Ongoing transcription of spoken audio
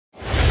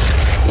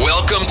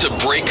Welcome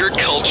to Breaker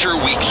Culture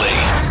Weekly.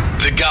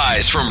 The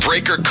guys from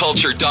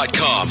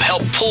BreakerCulture.com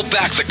help pull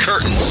back the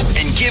curtains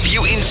and give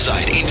you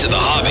insight into the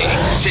hobby.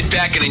 Sit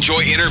back and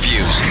enjoy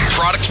interviews,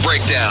 product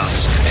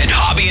breakdowns, and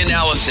hobby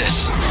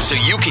analysis so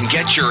you can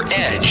get your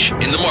edge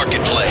in the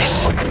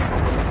marketplace.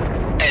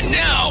 And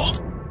now,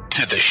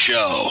 to the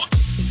show.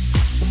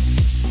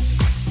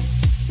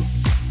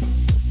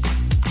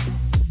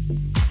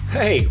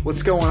 Hey,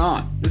 what's going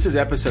on? This is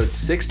episode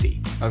 60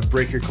 of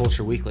Breaker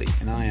Culture Weekly,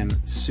 and I am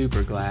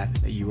super glad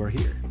that you are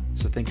here.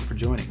 So thank you for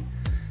joining.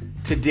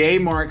 Today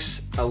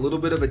marks a little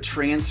bit of a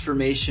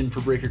transformation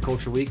for Breaker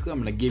Culture Weekly.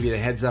 I'm going to give you the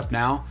heads up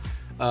now.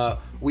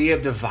 We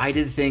have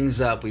divided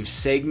things up. We've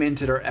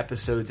segmented our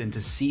episodes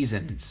into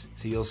seasons.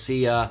 So you'll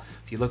see, if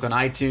you look on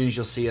iTunes,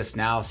 you'll see us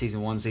now,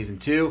 season 1, season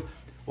 2.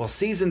 Well,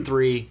 season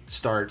 3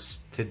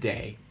 starts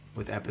today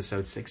with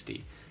episode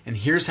 60. And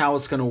here's how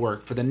it's going to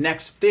work. For the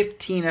next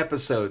 15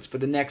 episodes, for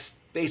the next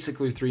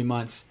basically 3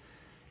 months,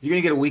 you're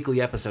going to get a weekly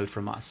episode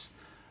from us.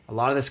 A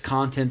lot of this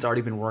content's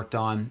already been worked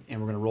on, and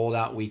we're going to roll it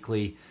out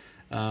weekly.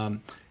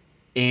 And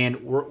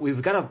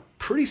we've got a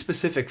pretty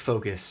specific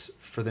focus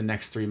for the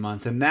next 3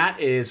 months, and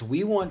that is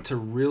we want to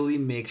really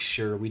make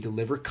sure we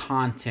deliver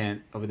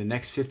content over the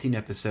next 15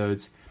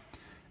 episodes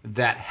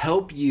that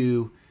help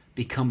you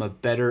become a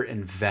better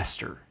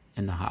investor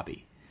in the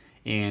hobby.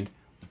 And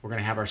we're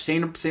going to have our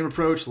same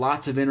approach,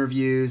 lots of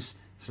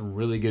interviews, some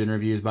really good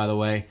interviews, by the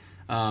way,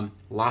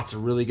 lots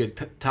of really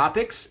good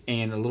topics,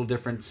 and a little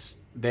difference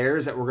there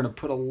is that we're going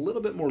to put a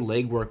little bit more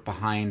legwork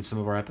behind some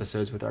of our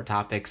episodes with our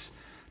topics.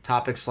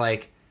 Topics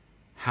like,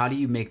 how do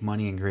you make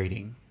money in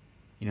grading?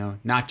 You know,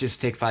 not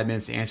just take 5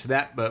 minutes to answer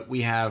that, but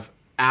we have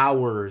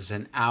hours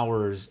and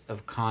hours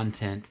of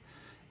content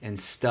and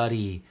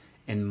study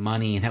and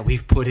money that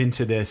we've put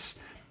into this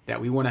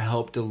that we want to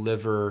help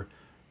deliver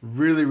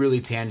really,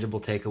 really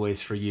tangible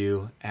takeaways for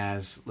you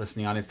as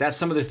listening audience. That's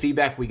some of the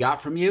feedback we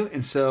got from you.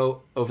 And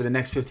so over the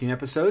next 15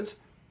 episodes,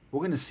 we're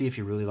going to see if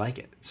you really like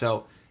it.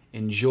 So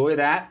enjoy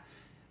that.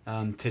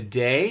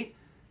 Today,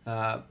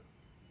 we're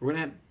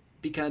going to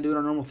be kind of doing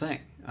our normal thing.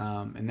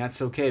 And that's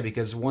okay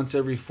because once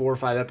every 4 or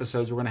 5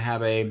 episodes, we're going to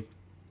have a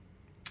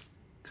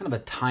kind of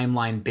a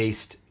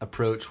timeline-based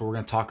approach where we're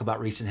going to talk about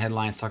recent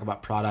headlines, talk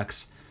about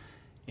products,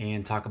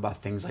 and talk about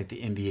things like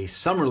the NBA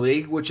Summer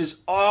League, which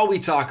is all we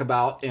talk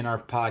about in our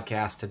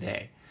podcast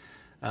today.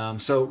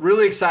 So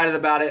really excited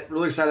about it.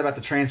 Really excited about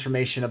the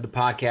transformation of the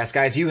podcast.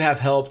 Guys, you have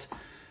helped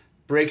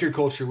Breaker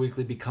Culture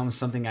Weekly become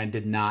something I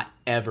did not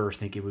ever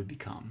think it would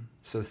become.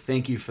 So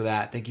thank you for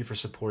that. Thank you for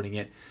supporting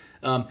it.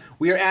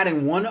 We are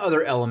adding one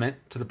other element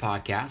to the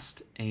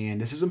podcast,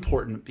 and this is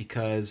important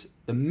because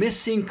the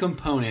missing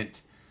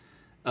component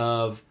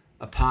of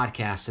a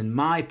podcast, in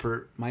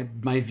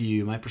my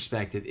view, my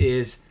perspective,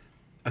 is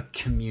a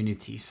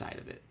community side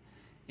of it.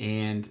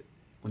 And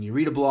when you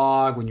read a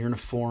blog, when you're in a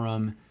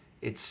forum,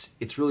 it's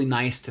really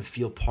nice to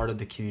feel part of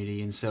the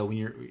community. And so when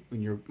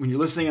you're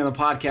listening on the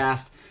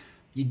podcast,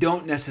 you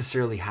don't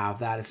necessarily have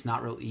that. It's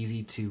not real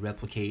easy to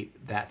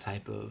replicate that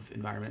type of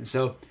environment.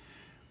 So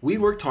we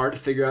worked hard to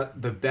figure out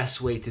the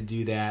best way to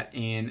do that.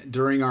 And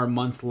during our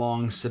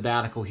month-long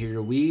sabbatical here,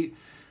 we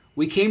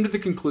came to the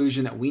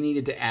conclusion that we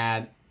needed to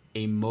add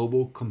a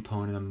mobile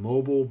component, a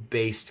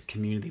mobile-based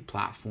community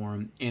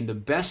platform. And the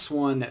best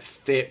one that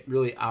fit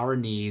really our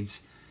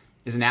needs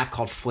is an app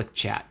called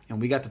FlickChat. And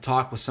we got to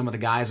talk with some of the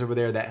guys over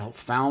there that helped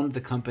found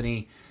the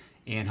company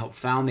and helped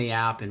found the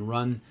app and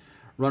run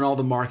all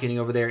the marketing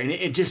over there. And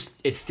it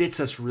fits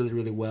us really,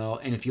 really well.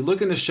 And if you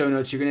look in the show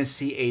notes, you're going to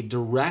see a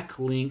direct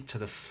link to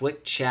the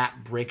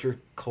FlickChat Breaker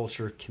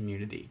Culture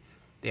community.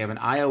 They have an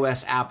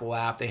iOS Apple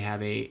app. They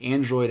have an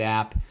Android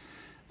app.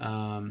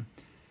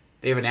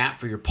 They have an app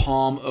for your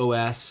Palm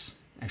OS.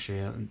 Actually,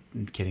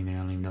 I'm kidding there. I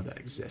don't even know if that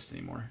exists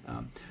anymore.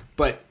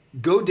 But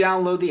go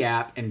download the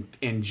app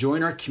and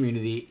join our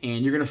community,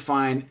 and you're going to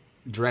find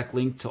a direct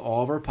link to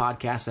all of our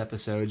podcast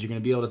episodes. You're going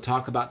to be able to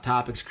talk about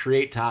topics,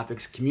 create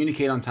topics,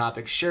 communicate on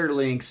topics, share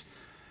links,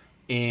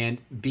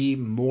 and be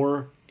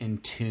more in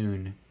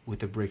tune with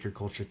the Breaker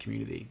Culture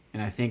community.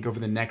 And I think over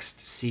the next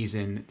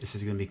season, this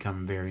is going to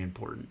become very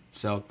important.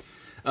 So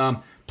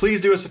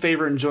please do us a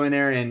favor and join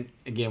there. And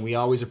again, we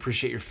always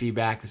appreciate your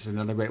feedback. This is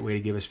another great way to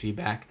give us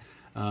feedback.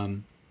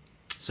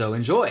 So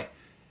enjoy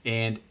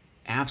and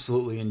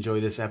absolutely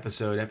enjoy this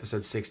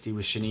episode 60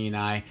 with Shani and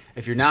I.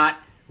 If you're not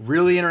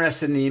really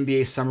interested in the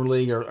NBA Summer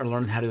League or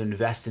learning how to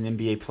invest in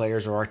NBA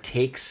players or our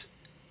takes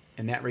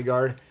in that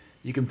regard,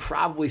 you can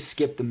probably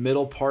skip the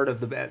middle part of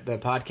the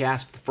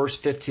podcast. The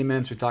first 15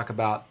 minutes, we talk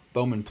about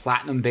Bowman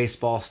Platinum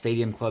Baseball,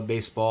 Stadium Club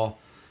Baseball,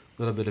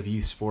 a little bit of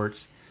youth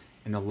sports.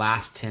 In the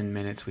last 10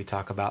 minutes, we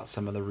talk about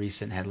some of the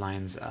recent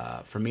headlines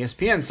from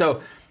ESPN.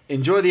 So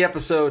enjoy the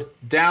episode,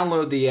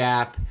 download the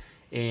app,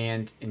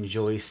 and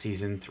enjoy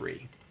Season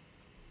 3.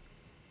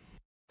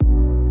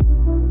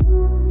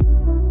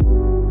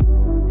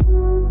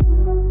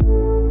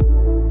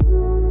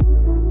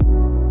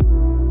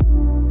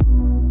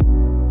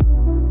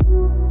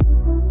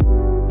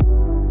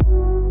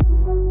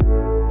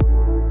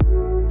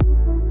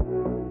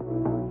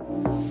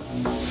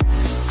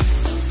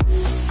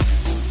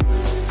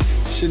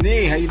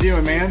 Shani, how you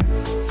doing, man?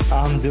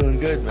 I'm doing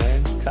good,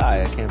 man.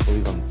 Ty, I can't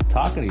believe I'm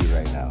talking to you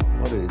right now.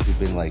 What has it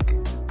been, like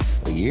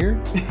a year?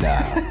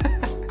 Nah.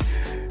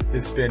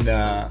 It's been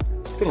a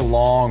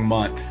long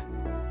month.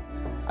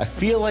 I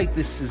feel like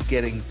this is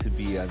getting to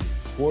be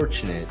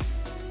unfortunate,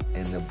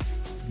 and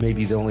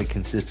maybe the only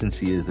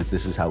consistency is that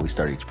this is how we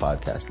start each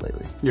podcast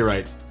lately. You're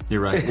right.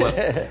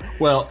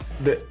 Well,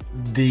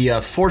 the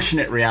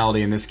fortunate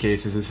reality in this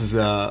case is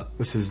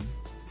this is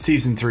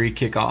season 3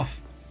 kickoff.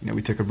 You know,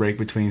 we took a break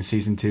between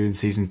season 2 and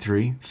season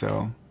 3,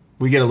 so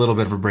we get a little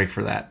bit of a break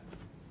for that.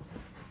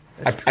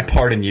 I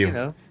pardon you. You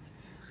know,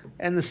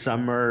 and the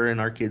summer,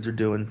 and our kids are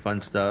doing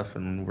fun stuff,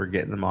 and we're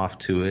getting them off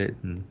to it.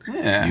 And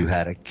you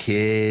had a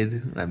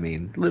kid. I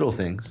mean, little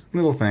things.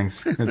 Little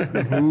things,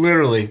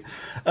 literally.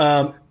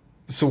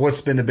 So,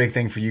 what's been the big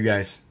thing for you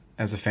guys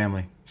as a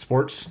family?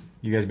 Sports?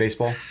 You guys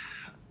baseball?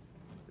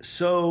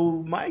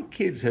 So my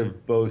kids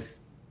have both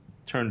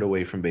turned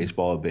away from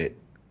baseball a bit.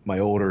 My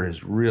older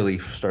has really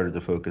started to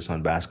focus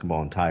on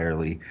basketball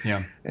entirely.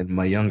 Yeah. And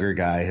my younger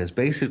guy has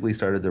basically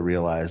started to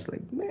realize,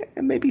 like, man,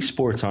 maybe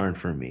sports aren't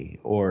for me.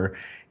 Or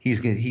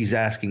he's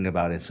asking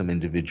about some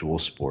individual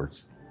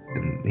sports,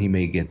 and he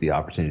may get the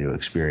opportunity to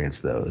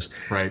experience those.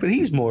 Right. But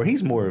he's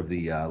more of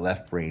the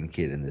left brain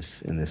kid in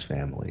this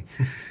family.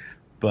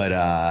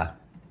 But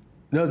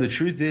no, the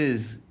truth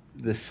is,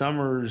 the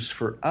summers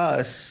for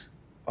us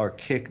are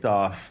kicked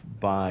off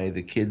by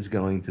the kids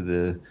going to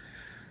the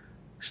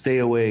stay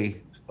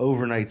away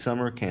overnight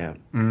summer camp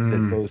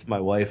that both my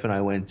wife and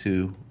I went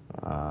to.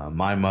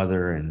 My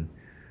mother and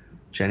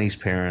Jenny's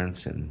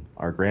parents and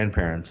our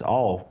grandparents,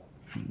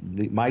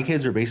 my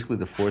kids are basically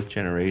the 4th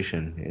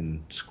generation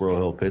in Squirrel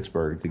Hill,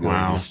 Pittsburgh, to go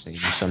to the same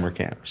summer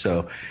camp.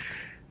 So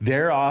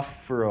they're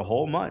off for a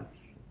whole month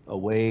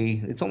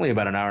away. It's only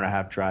about an hour and a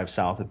half drive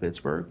south of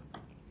Pittsburgh,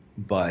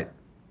 but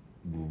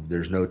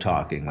there's no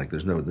talking. Like,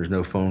 there's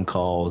no phone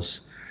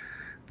calls.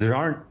 There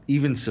aren't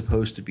even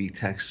supposed to be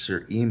texts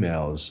or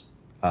emails,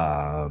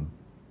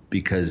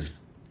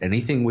 because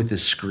anything with a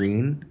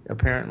screen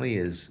apparently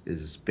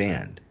is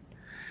banned.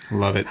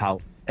 Love it.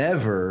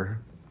 However,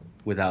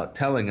 without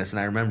telling us, and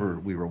I remember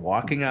we were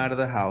walking out of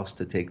the house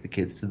to take the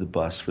kids to the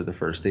bus for the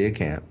first day of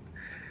camp,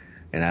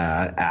 and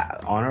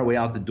on our way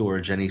out the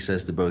door, Jenny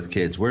says to both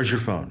kids, "Where's your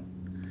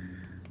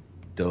phone?"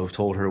 Dove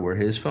told her where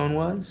his phone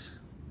was.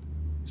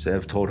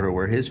 Zev told her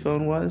where his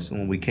phone was, and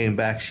when we came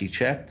back, she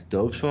checked.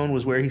 Dove's phone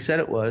was where he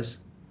said it was.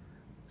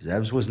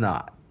 Zev's was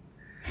not.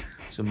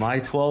 So my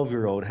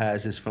 12-year-old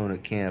has his phone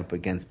at camp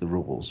against the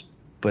rules.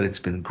 But it's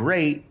been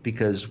great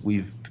because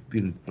we've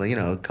been,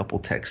 a couple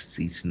texts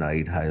each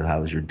night.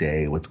 How was your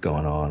day? What's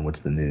going on?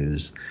 What's the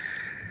news?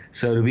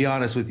 So to be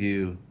honest with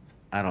you,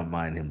 I don't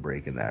mind him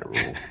breaking that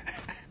rule.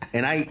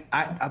 And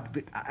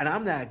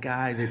I'm that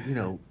guy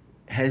that,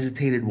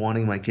 hesitated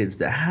wanting my kids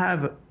to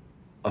have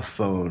a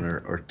phone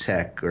or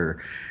tech,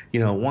 or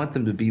want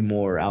them to be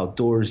more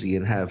outdoorsy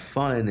and have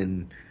fun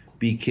and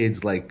be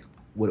kids like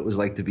what it was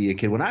like to be a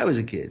kid when I was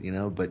a kid,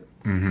 but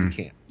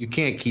you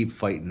can't keep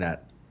fighting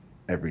that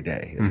every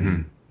day. I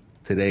mean,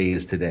 today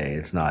is today.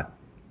 It's not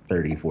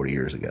 30, 40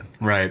 years ago.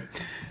 Right.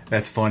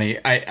 That's funny.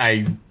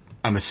 I'm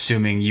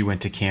assuming you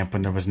went to camp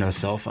when there was no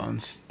cell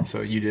phones, so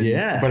you didn't.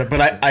 Yeah.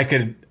 But I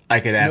could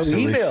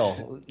absolutely. No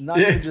email, not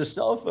even just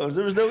cell phones.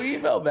 There was no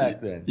email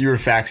back then. You were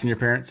faxing your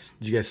parents?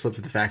 Did you guys slip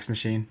to the fax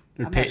machine?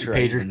 Or I'm not sure pager?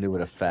 I even knew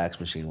what a fax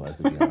machine was,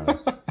 to be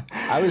honest.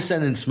 I was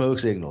sending smoke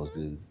signals,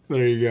 dude.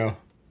 There you go.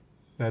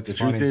 That's the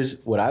funny. Truth is,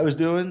 what I was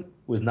doing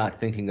was not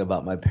thinking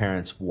about my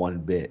parents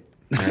one bit.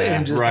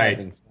 And just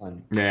having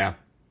fun. Yeah.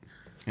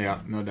 Yeah,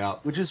 no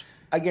doubt. Which is,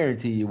 I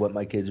guarantee you, what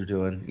my kids are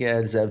doing.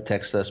 Yeah, Zev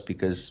texts us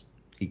because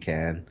he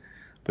can.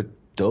 But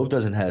Dove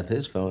doesn't have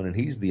his phone, and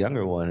he's the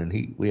younger one,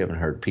 and we haven't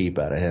heard peep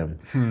out of him,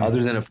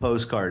 other than a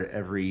postcard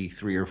every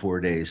 3 or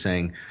 4 days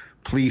saying,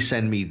 "Please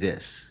send me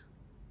this."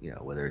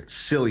 Whether it's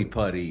silly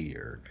putty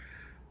or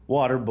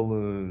water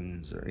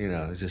balloons, or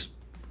it's just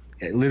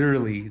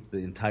literally the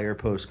entire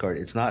postcard.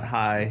 It's not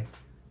 "Hi,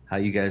 how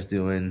you guys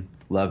doing?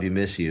 Love you,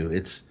 miss you."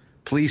 It's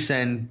 "Please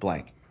send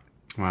blank."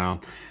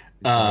 Wow.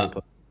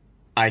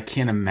 I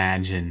can't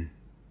imagine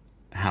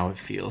how it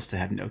feels to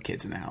have no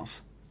kids in the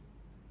house.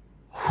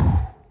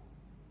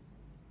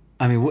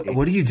 I mean,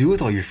 what do you do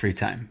with all your free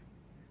time?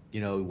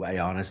 I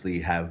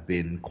honestly have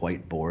been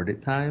quite bored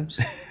at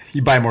times.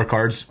 You buy more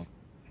cards?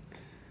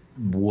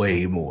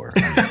 Way more.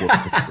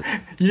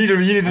 You need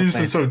to do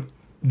some sort of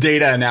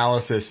data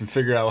analysis and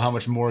figure out how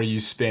much more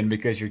you spend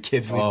because your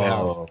kids leave the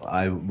house.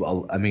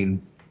 I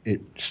mean,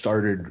 it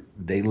started.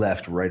 They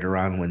left right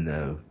around when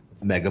the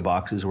mega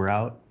boxes were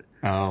out.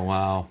 Oh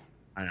wow!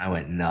 And I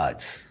went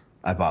nuts.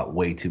 I bought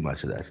way too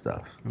much of that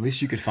stuff. At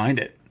least you could find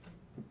it.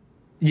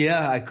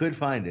 Yeah, I could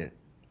find it.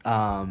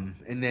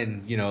 And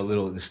then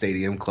the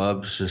stadium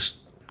clubs just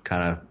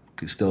kind of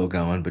still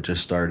going, but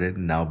just started.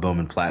 And now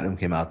Bowman Platinum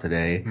came out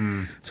today.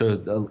 So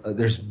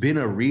there's been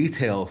a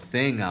retail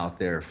thing out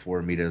there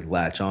for me to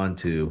latch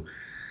onto,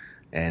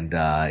 and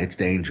it's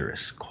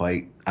dangerous.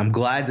 I'm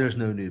glad there's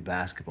no new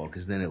basketball,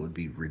 because then it would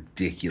be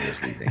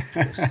ridiculously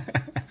dangerous.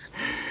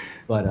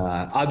 But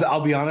I'll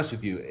be honest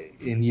with you.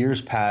 In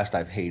years past,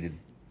 I've hated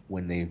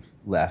when they've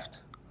left.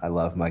 I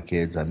love my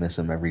kids. I miss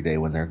them every day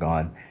when they're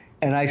gone.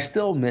 And I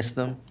still miss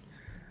them.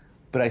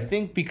 But I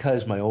think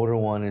because my older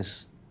one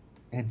is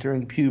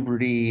entering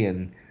puberty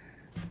and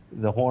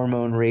the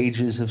hormone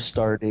rages have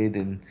started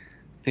and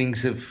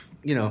things have,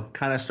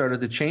 kind of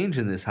started to change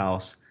in this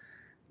house,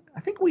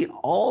 I think we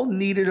all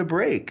needed a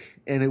break.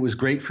 And it was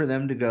great for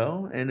them to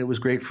go, and it was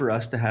great for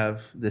us to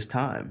have this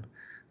time.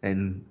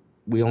 And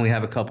we only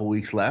have a couple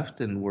weeks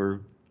left, and we're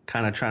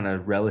kind of trying to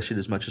relish it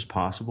as much as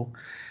possible.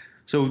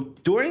 So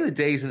during the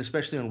days, and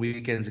especially on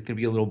weekends, it can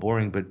be a little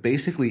boring, but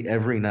basically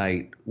every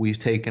night we've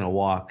taken a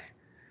walk,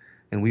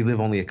 and we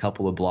live only a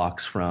couple of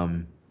blocks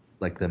from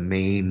like the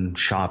main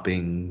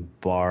shopping,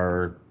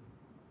 bar,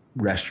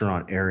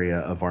 restaurant area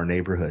of our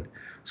neighborhood.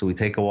 So we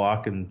take a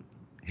walk and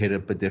hit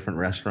up a different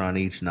restaurant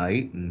each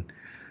night and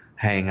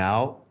hang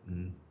out,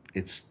 and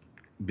it's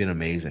been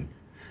amazing.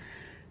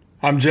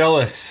 I'm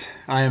jealous.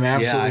 I am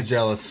absolutely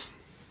jealous.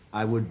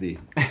 I would be.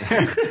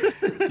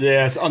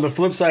 Yes. On the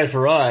flip side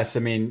for us, I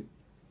mean,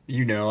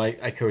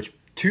 I coach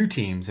 2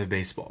 teams of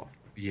baseball.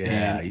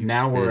 Yeah. And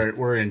now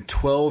we're in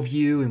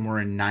 12U and we're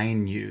in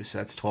 9U. So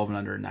that's 12 and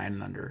under, 9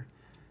 and under.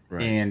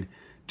 Right. And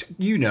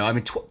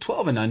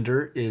 12 and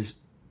under is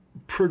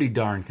pretty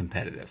darn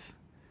competitive.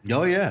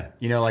 Oh yeah.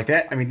 Like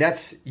that. I mean,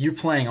 you're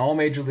playing all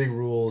major league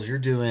rules. You're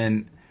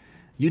doing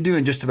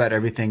just about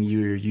everything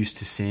you're used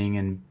to seeing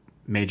in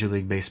Major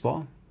League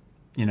Baseball,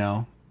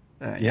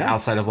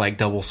 outside of like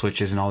double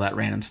switches and all that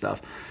random stuff.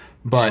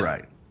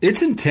 But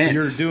it's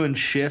intense. You're doing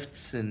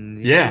shifts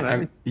and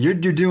you're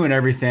doing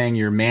everything.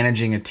 You're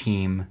managing a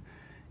team,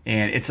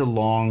 and it's a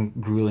long,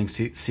 grueling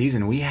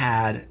season. We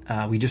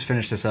just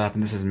finished this up,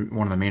 and this is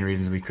one of the main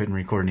reasons we couldn't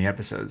record any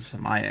episodes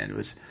on my end.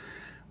 Was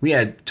we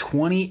had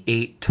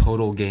 28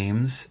 total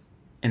games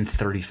in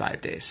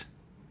 35 days.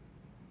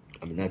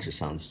 I mean, that just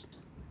sounds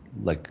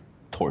like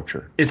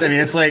torture.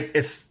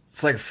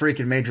 It's like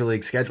freaking Major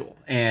League schedule,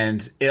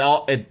 and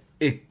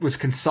it was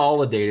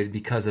consolidated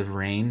because of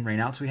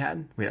rainouts we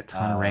had. We had a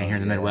ton of rain here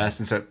in the Midwest,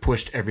 and so it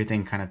pushed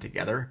everything kind of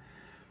together.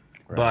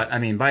 Right. But I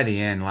mean, by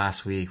the end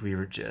last week, we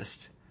were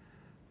just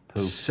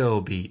so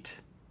beat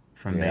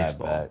from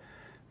baseball.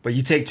 But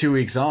you take 2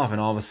 weeks off,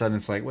 and all of a sudden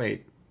it's like,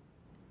 wait,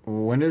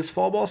 when does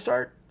fall ball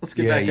start? Let's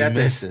get back at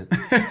this.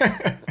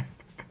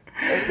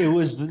 It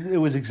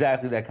was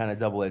exactly that kind of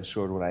double-edged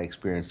sword when I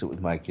experienced it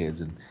with my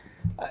kids, and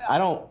I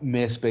don't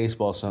miss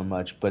baseball so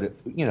much, but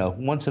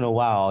once in a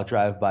while I'll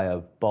drive by a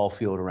ball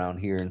field around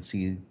here and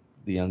see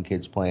the young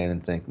kids playing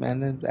and think,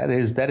 man, that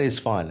is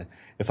fun.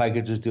 If I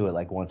could just do it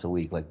like once a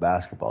week, like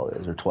basketball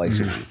is, or twice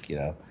a week,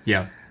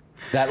 Yeah.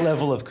 That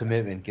level of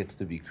commitment gets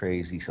to be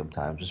crazy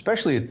sometimes,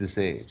 especially at this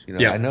age.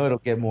 I know it'll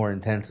get more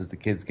intense as the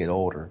kids get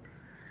older.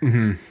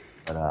 Mm-hmm.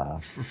 But,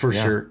 for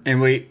sure.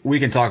 And we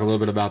can talk a little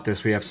bit about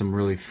this. We have some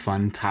really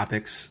fun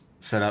topics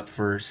set up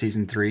for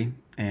season 3.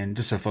 And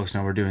just so folks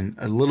know, we're doing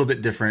a little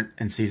bit different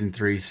in season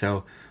 3.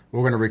 So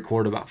we're going to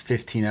record about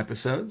 15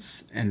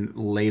 episodes and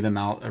lay them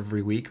out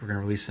every week. We're going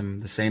to release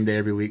them the same day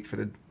every week for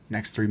the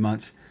next 3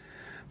 months.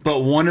 But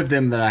one of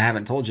them that I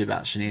haven't told you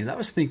about, Shanice, I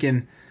was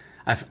thinking,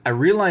 I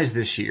realized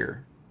this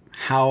year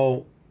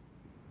how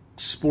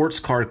sports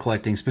card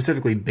collecting,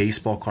 specifically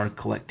baseball card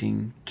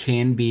collecting,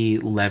 can be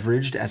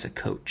leveraged as a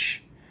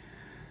coach.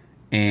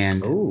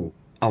 And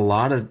a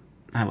lot of,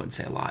 I wouldn't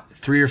say a lot,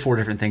 3 or 4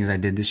 different things I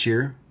did this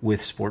year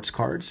with sports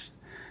cards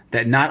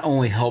that not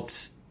only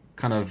helped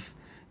kind of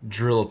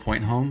drill a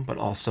point home, but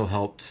also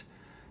helped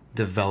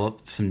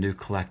develop some new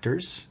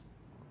collectors.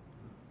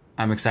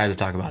 I'm excited to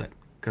talk about it.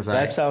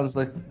 That sounds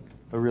like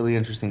a really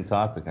interesting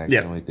topic. I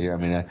can't wait to hear. I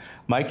mean,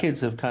 my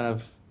kids have kind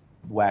of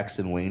waxed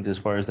and waned as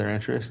far as their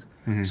interest.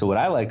 Mm-hmm. So what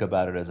I like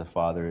about it as a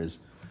father is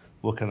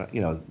what kind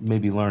of,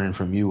 maybe learning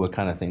from you what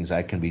kind of things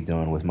I can be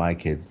doing with my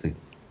kids to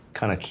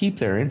kind of keep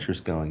their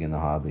interest going in the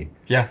hobby.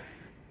 Yeah.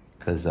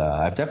 Because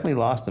I've definitely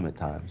lost them at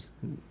times.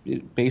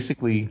 It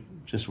basically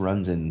just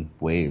runs in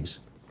waves.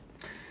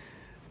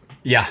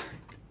 Yeah.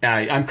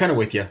 I'm kind of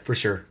with you for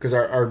sure. Because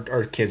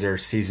our kids are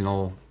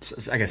seasonal,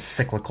 I guess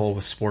cyclical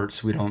with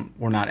sports.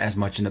 We're not as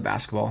much into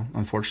basketball,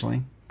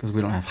 unfortunately, because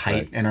we don't have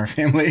height in our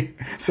family.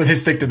 So they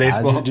stick to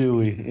baseball. Neither do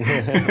we.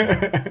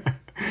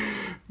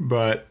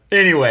 But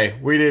anyway,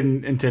 we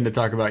didn't intend to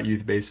talk about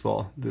youth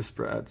baseball this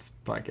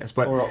podcast,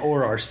 but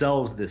or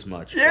ourselves this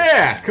much.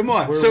 Yeah, come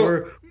on.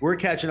 We're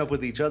catching up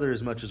with each other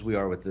as much as we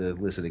are with the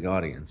listening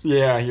audience.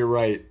 Yeah, you're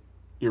right.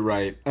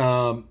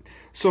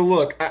 So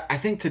look, I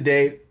think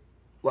today,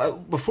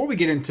 before we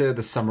get into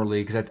the summer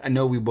league, because I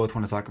know we both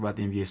want to talk about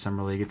the NBA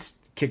summer league. It's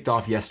kicked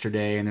off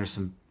yesterday, and there's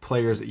some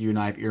players that you and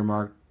I have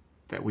earmarked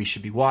that we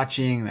should be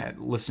watching,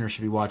 that listeners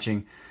should be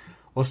watching.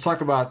 Let's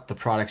talk about the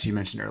products you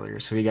mentioned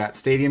earlier. So we got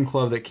Stadium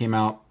Club that came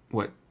out,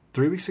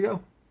 3 weeks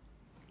ago?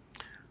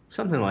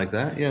 Something like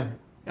that, yeah.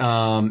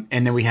 And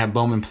then we have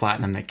Bowman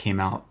Platinum that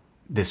came out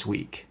this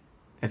week.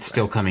 It's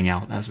still coming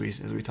out as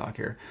we talk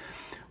here.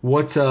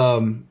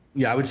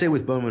 Yeah, I would say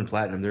with Bowman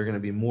Platinum, there are going to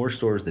be more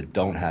stores that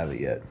don't have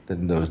it yet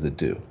than those that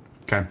do.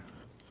 Okay.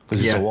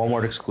 Because it's a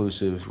Walmart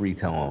exclusive,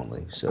 retail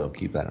only. So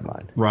keep that in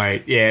mind.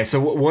 Right. Yeah. So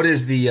what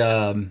is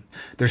the?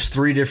 There's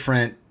 3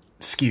 different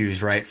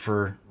SKUs, right?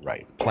 For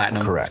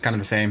Platinum. Correct. It's kind of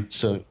the same.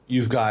 So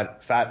you've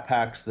got fat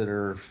packs that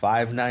are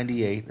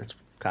 $5.98. That's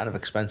kind of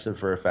expensive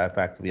for a fat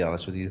pack, to be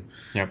honest with you.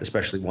 Yep.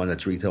 Especially one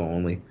that's retail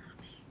only.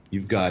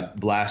 You've got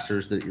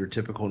blasters that are your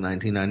typical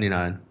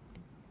 $19.99.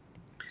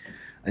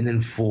 And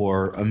then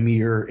for a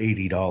mere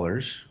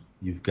 $80,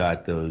 you've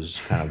got those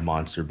kind of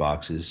monster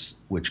boxes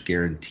which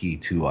guarantee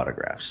 2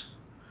 autographs.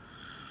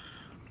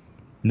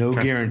 No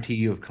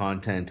guarantee of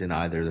content in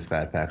either the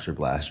fat packs or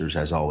blasters,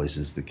 as always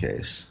is the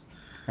case.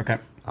 Okay.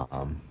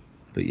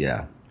 But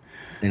yeah.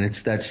 And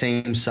it's that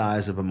same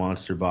size of a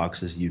monster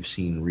box as you've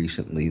seen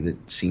recently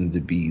that seemed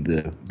to be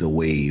the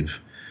wave.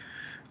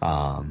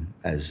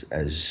 As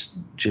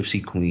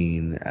Gypsy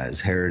Queen, as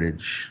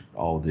Heritage,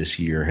 all this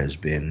year has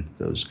been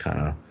those kind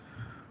of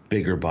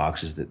bigger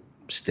boxes that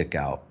stick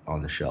out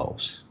on the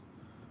shelves.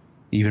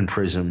 Even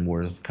Prism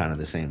were kind of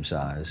the same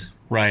size.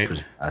 Right.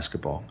 Prism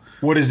basketball.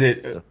 What is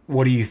it?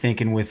 What are you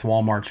thinking with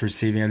Walmart's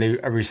receiving? Are they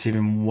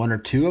receiving 1 or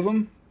 2 of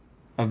them,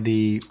 of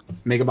the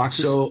mega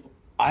boxes? So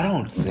I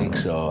don't think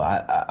so.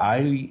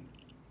 I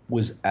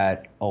was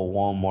at a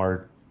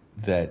Walmart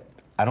that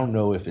I don't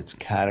know if it's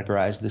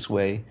categorized this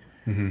way,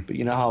 but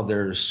you know how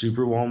there's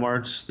super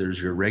Walmarts,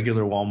 there's your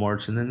regular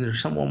Walmarts, and then there's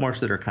some Walmarts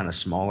that are kind of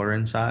smaller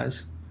in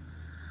size.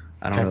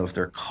 I don't know if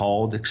they're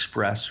called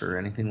Express or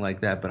anything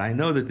like that, but I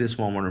know that this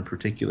Walmart in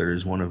particular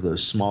is one of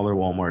those smaller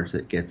Walmarts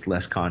that gets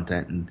less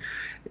content and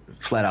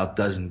flat out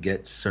doesn't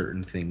get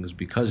certain things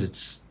because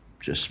it's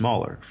just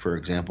smaller. For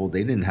example,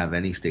 they didn't have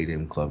any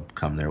Stadium Club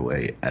come their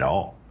way at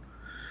all.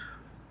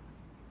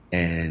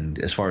 And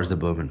as far as the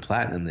Bowman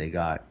Platinum, they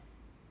got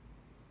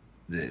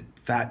the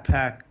fat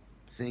pack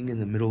thing in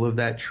the middle of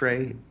that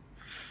tray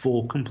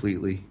full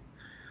completely.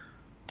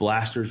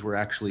 Blasters were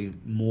actually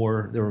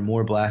there were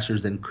more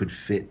blasters than could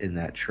fit in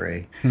that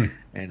tray.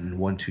 And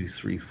 1, 2,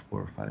 3,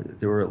 4, 5.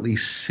 There were at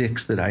least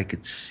 6 that I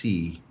could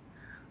see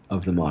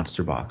of the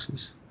monster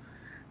boxes.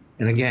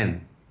 And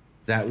again,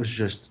 that was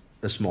just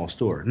a small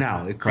store.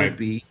 Now, it could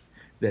be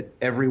that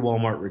every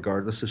Walmart,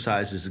 regardless of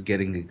size, is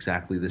getting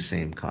exactly the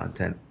same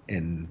content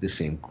in the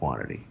same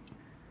quantity.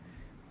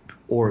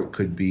 Or it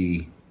could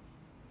be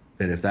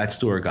that if that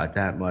store got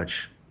that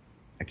much,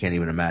 I can't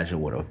even imagine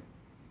what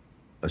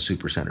a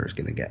super center is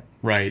going to get.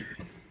 Right.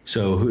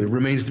 So it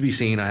remains to be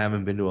seen. I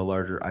haven't been to a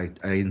larger. I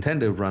intend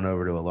to run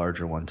over to a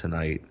larger one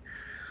tonight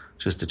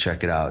just to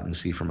check it out and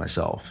see for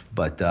myself.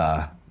 But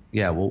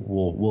yeah,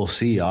 we'll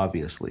see.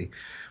 Obviously,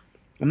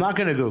 I'm not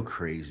going to go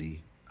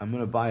crazy. I'm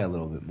going to buy a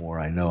little bit more.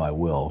 I know I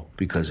will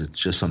because it's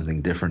just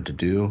something different to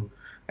do,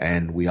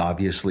 and we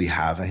obviously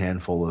have a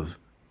handful of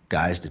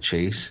guys to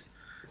chase.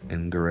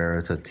 And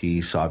Guerrero,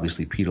 Tatis,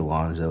 obviously Pete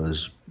Alonso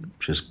is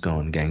just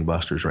going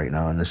gangbusters right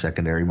now in the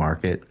secondary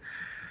market.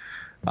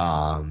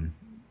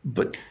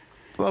 But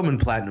Bowman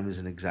Platinum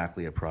isn't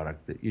exactly a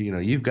product that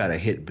you've got to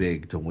hit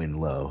big to win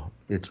low.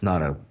 It's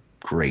not a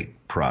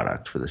great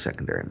product for the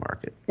secondary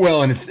market.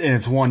 Well, and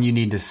it's one you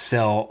need to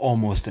sell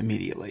almost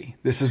immediately.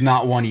 This is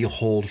not one you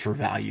hold for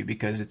value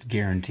because it's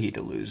guaranteed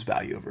to lose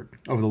value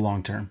over the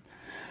long term.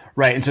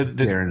 Right, and so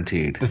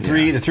guaranteed. The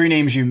three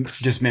names you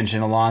just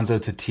mentioned, Alonso,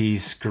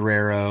 Tatis,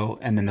 Guerrero,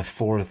 and then the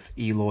 4th,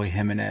 Eloy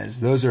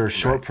Jimenez. Those are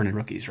short printed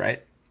rookies,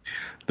 right?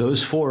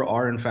 Those 4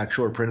 are in fact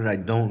short printed. I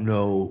don't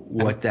know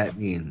what that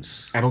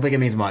means. I don't think it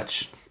means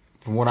much.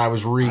 From what I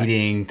was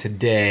reading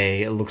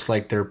today, it looks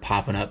like they're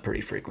popping up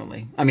pretty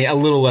frequently. I mean, a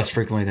little less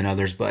frequently than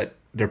others, but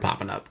they're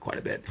popping up quite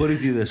a bit. Put it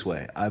to you this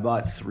way. I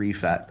bought 3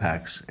 fat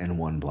packs and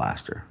 1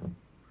 blaster.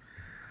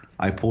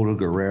 I pulled a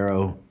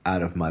Guerrero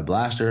out of my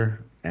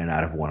blaster and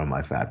out of one of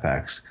my fat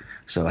packs.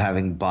 So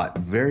having bought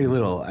very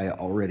little, I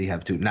already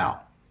have 2.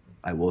 Now,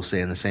 I will say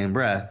in the same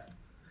breath,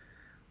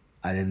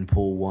 I didn't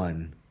pull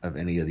 1 of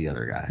any of the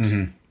other guys.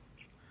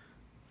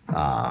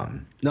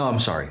 No, I'm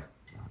sorry.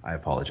 I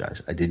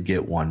apologize. I did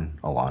get 1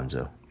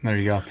 Alonso. There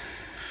you go.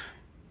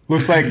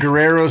 Looks like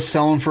Guerrero's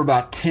selling for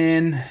about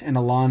 10 and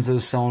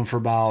Alonso's selling for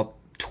about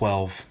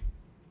 12.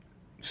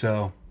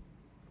 So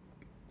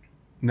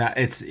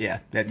that's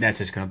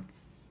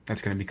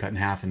gonna be cut in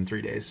half in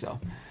 3 days. So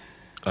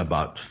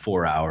about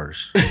 4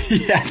 hours.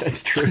 Yeah,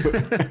 that's true.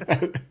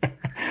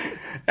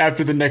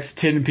 After the next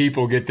 10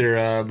 people get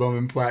their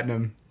Bowman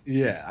Platinum.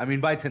 Yeah, I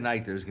mean by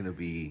tonight there's going to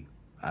be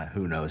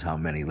who knows how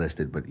many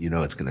listed, but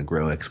it's going to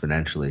grow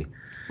exponentially.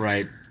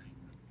 Right.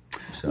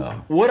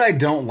 So what I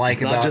don't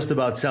like it's not just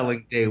about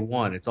selling day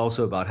one; it's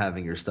also about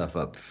having your stuff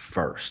up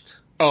first.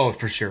 Oh,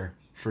 for sure.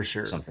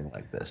 Something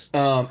like this.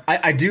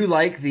 I do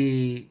like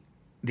the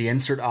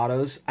insert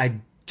autos.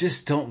 I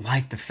just don't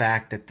like the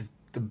fact that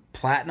the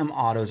platinum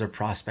autos are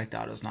prospect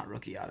autos, not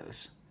rookie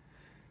autos.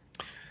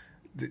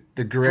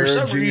 The Guerrero for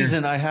some Jr.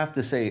 reason, I have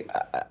to say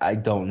I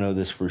don't know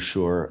this for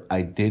sure.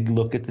 I did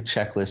look at the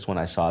checklist when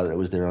I saw that it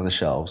was there on the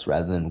shelves.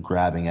 Rather than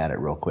grabbing at it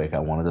real quick, I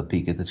wanted to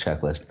peek at the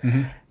checklist.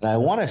 Mm-hmm. And I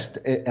want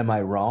to. Am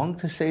I wrong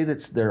to say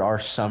that there are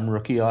some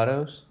rookie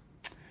autos?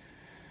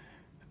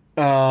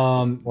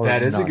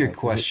 That is a good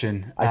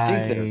question. I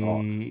think they're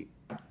wrong.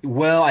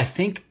 Well, I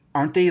think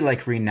aren't they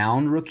like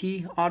renowned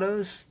rookie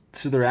autos?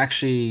 So they're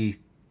actually,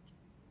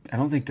 I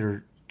don't think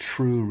they're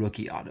true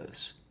rookie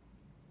autos.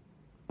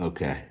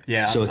 Okay.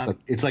 Yeah. So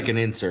it's like an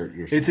insert.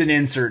 It's an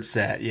insert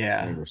set.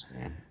 Yeah. I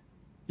understand.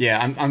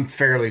 Yeah, I'm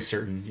fairly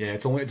certain. Yeah,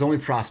 it's only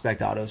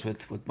prospect autos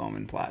with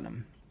Bowman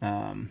Platinum.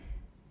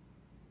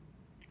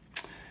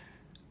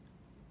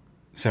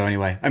 So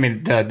anyway, I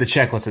mean the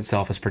checklist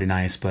itself is pretty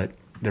nice, but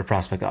they're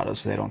prospect autos,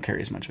 so they don't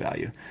carry as much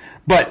value.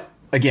 But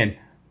again,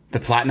 the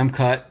platinum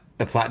cut,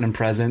 the platinum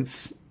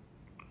presence,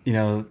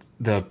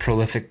 the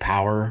prolific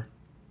power,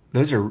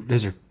 those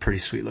are pretty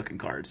sweet looking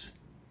cards.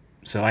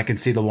 So I can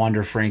see the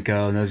Wander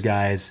Franco and those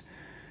guys.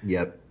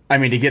 Yep. I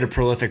mean, to get a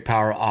prolific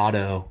power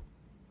auto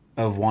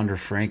of Wander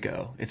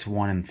Franco, it's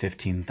 1 in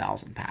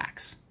 15,000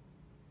 packs.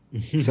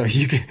 So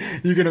you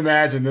can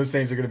imagine those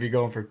things are going to be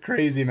going for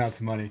crazy amounts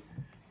of money.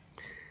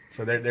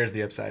 So there's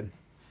the upside.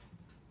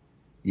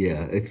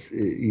 Yeah,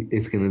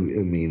 it's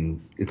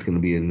gonna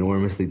be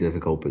enormously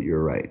difficult, but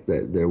you're right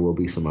that there will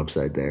be some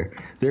upside there.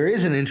 There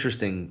is an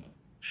interesting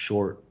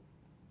short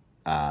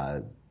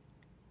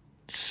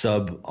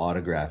sub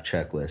autograph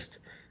checklist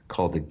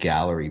called the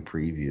Gallery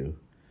Preview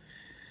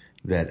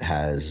that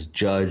has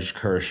Judge,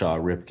 Kershaw,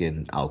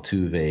 Ripken,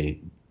 Altuve,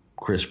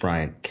 Chris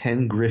Bryant,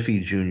 Ken Griffey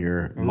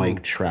Jr.,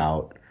 Mike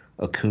Trout,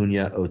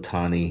 Acuna,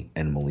 Ohtani,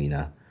 and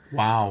Molina.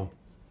 Wow.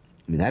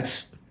 I mean,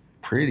 that's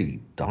pretty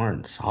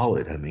darn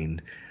solid. I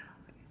mean,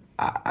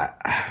 I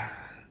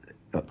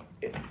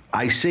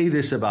say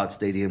this about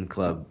Stadium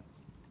Club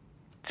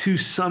to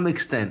some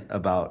extent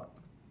about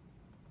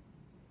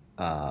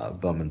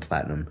Bowman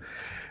Platinum.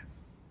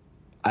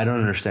 I don't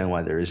understand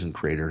why there isn't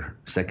greater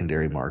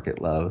secondary market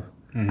love.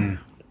 Mm-hmm.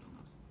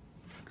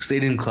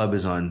 Stadium Club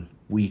is on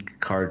weak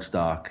card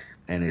stock,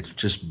 and it's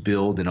just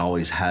billed and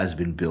always has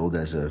been billed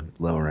as a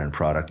lower end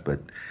product. But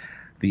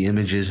the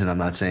images, and I'm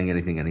not saying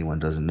anything anyone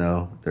doesn't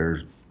know,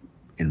 they're,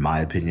 in my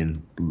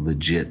opinion,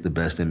 legit the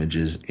best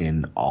images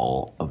in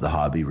all of the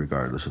hobby,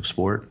 regardless of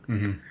sport.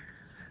 Mm-hmm.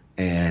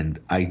 And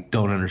I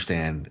don't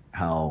understand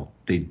how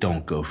they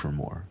don't go for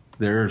more.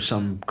 There are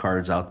some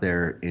cards out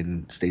there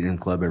in Stadium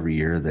Club every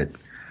year that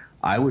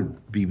I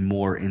would be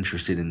more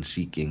interested in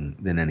seeking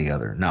than any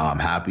other. Now, I'm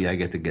happy I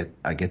get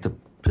to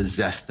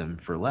possess them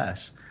for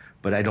less,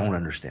 but I don't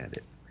understand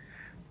it.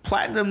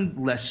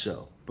 Platinum, less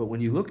so. But when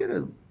you look at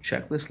a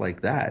checklist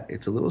like that,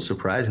 it's a little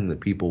surprising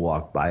that people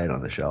walk by it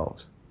on the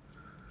shelves.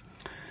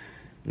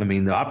 I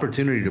mean, the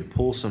opportunity to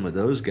pull some of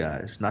those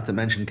guys, not to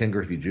mention Ken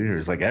Griffey Jr.,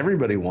 is like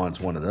everybody wants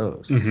one of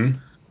those.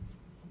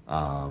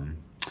 Mm-hmm.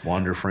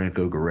 Wander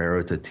Franco,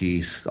 Guerrero,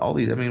 Tatis, all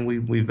these. I mean,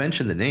 we've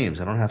mentioned the names.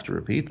 I don't have to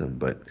repeat them,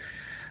 but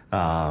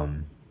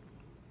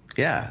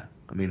yeah.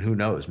 I mean, who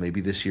knows?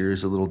 Maybe this year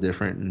is a little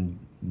different, and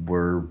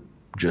we're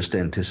just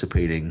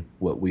anticipating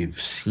what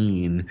we've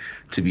seen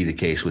to be the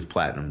case with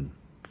Platinum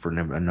for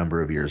a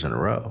number of years in a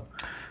row.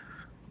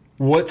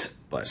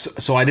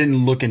 So I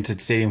didn't look into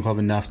Stadium Club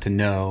enough to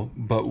know,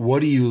 but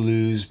what do you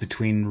lose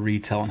between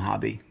retail and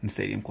hobby and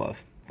Stadium Club?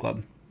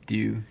 Do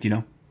you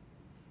know?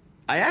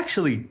 I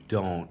actually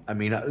don't. I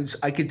mean,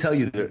 I could tell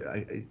you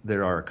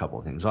there are a couple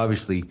of things.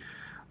 Obviously,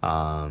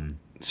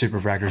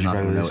 Superfractors. I'm not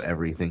going to know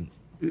everything.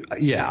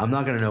 Yeah, I'm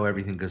not going to know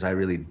everything because I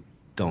really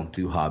don't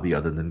do hobby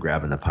other than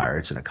grabbing the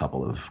Pirates and a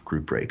couple of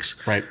group breaks.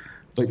 Right.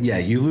 But yeah,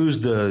 you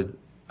lose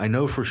I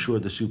know for sure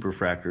the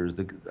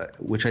Superfractors,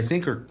 which I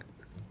think are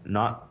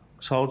not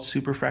solid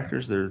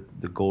Superfractors. They're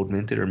the gold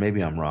minted, or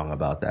maybe I'm wrong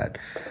about that.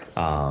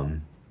 I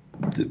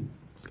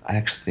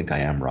actually think I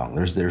am wrong.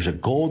 There's a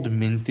gold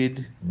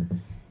minted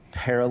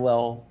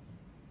parallel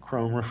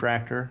chrome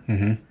refractor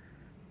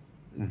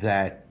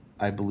that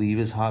I believe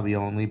is hobby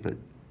only, but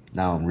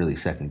now I'm really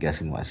second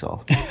guessing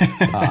myself.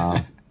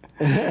 I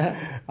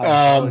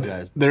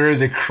apologize. There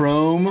is a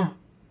chrome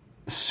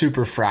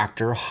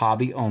Superfractor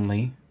hobby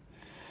only.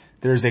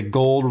 There's a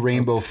gold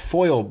rainbow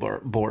foil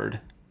board,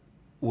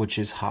 which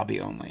is hobby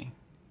only.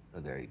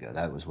 Oh, there you go.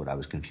 That was what I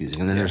was confusing.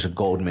 And then there's a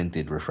gold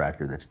minted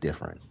refractor that's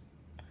different.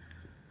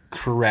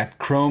 Correct.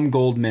 Chrome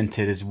gold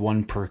minted is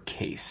one per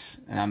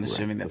case, and I'm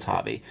assuming that's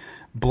hobby.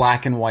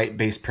 Black and white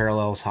base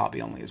parallel is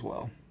hobby only as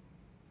well.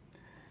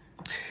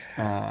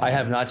 I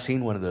have not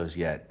seen one of those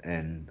yet,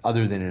 and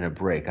other than in a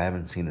break, I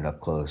haven't seen it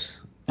up close.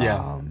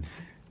 Yeah.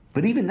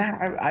 But even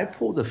that, I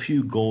pulled a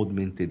few gold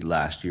minted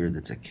last year.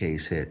 That's a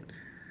case hit.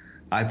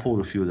 I pulled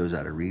a few of those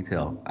out of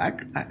retail.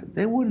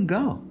 They wouldn't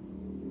go.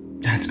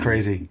 That's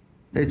crazy.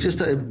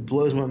 It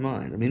blows my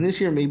mind. I mean,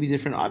 this year may be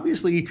different.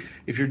 Obviously,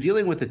 if you're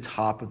dealing with the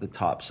top of the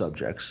top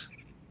subjects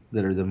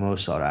that are the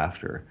most sought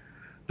after,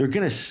 they're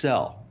going to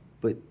sell.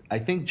 But I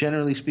think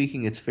generally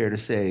speaking, it's fair to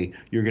say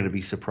you're going to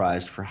be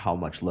surprised for how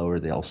much lower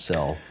they'll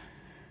sell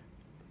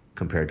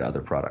compared to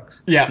other products.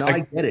 Yeah. No,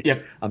 I get it.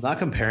 Yep. I'm not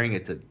comparing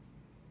it to,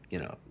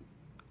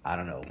 I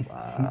don't know.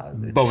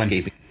 It's Bowman.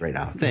 escaping right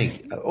now.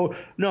 Thank you. Oh,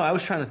 no, I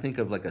was trying to think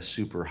of like a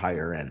super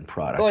higher end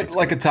product.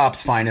 Like a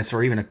Topps Finest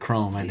or even a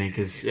Chrome, I think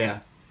is,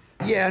 yeah.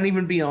 Yeah, and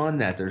even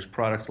beyond that, there's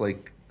products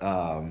like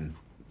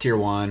Tier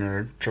 1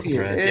 or Triple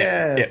Threads.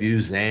 Yeah,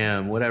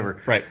 Museum,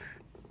 whatever. Right.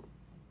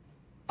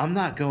 I'm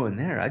not going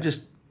there.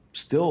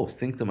 still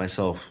think to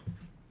myself,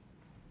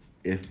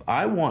 if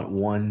I want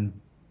one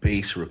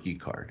base rookie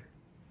card,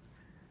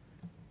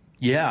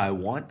 yeah, I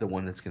want the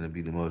one that's going to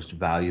be the most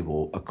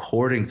valuable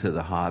according to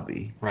the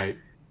hobby. Right.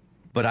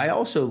 But I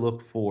also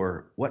look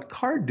for what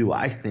card do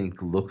I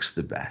think looks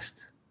the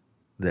best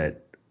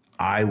that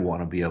I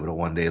want to be able to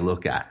one day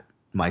look at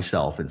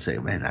myself and say,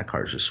 man, that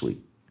card's just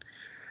sweet.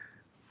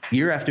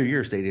 Year after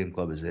year, Stadium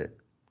Club is it.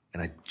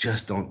 And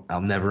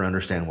I'll never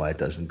understand why it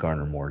doesn't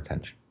garner more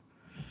attention.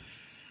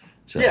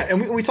 So. Yeah,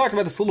 and we talked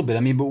about this a little bit. I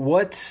mean, but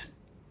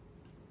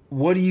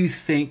what do you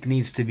think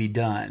needs to be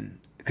done?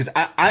 Because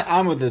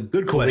I'm of the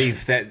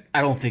belief that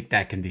I don't think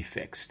that can be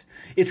fixed.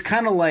 It's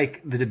kind of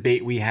like the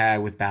debate we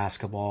had with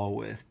basketball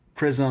with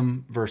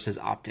Prism versus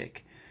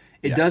Optic.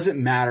 It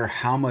doesn't matter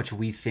how much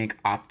we think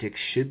Optic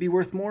should be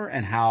worth more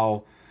and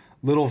how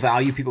little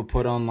value people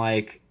put on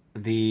like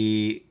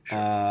the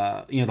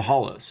the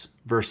hollows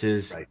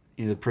versus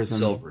the Prism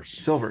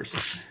silvers.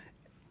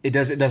 It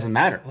doesn't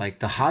matter. Like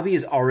the hobby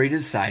has already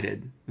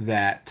decided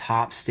that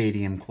Top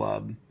Stadium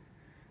Club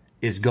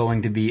is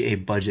going to be a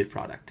budget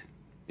product.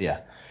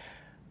 Yeah.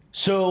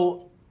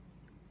 So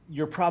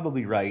you're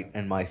probably right,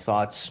 and my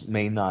thoughts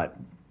may not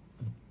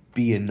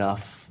be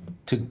enough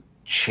to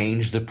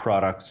change the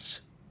product's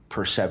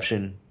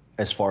perception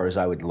as far as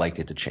I would like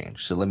it to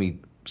change. So let me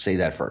say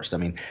that first. I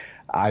mean,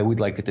 I would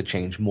like it to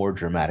change more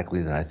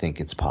dramatically than I think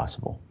it's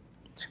possible.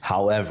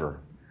 However,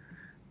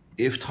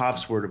 if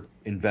Topps were to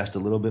invest a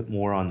little bit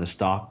more on the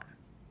stock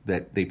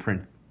that they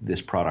print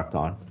this product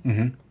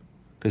on,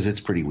 because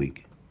it's pretty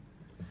weak,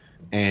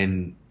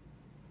 and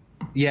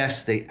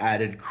yes, they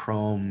added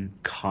Chrome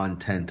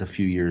content a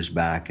few years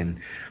back, and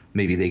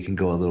maybe they can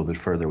go a little bit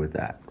further with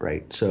that,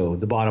 right? So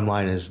the bottom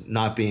line is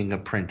not being a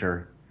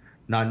printer,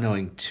 not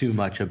knowing too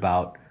much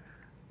about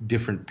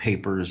different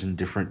papers and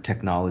different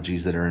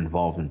technologies that are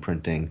involved in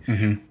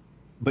printing,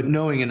 but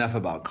knowing enough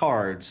about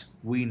cards,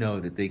 we know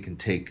that they can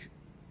take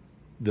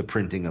the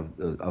printing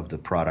of the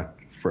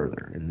product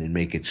further and then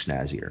make it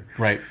snazzier.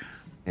 Right.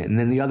 And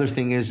then the other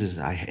thing is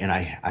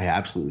I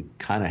absolutely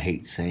kind of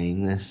hate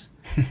saying this,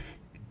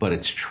 but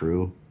it's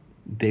true.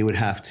 They would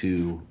have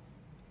to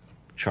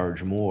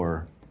charge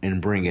more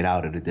and bring it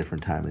out at a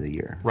different time of the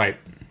year. Right.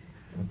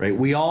 Right.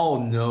 We all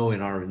know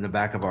in the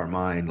back of our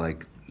mind,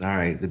 like, all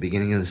right, the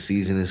beginning of the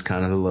season is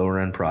kind of the lower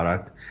end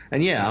product.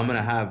 And yeah, I'm going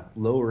to have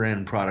lower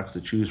end products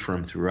to choose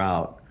from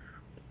throughout,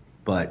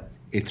 but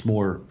it's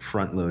more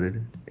front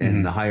loaded,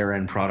 and the higher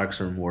end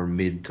products are more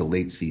mid to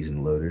late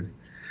season loaded.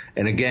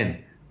 And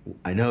again,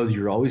 I know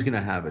you're always going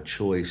to have a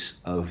choice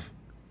of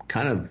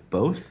kind of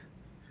both,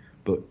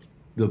 but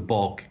the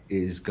bulk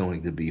is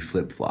going to be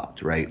flip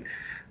flopped, right?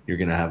 You're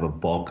going to have a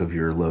bulk of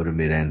your low to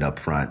mid end up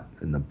front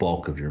and the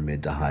bulk of your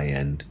mid to high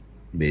end,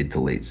 mid to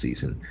late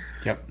season.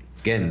 Yep.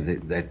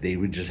 Again, that they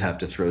would just have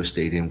to throw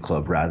Stadium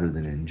Club rather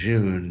than in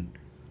June,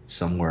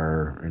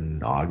 somewhere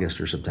in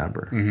August or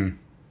September.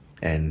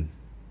 And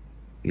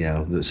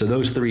so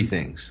those three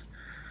things: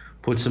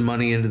 put some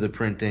money into the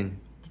printing,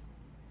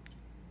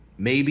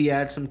 maybe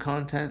add some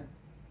content.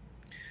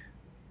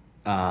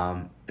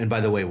 And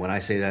by the way, when I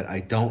say that,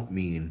 I don't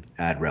mean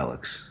add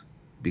relics,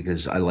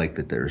 because I like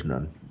that there's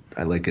none.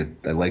 I like it.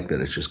 I like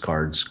that it's just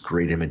cards,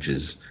 great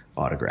images,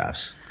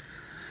 autographs,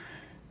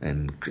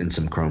 and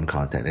some Chrome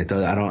content.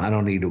 I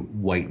don't need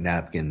white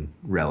napkin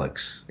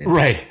relics.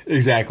 Right.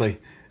 Exactly.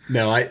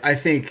 No, I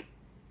think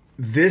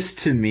this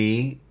to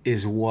me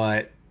is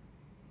what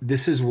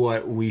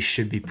we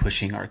should be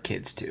pushing our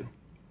kids to.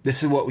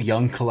 This is what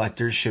young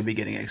collectors should be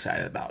getting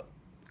excited about.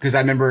 Because I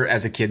remember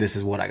as a kid, this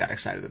is what I got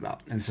excited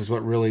about. And this is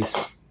what really,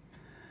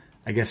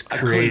 I guess,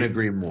 created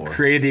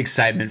the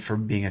excitement for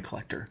being a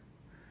collector.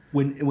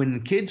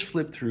 When kids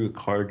flip through a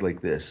card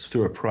like this,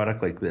 through a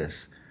product like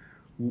this,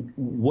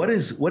 what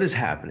is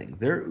happening?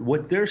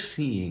 What they're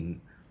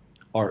seeing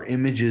are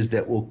images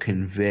that will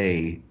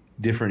convey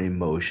different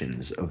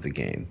emotions of the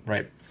game.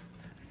 Right.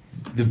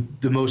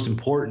 The most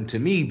important to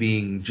me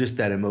being just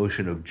that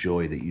emotion of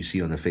joy that you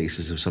see on the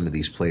faces of some of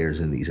these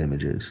players in these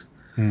images.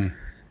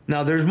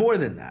 Now, there's more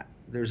than that.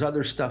 There's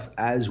other stuff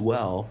as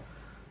well,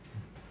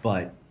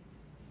 but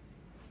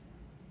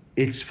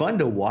it's fun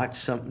to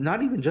watch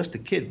not even just a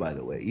kid, by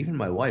the way. Even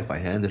my wife, I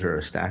handed her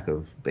a stack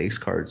of base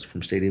cards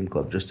from Stadium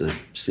Club just to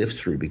sift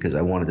through because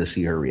I wanted to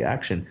see her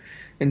reaction.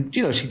 And,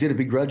 she did it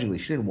begrudgingly.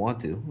 She didn't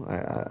want to.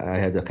 I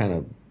had to kind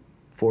of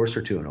force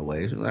her to in a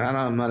way. She's like,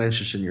 I'm not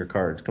interested in your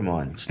cards. Come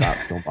on, stop.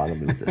 Don't bother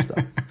me with this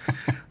stuff.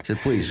 I said,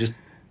 please, just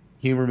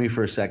humor me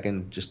for a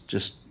second.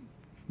 Just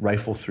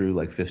rifle through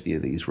like 50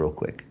 of these real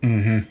quick.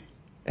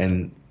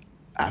 And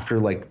after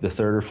like the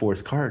third or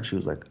fourth card, she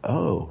was like,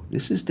 oh,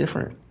 this is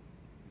different.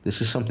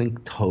 This is something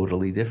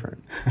totally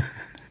different.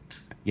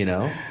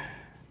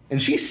 And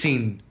she's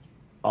seen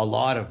a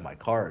lot of my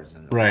cards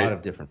and a lot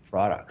of different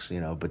products,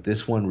 but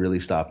this one really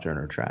stopped her in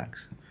her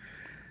tracks.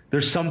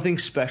 There's something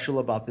special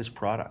about this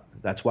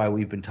product. That's why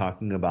we've been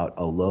talking about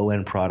a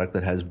low-end product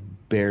that has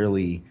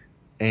barely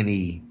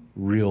any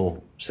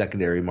real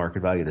secondary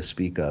market value to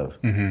speak of,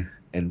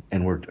 and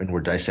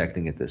we're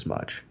dissecting it this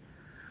much.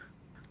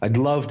 I'd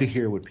love to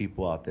hear what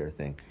people out there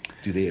think.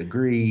 Do they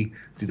agree?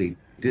 Do they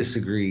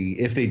disagree?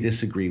 If they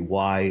disagree,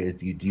 why?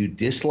 Do you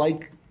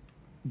dislike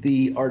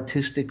the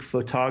artistic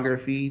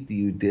photography? Do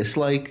you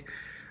dislike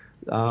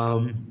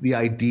the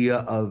idea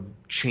of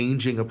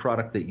changing a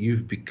product that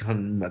you've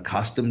become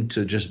accustomed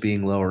to just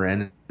being lower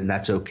end, and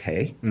that's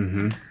okay?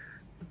 Mm-hmm.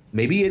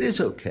 Maybe it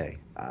is okay.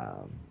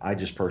 I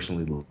just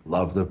personally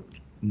love the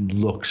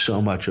look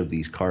so much of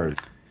these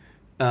cards.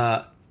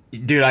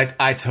 Dude,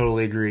 I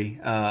totally agree.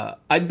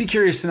 I'd be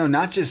curious to know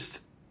not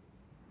just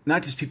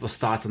people's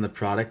thoughts on the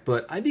product,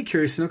 but I'd be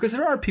curious to know, because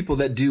there are people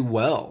that do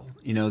well.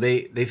 You know,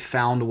 they've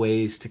found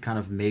ways to kind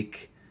of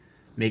make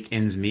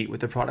ends meet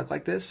with a product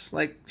like this.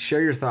 Like,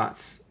 share your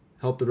thoughts,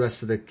 help the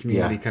rest of the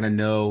community kind of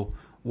know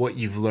what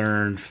you've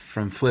learned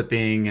from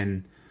flipping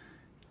and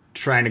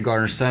trying to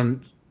garner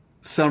some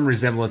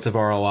resemblance of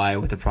ROI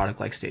with a product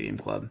like Stadium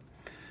Club.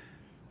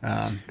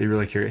 Be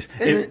really curious.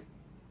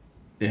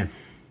 Yeah.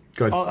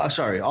 Go ahead.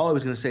 Sorry. All I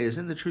was going to say is,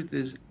 and the truth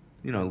is,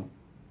 you know,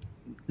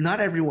 not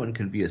everyone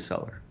can be a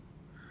seller.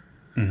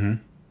 Mm-hmm.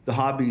 The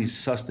hobby's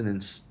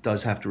sustenance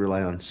does have to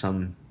rely on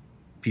some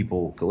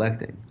people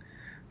collecting.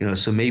 You know,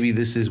 so maybe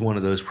this is one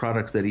of those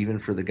products that even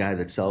for the guy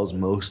that sells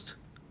most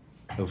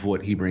of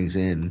what he brings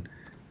in,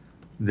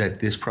 that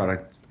this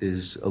product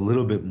is a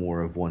little bit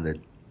more of one that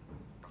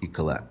he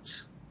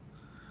collects.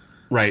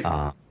 Right.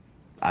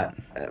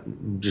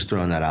 I'm just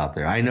throwing that out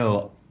there. I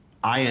know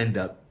I end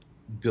up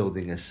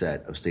building a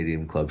set of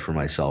Stadium Club for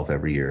myself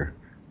every year,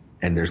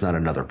 and there's not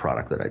another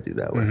product that I do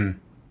that with. Mm-hmm.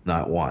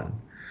 Not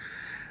one.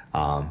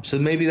 So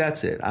maybe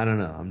that's it. I don't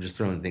know. I'm just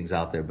throwing things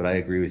out there, but I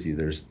agree with you.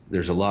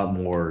 There's a lot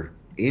more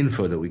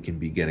info that we can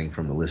be getting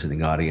from the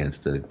listening audience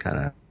to kind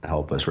of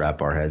help us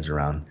wrap our heads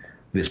around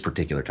this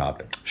particular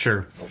topic.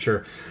 Sure.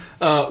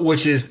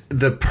 Which is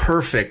the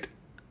perfect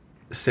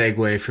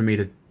segue for me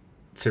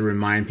to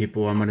remind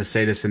people. I'm going to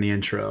say this in the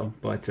intro,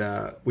 but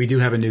we do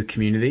have a new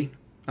community.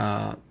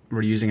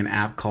 We're using an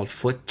app called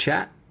Flick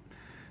Chat,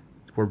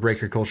 where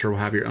Breaker Culture will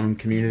have your own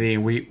community.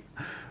 And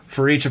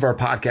for each of our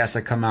podcasts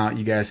that come out,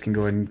 you guys can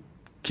go ahead and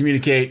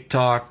communicate,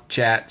 talk,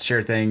 chat,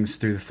 share things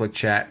through the Flick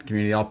Chat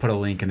community. I'll put a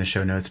link in the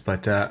show notes,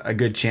 but a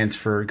good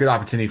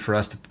opportunity for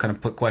us to kind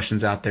of put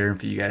questions out there and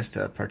for you guys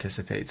to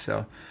participate.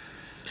 So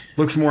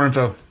look for more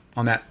info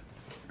on that.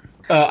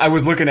 I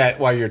was looking at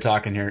while you were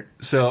talking here.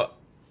 So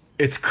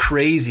it's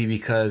crazy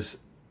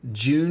because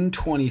June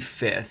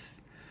 25th,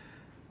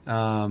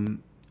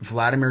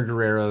 Vladimir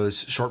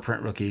Guerrero's short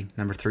print rookie,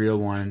 number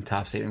 301,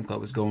 Top Stadium Club,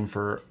 was going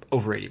for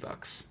over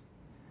 $80.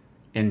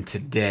 And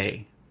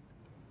today,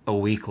 a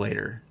week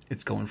later,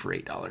 it's going for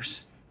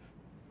 $8.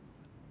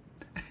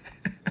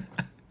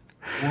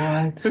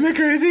 What? Isn't that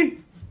crazy?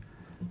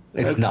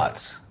 It's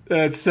nuts.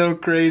 That's so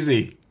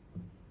crazy.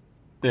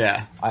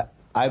 Yeah.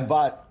 I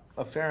bought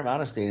a fair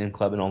amount of Stadium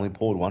Club and only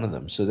pulled one of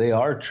them, so they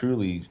are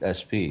truly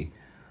SP.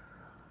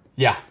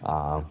 Yeah.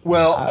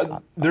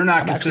 They're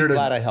not considered. I'm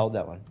glad I held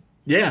that one.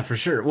 Yeah, for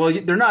sure. Well,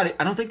 they're not.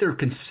 I don't think they're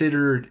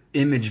considered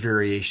image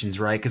variations,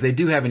 right? Because they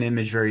do have an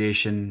image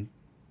variation,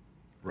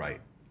 right,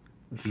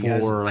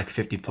 for like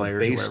 50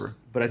 players or whatever.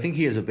 But I think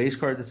he has a base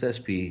card that's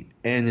SP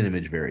and an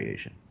image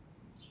variation.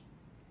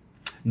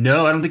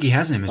 No, I don't think he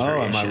has an image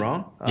variation. Am I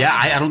wrong? Yeah,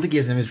 I don't think he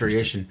has an image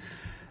variation.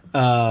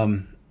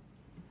 In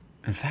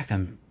fact,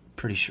 I'm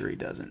pretty sure he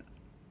doesn't.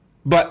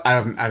 But I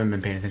haven't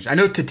been paying attention. I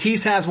know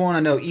Tatis has one. I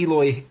know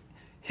Eloy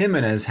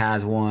Jimenez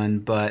has one,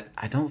 but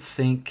I don't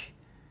think.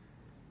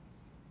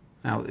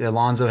 Now,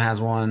 Alonso has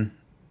one.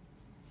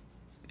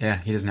 Yeah,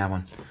 he doesn't have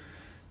one.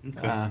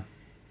 Okay.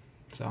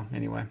 So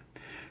anyway,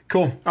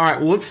 cool. All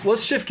right, well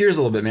let's shift gears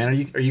a little bit,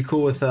 man. Are you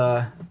cool with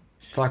talking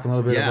a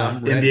little bit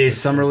about NBA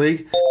Summer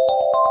League?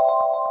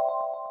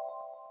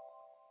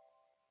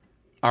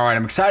 All right,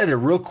 I'm excited to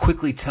real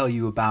quickly tell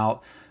you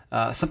about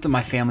something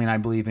my family and I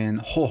believe in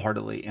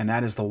wholeheartedly, and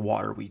that is the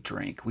water we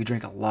drink. We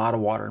drink a lot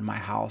of water in my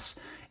house.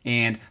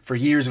 And for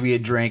years we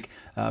had drank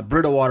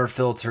Brita water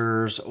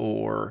filters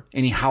or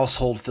any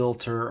household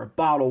filter or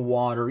bottled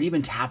water, or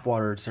even tap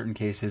water in certain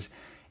cases.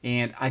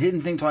 And I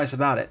didn't think twice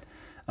about it.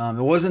 It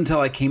wasn't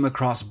until I came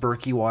across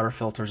Berkey water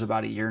filters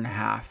about 1.5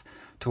 years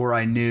to where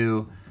I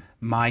knew,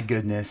 my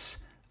goodness,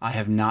 I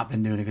have not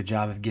been doing a good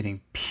job of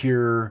getting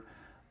pure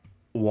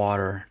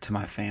water to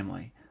my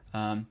family.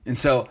 And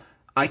so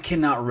I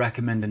cannot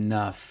recommend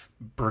enough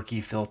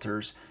Berkey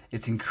filters.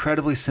 It's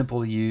incredibly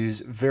simple to use,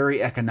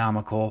 very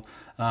economical.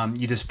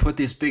 You just put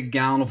this big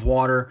gallon of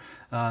water,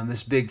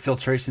 this big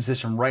filtration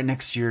system right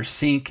next to your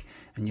sink,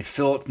 and you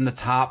fill it from the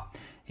top,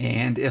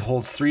 and it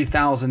holds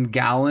 3,000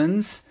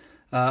 gallons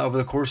over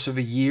the course of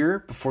a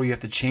year before you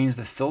have to change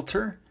the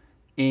filter.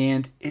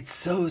 And it's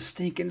so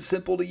stinking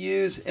simple to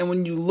use. And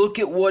when you look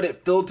at what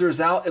it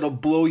filters out, it'll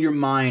blow your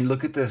mind.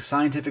 Look at the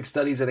scientific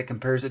studies that it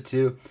compares it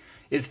to.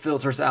 It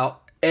filters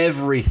out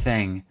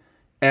everything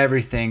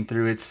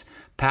through its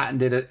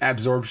patented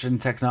absorption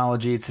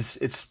technology.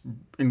 It's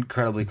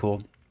incredibly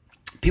cool.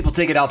 People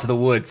take it out to the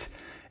woods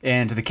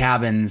and to the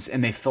cabins,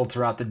 and they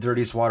filter out the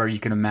dirtiest water you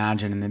can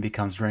imagine, and then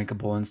becomes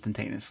drinkable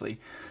instantaneously.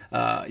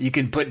 You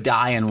can put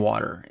dye in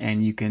water,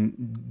 and you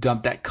can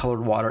dump that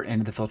colored water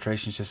into the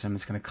filtration system.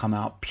 It's going to come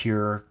out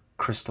pure,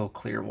 crystal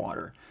clear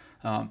water.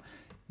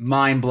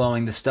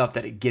 Mind-blowing, the stuff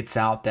that it gets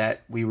out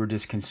that we were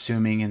just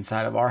consuming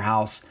inside of our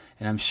house,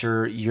 and I'm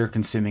sure you're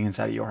consuming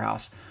inside of your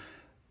house.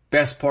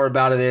 Best part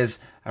about it is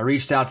I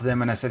reached out to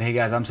them and I said, hey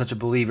guys, I'm such a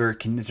believer.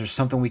 Is there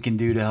something we can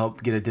do to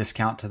help get a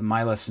discount to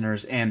my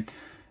listeners? And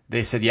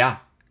they said, yeah,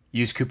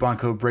 use coupon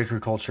code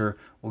BreakerCulture.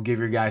 We'll give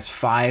your guys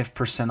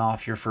 5%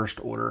 off your first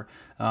order.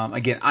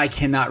 Again, I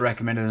cannot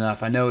recommend it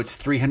enough. I know it's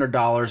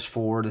 $300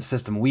 for the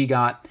system we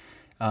got,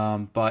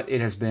 but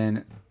it has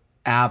been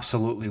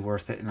absolutely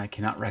worth it, and I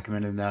cannot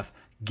recommend it enough.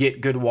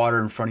 Get good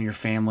water in front of your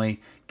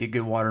family. Get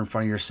good water in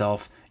front of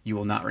yourself. You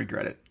will not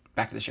regret it.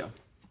 Back to the show.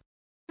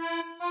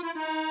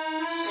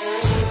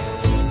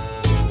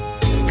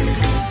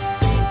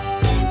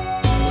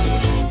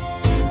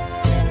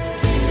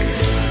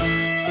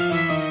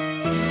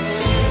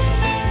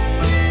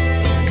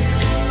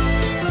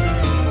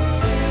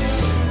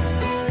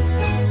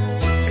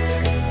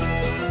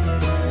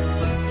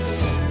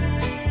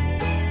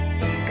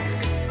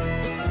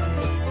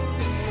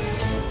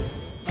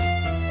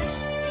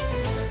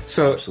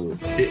 So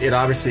it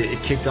obviously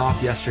kicked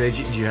off yesterday.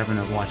 Did you happen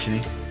to watch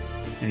any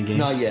games?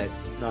 Not yet.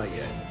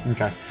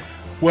 Okay.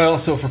 Well,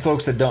 so for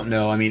folks that don't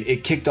know, I mean,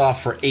 it kicked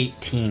off for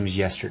 8 teams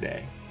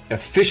yesterday.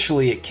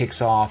 Officially, it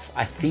kicks off,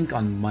 I think,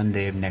 on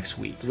Monday of next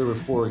week. There were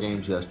 4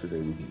 games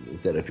yesterday.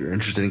 That if you're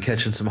interested in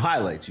catching some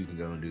highlights, you can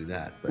go and do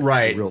that. But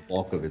right. The real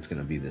bulk of it's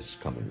going to be this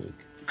coming week.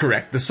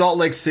 Correct. The Salt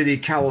Lake City,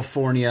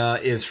 California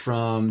is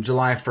from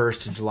July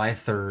 1st to July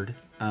 3rd.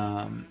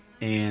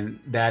 And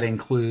that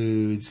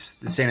includes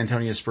the San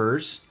Antonio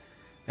Spurs.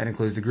 That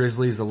includes the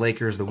Grizzlies, the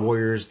Lakers, the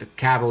Warriors, the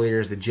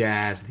Cavaliers, the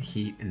Jazz, the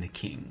Heat, and the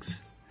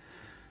Kings.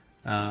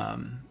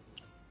 July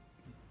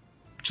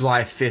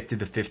 5th through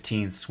the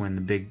 15th is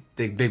when the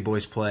big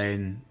boys play,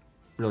 and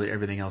really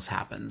everything else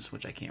happens,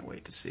 which I can't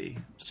wait to see.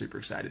 Super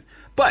excited.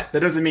 But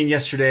that doesn't mean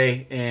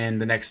yesterday and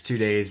the next 2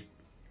 days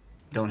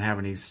don't have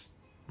any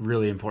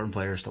really important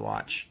players to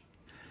watch.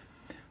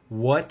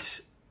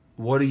 What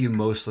are you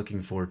most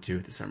looking forward to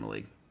at the Summer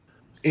League?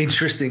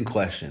 Interesting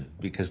question,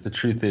 because the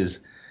truth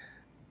is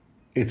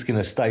it's going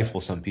to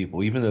stifle some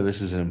people, even though this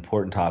is an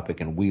important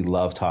topic and we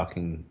love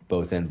talking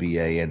both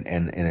NBA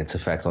and its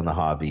effect on the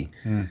hobby.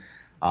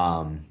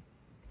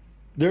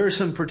 There are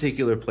some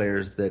particular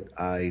players that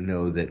I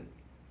know that,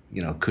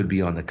 could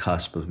be on the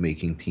cusp of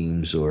making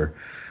teams or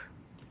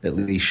at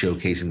least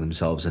showcasing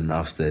themselves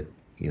enough that,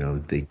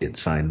 they get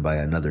signed by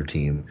another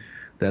team.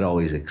 That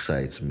always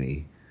excites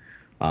me.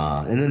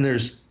 And then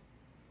there's,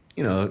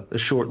 a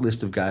short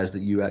list of guys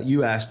that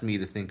you asked me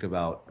to think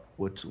about.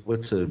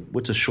 What's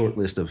a short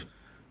list of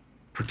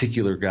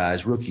particular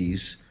guys,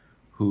 rookies,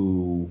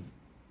 who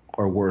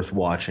are worth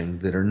watching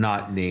that are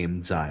not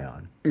named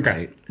Zion.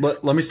 Okay,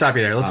 right? Let me stop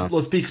you there.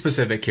 Let's be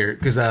specific here,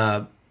 because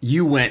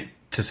you went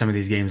to some of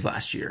these games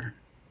last year,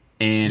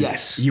 and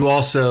yes, you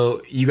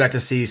got to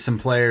see some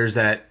players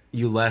that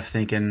you left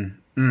thinking,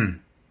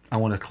 I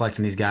want to collect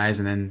on these guys,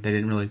 and then it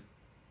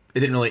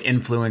didn't really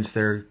influence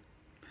their,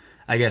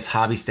 I guess,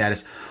 hobby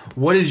status.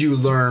 What did you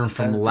learn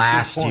from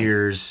last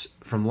year's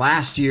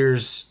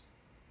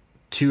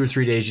 2 or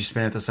 3 days you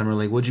spent at the Summer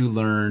League? What did you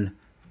learn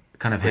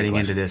kind of heading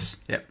into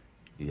this? Yep.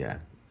 Yeah.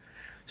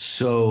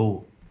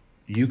 So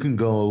you can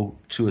go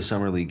to a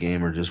Summer League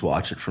game or just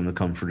watch it from the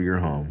comfort of your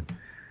home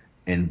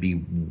and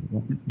be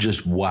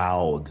just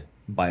wowed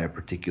by a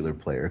particular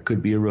player. It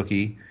could be a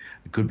rookie.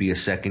 It could be a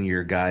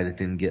second-year guy that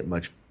didn't get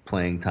much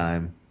playing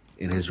time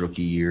in his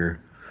rookie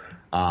year.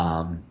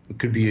 It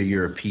could be a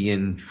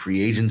European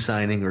free agent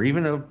signing or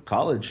even a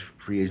college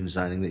free agent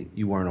signing that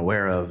you weren't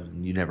aware of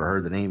and you never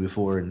heard the name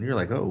before, and you're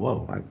like, oh,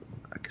 whoa,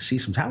 I can see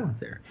some talent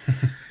there.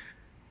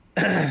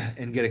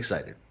 And get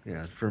excited.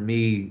 For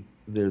me,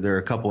 there are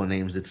a couple of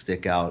names that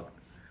stick out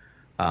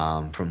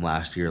from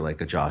last year,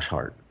 like a Josh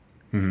Hart,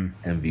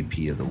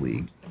 MVP of the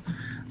league.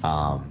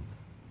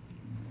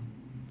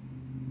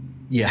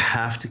 You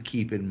have to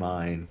keep in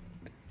mind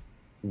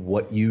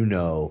what you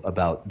know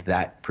about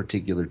that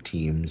particular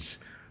team's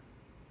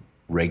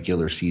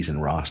regular season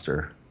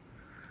roster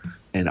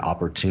and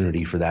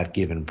opportunity for that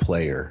given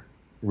player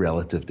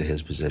relative to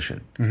his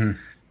position.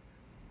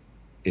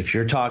 If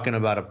you're talking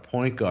about a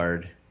point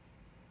guard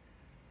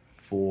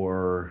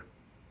for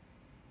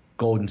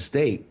Golden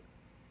State,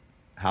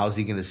 how's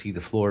he going to see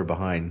the floor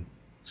behind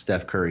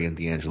Steph Curry and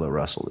D'Angelo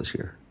Russell this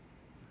year?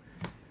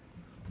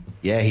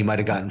 Yeah, he might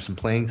have gotten some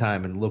playing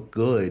time and looked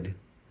good,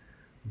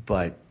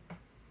 but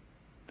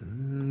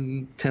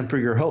temper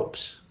your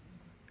hopes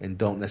and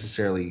don't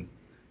necessarily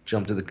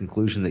jump to the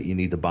conclusion that you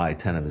need to buy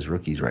 10 of his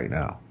rookies right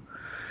now.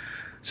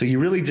 So you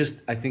really just,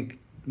 I think,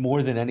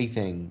 more than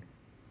anything,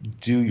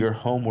 do your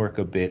homework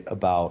a bit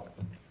about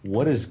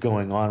what is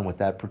going on with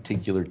that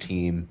particular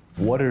team,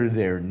 what are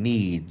their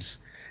needs,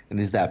 and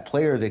is that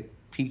player that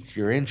piqued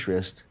your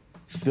interest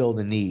fill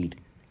the need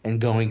and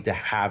going to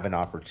have an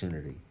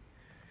opportunity?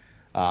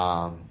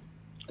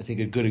 I think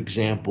a good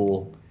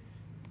example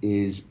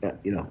is,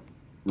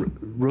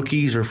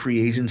 rookies or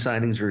free agent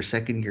signings or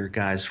second-year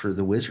guys for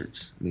the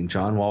Wizards. I mean,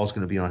 John Wall is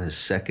going to be on his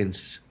second,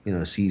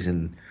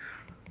 season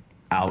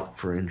out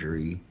for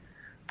injury.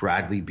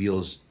 Bradley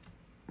Beal's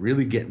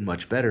really getting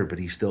much better, but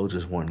he's still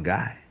just one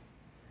guy.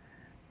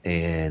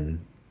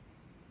 And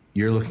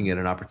you're looking at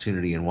an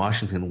opportunity in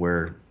Washington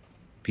where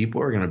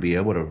people are going to be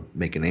able to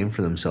make a name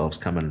for themselves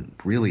coming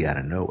really out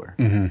of nowhere.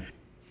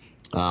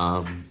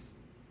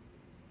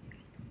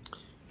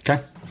 Okay.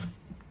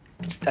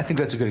 I think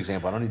that's a good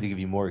example. I don't need to give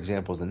you more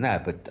examples than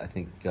that, but I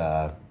think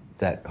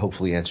that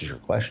hopefully answers your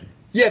question.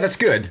 Yeah, that's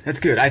good. That's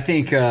good. I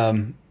think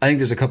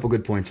there's a couple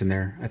good points in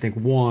there. I think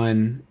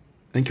one,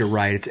 I think you're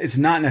right. It's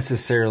not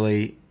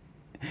necessarily,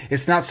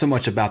 it's not so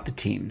much about the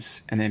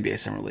teams in the NBA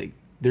Summer League.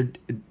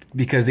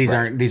 Because these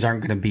aren't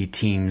going to be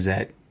teams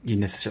that you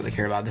necessarily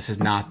care about. This is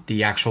not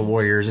the actual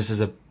Warriors. This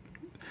is a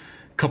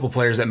couple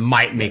players that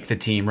might make the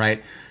team,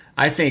 right?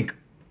 I think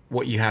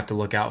what you have to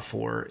look out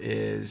for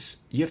is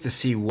you have to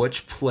see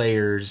which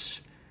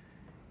players,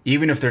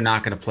 even if they're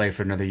not going to play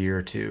for another year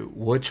or two,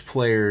 which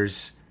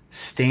players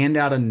stand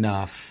out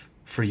enough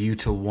for you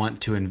to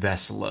want to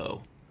invest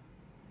low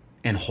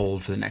and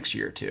hold for the next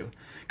year or two.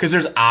 Because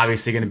there's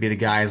obviously going to be the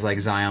guys like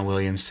Zion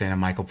Williamson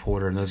and Michael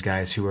Porter and those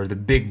guys who are the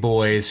big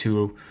boys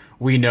who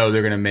we know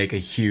they're going to make a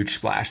huge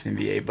splash in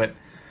the NBA. But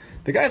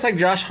the guys like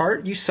Josh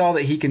Hart, you saw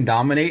that he can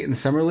dominate in the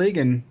Summer League,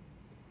 and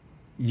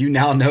you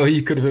now know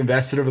you could have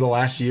invested over the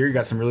last year. You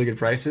got some really good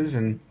prices,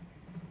 and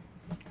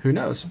who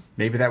knows?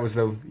 Maybe that was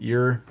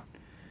your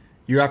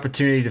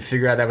opportunity to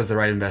figure out that was the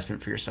right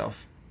investment for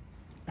yourself.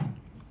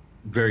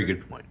 Very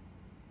good point.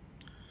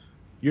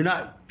 You're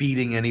not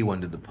beating anyone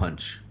to the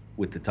punch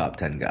with the top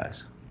 10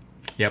 guys.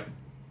 Yep.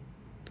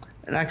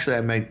 And actually,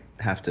 I might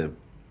have to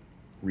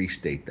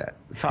restate that.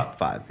 The top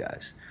 5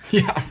 guys.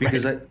 Yeah,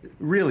 because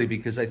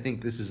I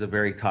think this is a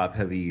very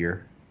top-heavy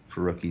year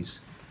for rookies.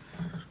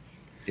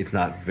 It's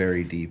not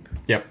very deep.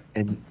 Yep.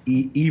 And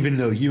even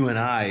though you and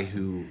I,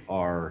 who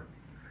are,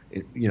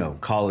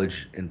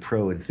 college and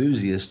pro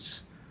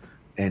enthusiasts,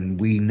 and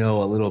we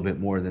know a little bit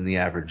more than the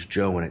average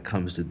Joe when it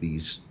comes to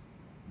these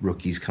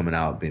rookies coming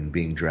out and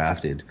being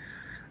drafted,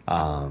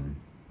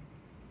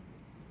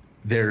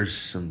 there's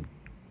some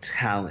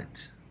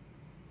talent,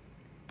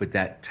 but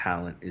that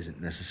talent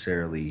isn't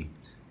necessarily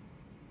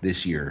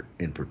this year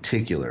in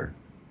particular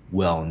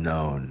well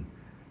known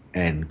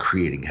and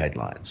creating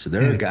headlines. So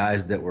there are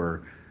guys that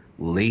were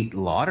late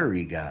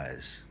lottery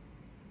guys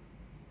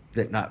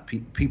that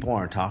people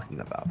aren't talking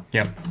about.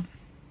 Yep.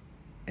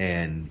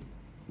 And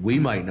we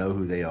might know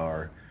who they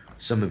are.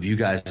 Some of you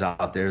guys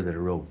out there that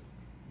are real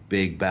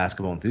big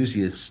basketball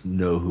enthusiasts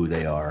know who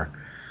they are.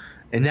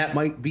 And that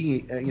might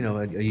be, a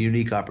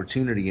unique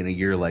opportunity in a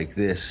year like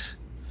this.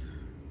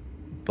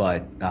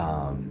 But,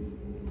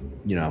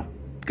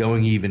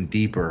 going even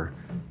deeper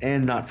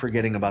and not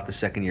forgetting about the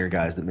second-year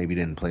guys that maybe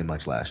didn't play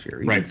much last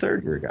year, even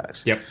third-year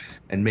guys. Yep.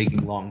 And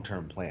making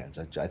long-term plans.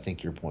 I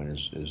think your point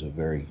is a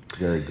very,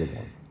 very good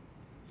one.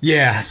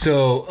 Yeah,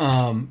 so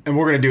and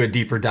we're going to do a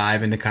deeper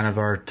dive into kind of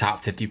our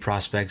top 50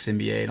 prospects,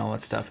 NBA, and all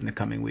that stuff in the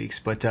coming weeks.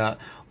 But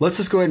let's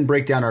just go ahead and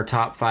break down our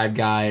top 5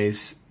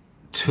 guys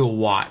to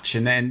watch.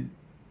 And then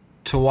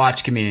to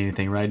watch can mean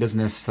anything, right? It doesn't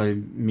necessarily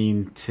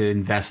mean to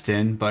invest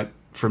in, but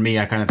for me,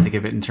 I kind of think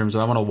of it in terms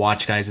of I want to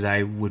watch guys that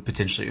I would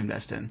potentially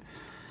invest in.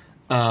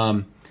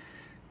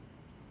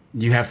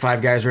 You have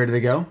 5 guys ready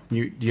to go? Do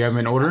you have them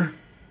in order?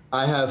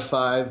 I have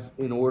 5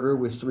 in order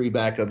with 3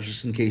 backups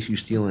just in case you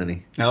steal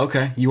any.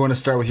 Okay. You want to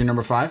start with your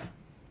number 5?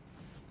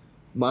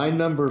 My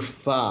number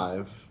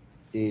 5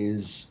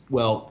 is,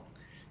 well,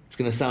 it's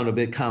going to sound a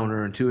bit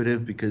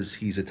counterintuitive because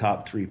he's a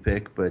top 3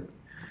 pick, but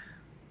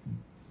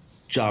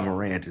Ja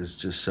Morant is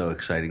just so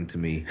exciting to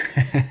me.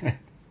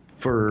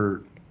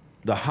 For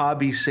the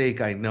hobby's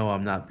sake, I know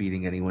I'm not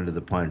beating anyone to the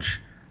punch.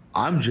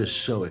 I'm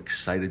just so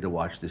excited to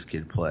watch this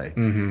kid play.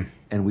 Mm-hmm.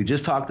 And we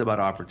just talked about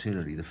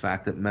opportunity. The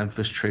fact that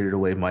Memphis traded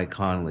away Mike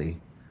Conley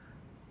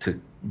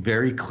to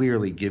very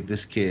clearly give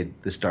this kid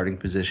the starting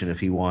position if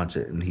he wants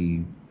it and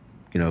he,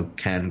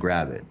 can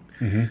grab it.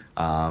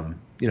 Mm-hmm.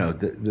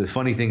 The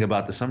funny thing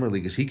about the Summer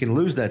League is he can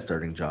lose that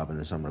starting job in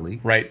the Summer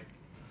League. Right.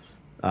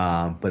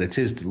 But it's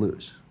his to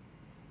lose.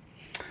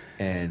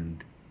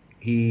 And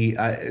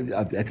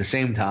at the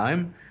same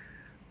time,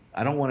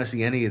 I don't want to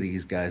see any of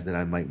these guys that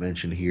I might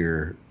mention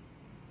here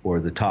or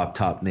the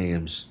top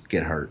names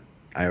get hurt.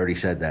 I already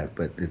said that,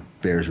 but it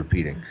bears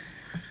repeating.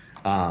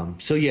 Ja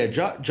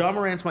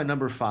Morant's my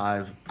number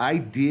 5. I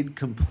did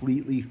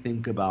completely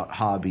think about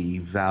hobby,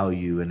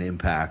 value, and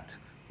impact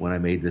when I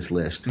made this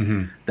list.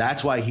 Mm-hmm.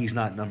 That's why he's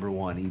not number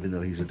 1, even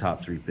though he's a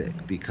top 3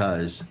 pick,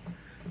 because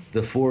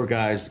the 4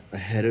 guys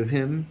ahead of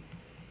him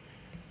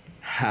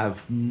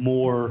have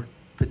more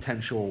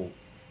potential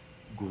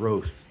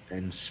growth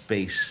and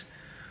space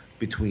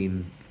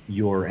between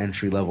your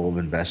entry level of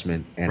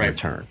investment and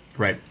return.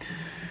 Right.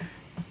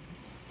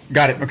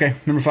 Got it. Okay.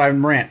 Number 5,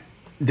 Morant.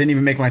 Didn't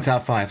even make my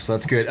top 5, so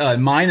that's good.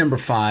 My number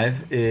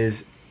 5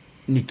 is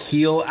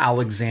Nickeil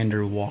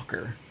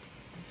Alexander-Walker.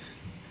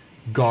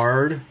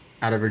 Guard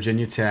out of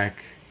Virginia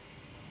Tech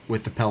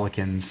with the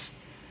Pelicans.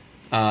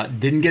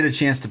 Didn't get a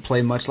chance to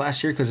play much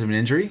last year because of an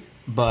injury,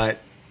 but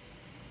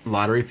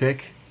lottery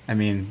pick. I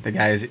mean, the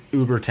guy is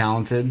uber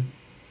talented.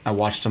 I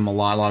watched him a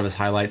lot of his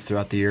highlights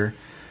throughout the year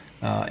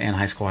and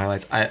high school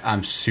highlights.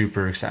 I'm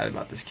super excited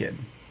about this kid.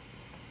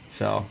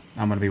 So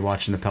I'm going to be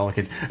watching the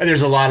Pelicans. And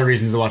there's a lot of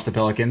reasons to watch the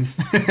Pelicans,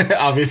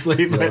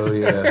 obviously. But oh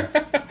yeah.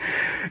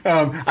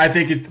 I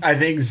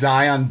think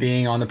Zion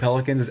being on the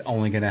Pelicans is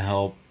only going to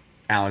help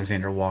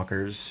Alexander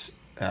Walker's.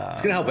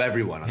 It's going to help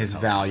everyone. His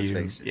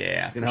value.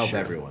 Yeah, it's going to help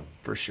everyone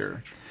for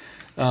sure.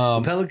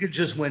 The Pelicans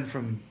just went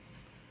from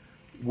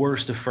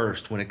worst to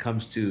first when it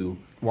comes to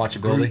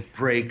watchability. Group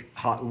break.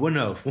 Well,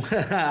 no,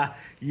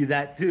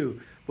 that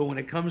too. But when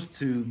it comes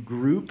to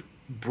group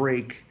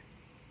break.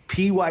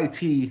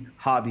 PYT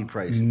hobby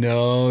prices.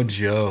 No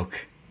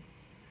joke.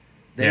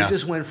 They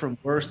just went from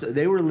worst.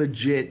 They were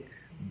legit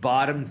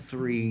bottom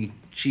 3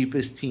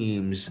 cheapest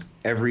teams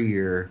every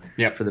year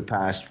for the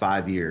past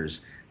 5 years,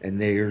 and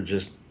they are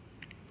just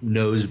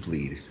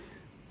nosebleed.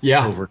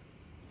 Yeah. Over.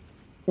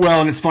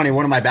 Well, and it's funny.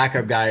 One of my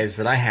backup guys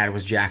that I had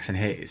was Jackson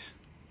Hayes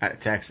out of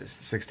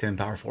Texas, the 6'10"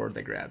 power forward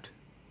they grabbed.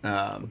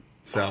 But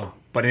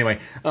anyway,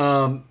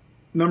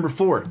 number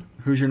 4.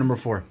 Who's your number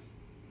 4?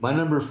 My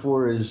number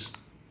 4 is.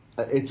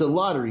 It's a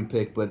lottery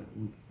pick,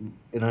 and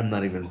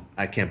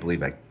I can't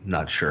believe I'm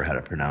not sure how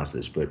to pronounce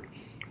this, but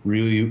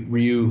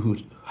Ryu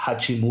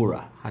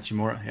Hachimura.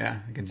 Hachimura, yeah.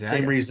 Gonzaga.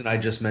 Same reason I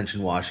just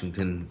mentioned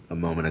Washington a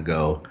moment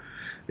ago.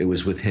 It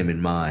was with him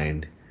in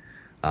mind.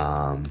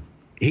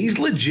 He's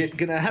legit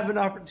going to have an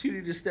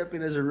opportunity to step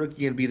in as a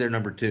rookie and be their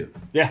number 2.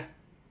 Yeah.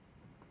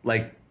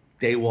 Like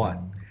day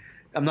one.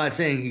 I'm not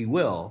saying he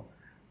will.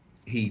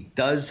 He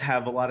does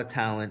have a lot of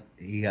talent.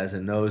 He has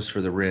a nose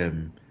for the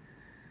rim.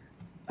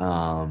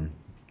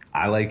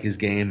 I like his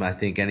game. I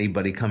think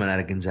anybody coming out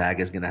of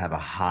Gonzaga is going to have a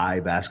high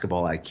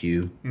basketball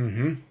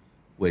IQ,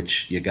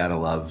 which you got to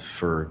love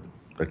for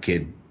a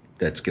kid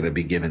that's going to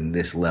be given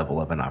this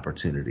level of an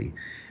opportunity.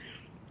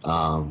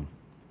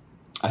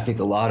 I think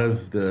a lot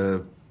of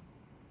the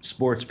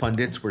sports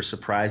pundits were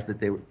surprised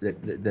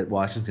that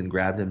Washington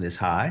grabbed him this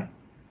high.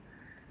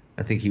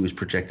 I think he was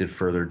projected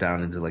further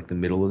down into like the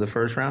middle of the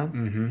first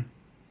round.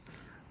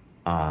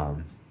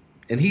 And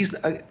he's,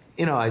 I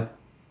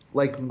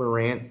like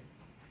Morant.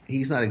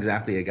 He's not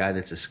exactly a guy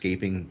that's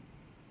escaping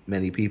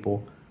many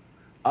people,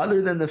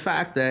 other than the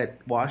fact that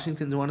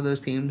Washington's one of those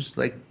teams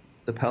like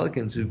the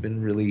Pelicans who've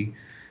been really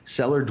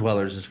cellar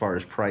dwellers as far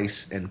as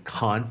price and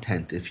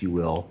content, if you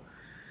will,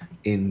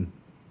 in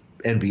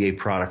NBA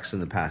products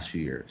in the past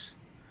few years.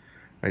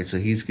 Right, so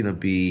he's going to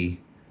be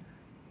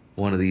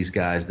one of these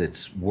guys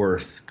that's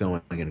worth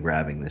going and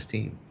grabbing this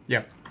team.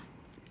 Yep.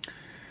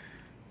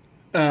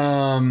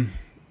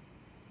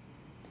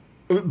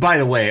 By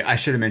the way, I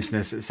should have mentioned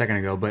this a second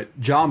ago, but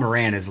Ja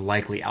Morant is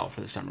likely out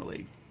for the Summer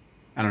League.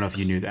 I don't know if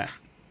you knew that.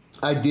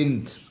 I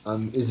didn't.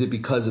 Is it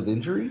because of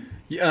injury?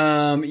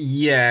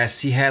 Yes.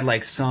 He had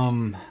like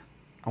some,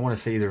 I want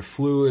to say either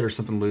fluid or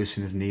something loose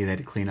in his knee they had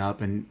to clean up,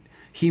 and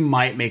he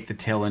might make the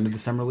tail end of the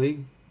Summer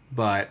League,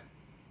 but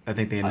I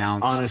think they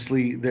announced...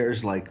 honestly,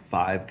 there's like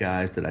 5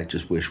 guys that I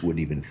just wish wouldn't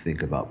even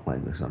think about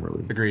playing the Summer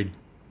League. Agreed.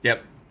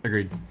 Yep,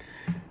 agreed.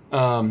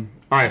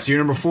 All right, so your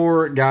number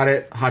 4, got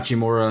it.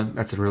 Hachimura,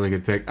 that's a really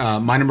good pick.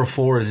 My number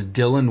 4 is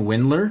Dylan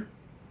Windler.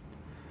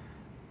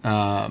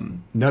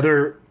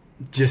 Another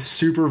just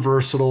super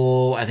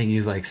versatile. I think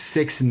he's like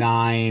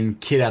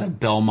 6'9", kid out of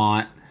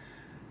Belmont.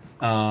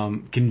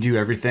 Can do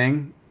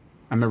everything.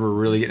 I remember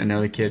really getting to know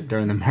the kid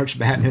during the March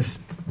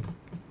Madness.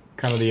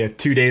 Kind of the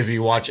 2 days where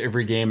you watch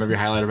every game, every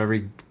highlight of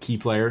every key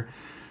player.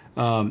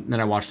 Then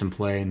I watched him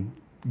play, and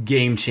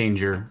game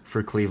changer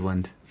for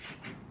Cleveland.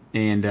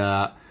 And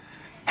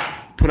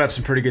put up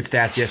some pretty good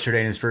stats yesterday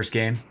in his first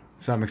game.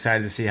 So I'm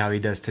excited to see how he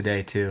does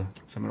today, too.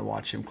 So I'm going to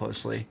watch him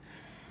closely.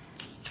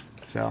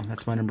 So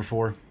that's my number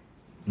 4.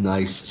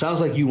 Nice. Sounds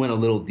like you went a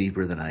little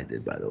deeper than I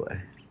did, by the way.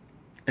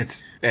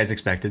 It's as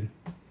expected.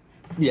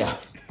 Yeah.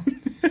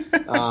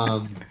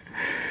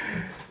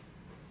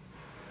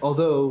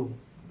 Although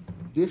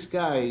this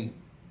guy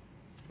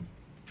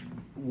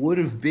would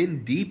have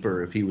been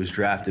deeper if he was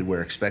drafted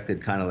where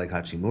expected, kind of like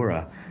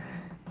Hachimura.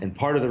 And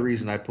part of the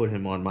reason I put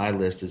him on my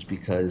list is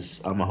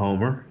because I'm a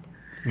homer.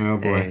 Oh,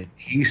 boy. And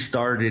he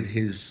started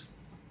his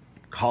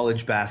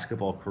college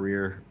basketball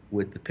career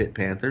with the Pitt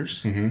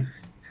Panthers.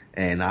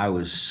 And I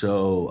was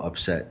so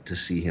upset to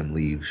see him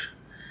leave.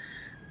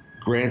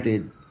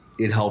 Granted,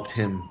 it helped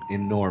him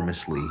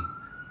enormously.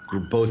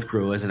 Both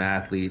grow as an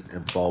athlete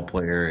and ball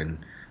player and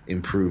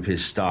improve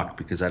his stock,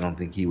 because I don't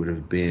think he would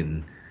have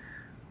been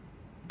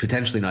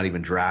potentially not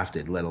even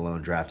drafted, let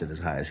alone drafted as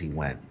high as he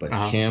went. But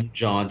Cam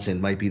Johnson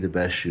might be the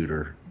best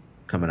shooter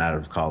coming out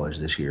of college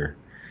this year.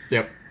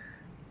 Yep.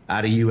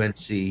 Out of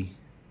UNC,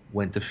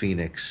 went to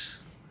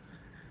Phoenix,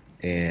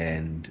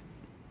 and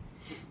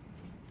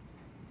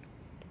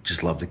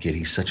just love the kid.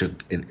 He's such a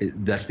 –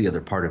 that's the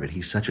other part of it.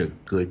 He's such a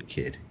good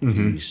kid.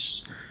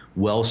 He's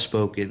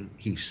well-spoken.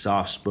 He's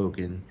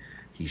soft-spoken.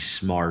 He's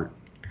smart.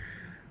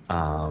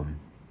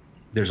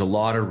 There's a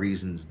lot of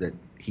reasons that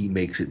he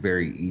makes it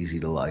very easy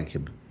to like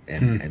him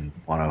and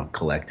want to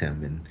collect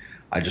him. And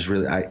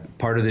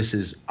part of this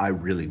is I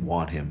really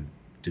want him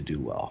to do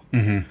well.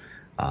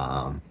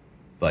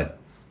 But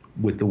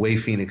with the way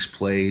Phoenix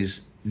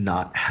plays,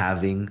 not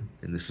having,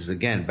 and this is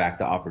again back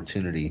to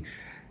opportunity,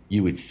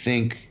 you would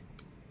think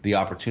the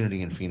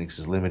opportunity in Phoenix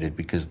is limited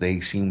because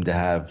they seem to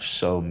have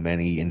so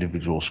many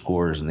individual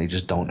scorers and they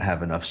just don't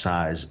have enough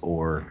size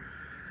or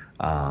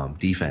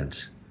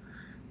defense.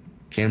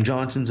 Cam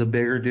Johnson's a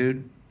bigger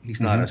dude. He's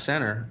not a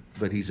center,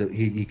 but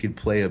he could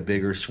play a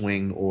bigger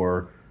swing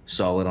or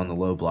solid on the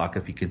low block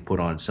if he could put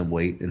on some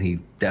weight, and he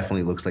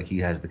definitely looks like he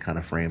has the kind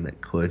of frame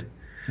that could.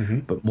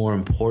 But more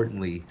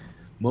importantly,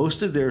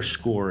 most of their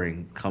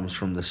scoring comes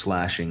from the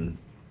slashing,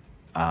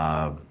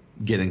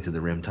 getting to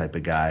the rim type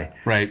of guy.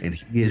 Right. And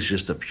he is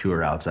just a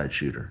pure outside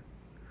shooter.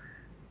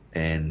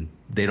 And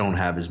they don't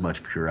have as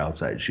much pure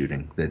outside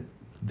shooting that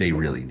they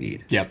really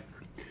need. Yep.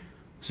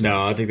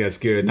 No, I think that's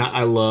good.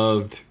 I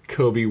loved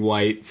Kobe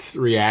White's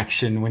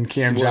reaction when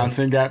Cam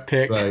Johnson got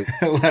picked. Right.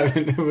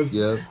 11. It was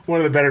one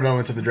of the better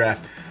moments of the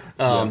draft.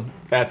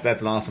 That's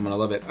an awesome one. I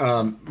love it.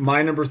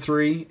 My number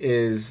 3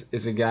 is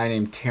a guy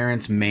named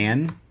Terrence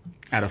Mann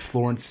out of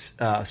Florida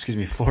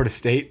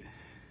State.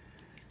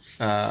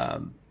 I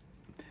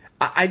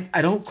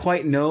don't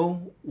quite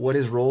know what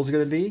his role is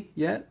going to be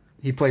yet.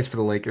 He plays for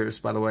the Lakers,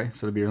 by the way,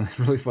 so it'll be really,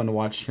 really fun to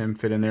watch him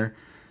fit in there.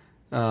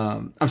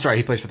 I'm sorry,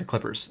 he plays for the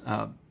Clippers.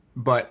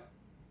 But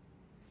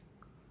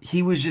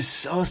he was just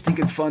so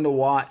stinking fun to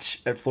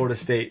watch at Florida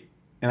State.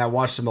 And I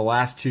watched him the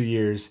last 2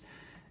 years,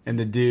 and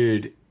the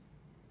dude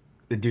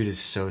is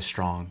so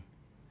strong.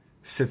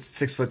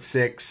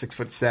 6'6",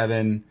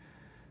 6'7",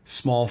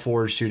 small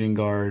forward shooting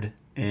guard.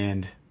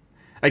 And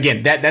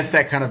again, that's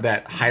that kind of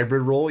that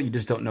hybrid role. You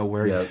just don't know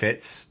where he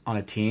fits on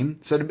a team.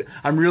 So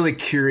I'm really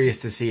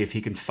curious to see if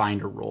he can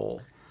find a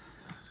role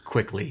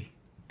quickly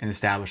and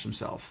establish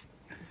himself.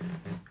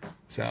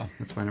 So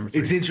that's my number 3.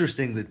 It's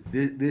interesting that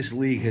this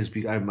league has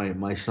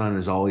my son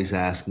is always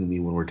asking me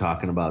when we're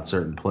talking about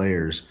certain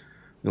players,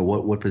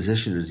 what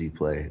position does he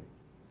play?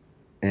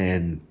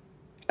 And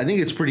I think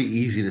it's pretty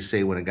easy to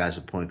say when a guy's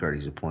a point guard,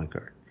 he's a point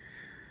guard.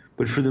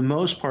 But for the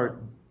most part,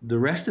 the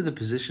rest of the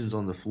positions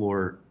on the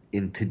floor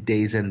in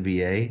today's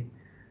NBA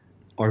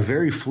are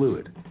very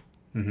fluid.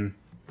 And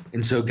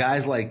so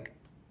guys like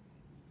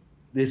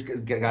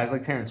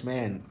Terrence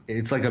Mann,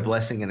 it's like a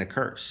blessing and a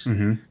curse.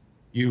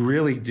 You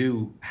really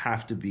do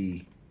have to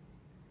be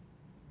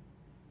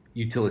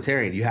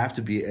utilitarian. You have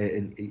to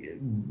be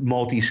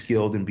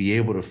multi-skilled and be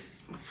able to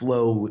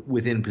flow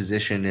within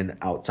position and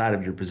outside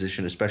of your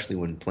position, especially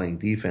when playing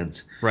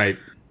defense. Right.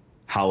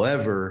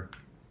 However,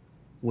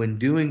 when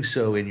doing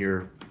so in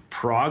your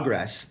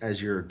progress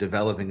as you're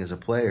developing as a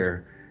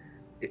player,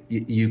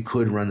 you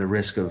could run the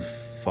risk of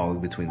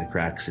falling between the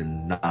cracks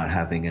and not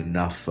having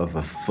enough of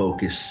a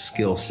focused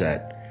skill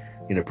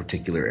set in a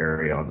particular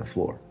area on the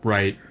floor.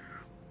 Right.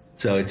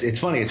 So it's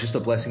funny. It's just a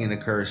blessing and a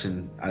curse,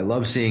 and I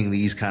love seeing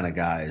these kind of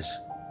guys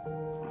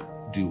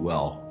do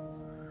well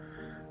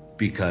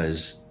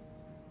because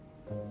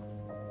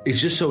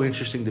it's just so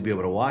interesting to be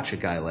able to watch a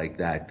guy like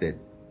that.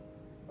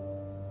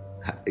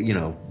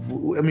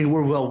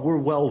 We're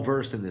well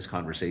versed in this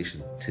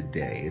conversation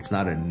today. It's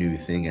not a new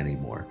thing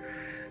anymore.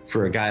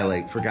 For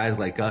guys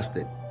like us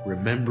that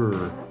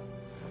remember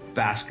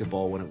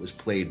basketball when it was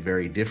played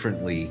very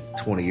differently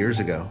 20 years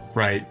ago.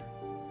 Right.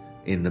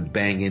 In the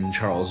banging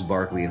Charles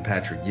Barkley and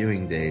Patrick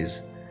Ewing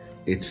days,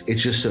 it's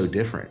just so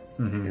different.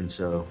 And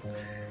so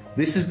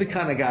this is the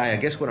kind of guy, I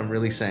guess what I'm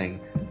really saying,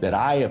 that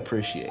I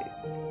appreciate,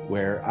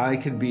 where I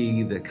can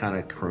be the kind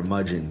of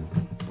curmudgeon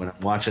when I'm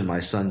watching my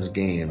son's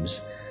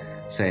games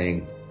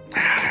saying,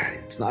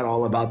 it's not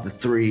all about the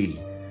three.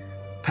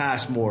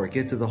 Pass more,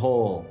 get to the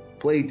hole,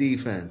 play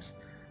defense,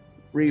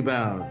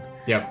 rebound.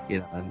 Yep.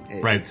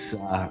 Right.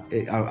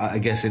 I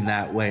guess in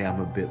that way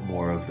I'm a bit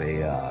more of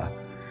a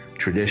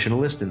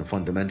traditionalist and a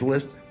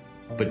fundamentalist,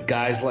 but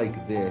guys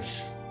like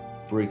this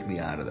break me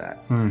out of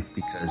that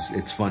because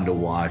it's fun to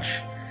watch.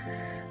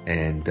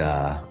 And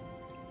I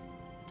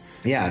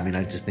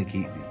just think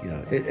he,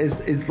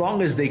 as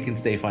long as they can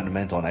stay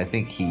fundamental, and I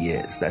think he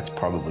is, that's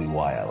probably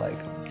why I like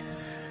him.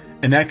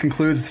 And that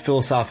concludes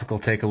philosophical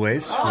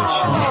takeaways with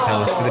Shanique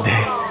Pellis for the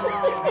day.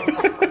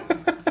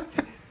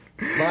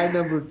 My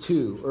number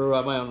 2, or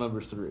am I on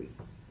number 3?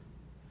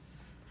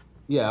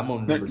 Yeah, I'm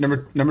on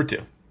number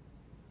 2.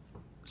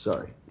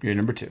 Sorry. You're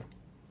number 2.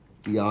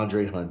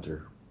 DeAndre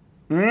Hunter.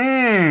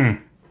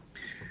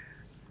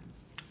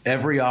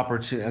 Every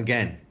opportunity,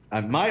 again,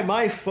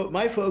 my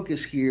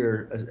focus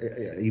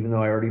here, even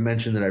though I already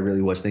mentioned that I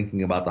really was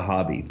thinking about the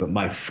hobby, but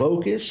my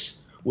focus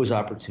was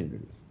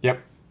opportunity.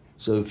 Yep.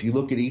 So if you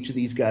look at each of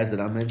these guys that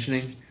I'm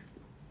mentioning,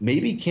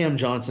 maybe Cam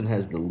Johnson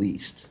has the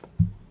least.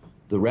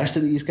 The rest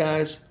of these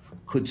guys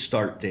could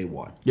start day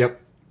one. Yep.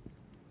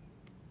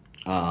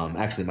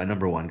 Actually, my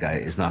number 1 guy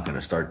is not going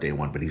to start day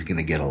one, but he's going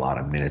to get a lot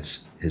of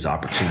minutes. His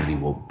opportunity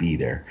will be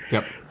there.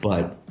 Yep.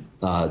 But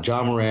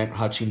Ja Morant,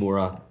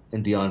 Hachimura,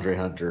 and DeAndre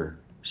Hunter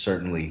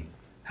certainly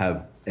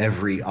have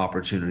every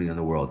opportunity in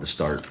the world to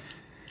start.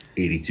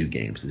 82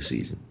 games this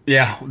season.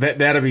 Yeah,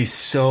 that'll be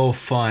so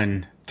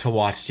fun to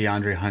watch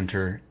DeAndre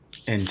Hunter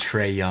and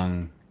Trae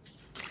Young.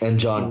 And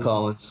John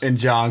Collins. And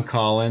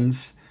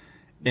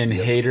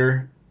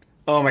Hader.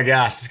 Oh my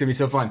gosh, it's going to be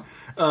so fun.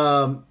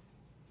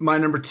 My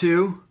number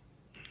 2,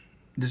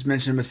 just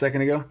mentioned him a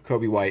second ago,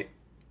 Kobe White.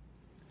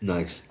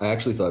 Nice. I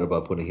actually thought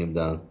about putting him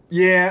down.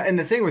 Yeah, and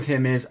the thing with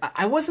him is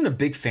I wasn't a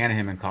big fan of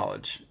him in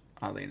college,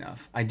 oddly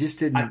enough. I just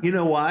didn't. You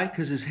know why?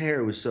 Because his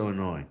hair was so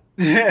annoying.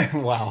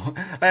 Wow.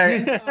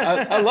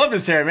 I love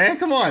his hair, man.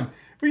 Come on.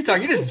 What are you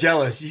talking? You're just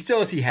jealous. He's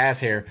jealous he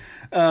has hair.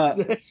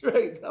 That's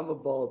right. I'm a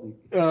baldy.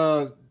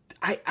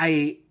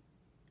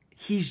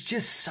 He's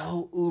just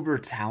so uber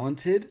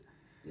talented.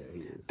 Yeah, he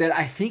is. That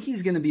I think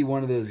he's going to be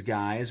one of those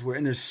guys where,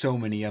 and there's so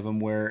many of them,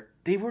 where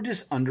they were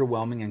just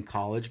underwhelming in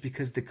college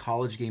because the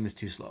college game is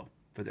too slow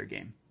for their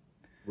game.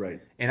 Right.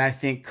 And I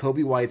think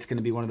Kobe White's going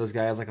to be one of those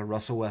guys like a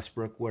Russell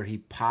Westbrook where he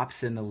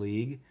pops in the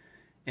league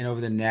and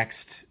over the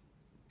next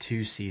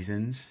 2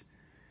 seasons,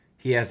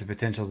 he has the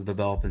potential to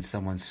develop in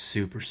someone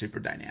super, super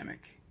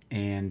dynamic.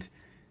 And,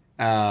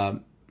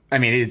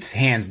 it's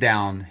hands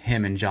down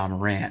him and John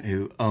Morant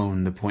who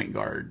own the point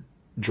guard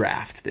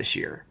draft this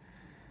year.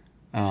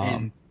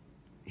 And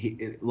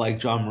he, like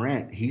John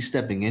Morant, he's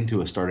stepping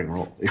into a starting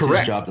role. It's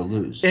correct. His job to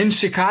lose. In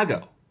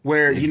Chicago,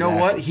 where exactly. You know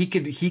what? He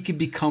could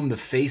become the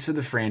face of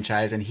the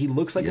franchise, and he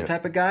looks like the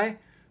type of guy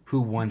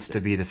who wants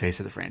to be the face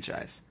of the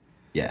franchise.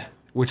 Yeah.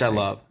 Which I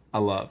love.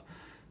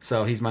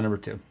 So he's my number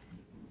 2. At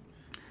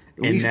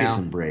least get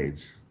some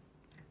braids.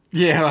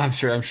 Yeah, I'm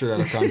sure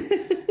that'll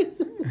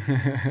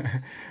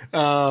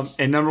come.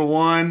 And number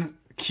 1,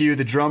 cue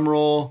the drum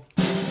roll.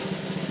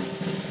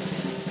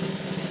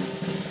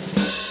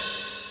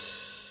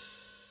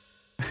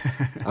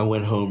 I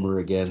went Homer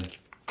again.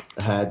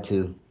 I had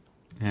to.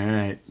 All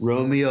right.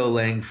 Romeo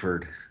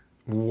Langford.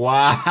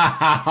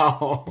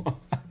 Wow.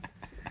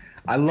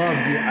 I love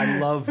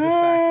the fact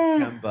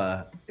that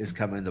Kemba is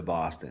coming to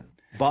Boston.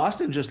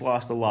 Boston just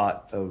lost a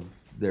lot of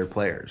their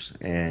players,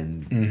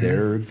 and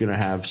they're going to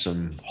have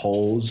some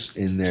holes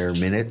in their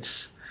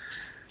minutes.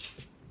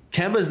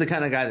 Kemba's the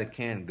kind of guy that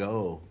can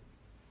go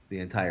the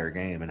entire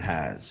game and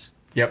has.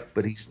 Yep.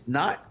 But he's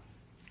not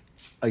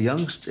a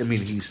young. I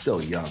mean, he's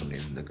still young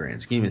in the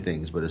grand scheme of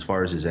things, but as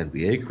far as his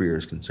NBA career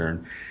is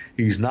concerned,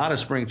 he's not a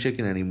spring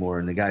chicken anymore,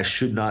 and the guy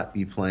should not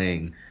be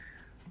playing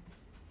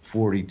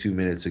 42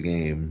 minutes a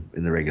game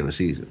in the regular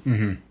season.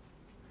 Mm-hmm.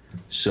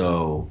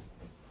 So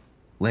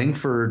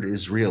Langford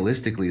is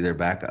realistically their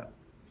backup.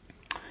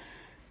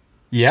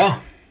 Yeah.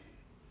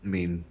 I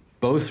mean,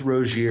 both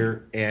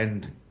Rozier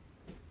and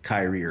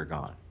Kyrie are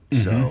gone.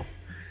 Mm-hmm. So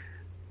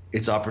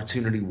it's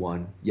opportunity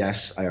 1.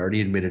 Yes, I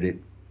already admitted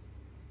it.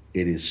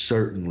 It is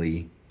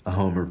certainly a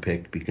homer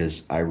pick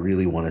because I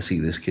really want to see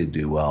this kid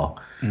do well.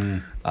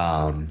 When's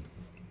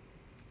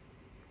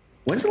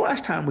the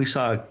last time we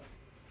saw a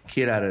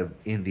kid out of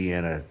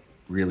Indiana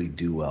really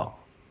do well?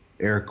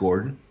 Eric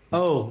Gordon?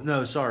 Oh,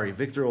 no, sorry.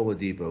 Victor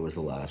Oladipo was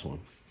the last one.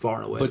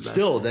 Far and away. But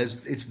still,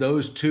 it's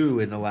those 2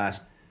 in the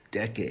last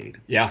decade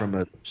from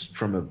a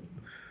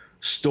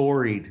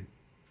storied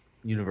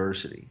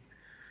university.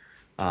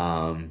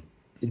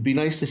 It'd be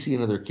nice to see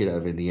another kid out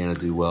of Indiana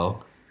do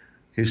well.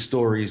 His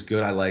story is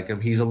good. I like him.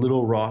 He's a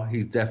little raw.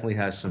 He definitely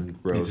has some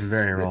growth. He's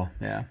very raw.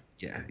 Yeah.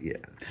 Yeah.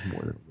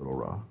 More than a little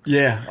raw.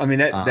 Yeah. I mean,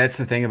 that's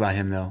the thing about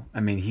him, though. I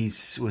mean, he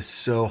was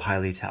so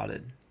highly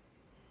touted.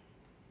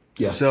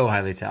 Yeah. So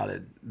highly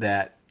touted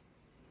that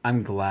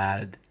I'm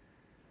glad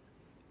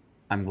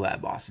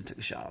Boston took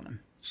a shot on him.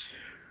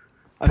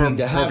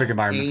 Perfect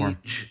environment for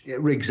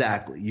him.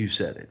 Exactly. You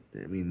said it.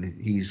 I mean,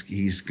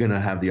 he's going to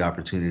have the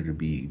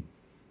opportunity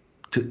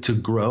to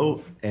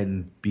grow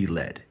and be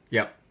led.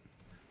 Yep.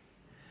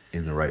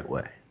 In the right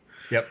way.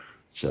 Yep.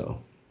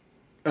 So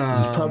he's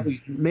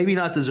probably maybe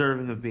not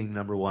deserving of being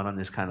number 1 on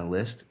this kind of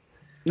list.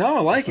 No,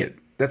 I like it.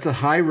 That's a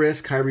high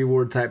risk, high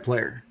reward type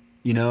player.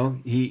 You know,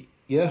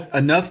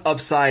 enough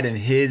upside in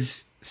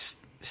his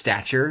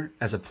stature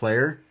as a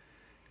player.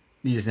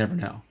 You just never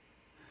know.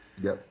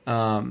 Yep.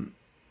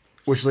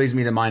 Which leads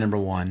me to my number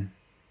 1,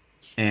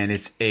 and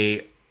it's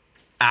a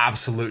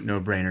absolute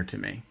no brainer to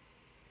me.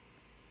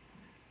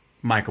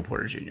 Michael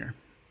Porter Jr.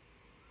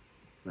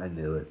 I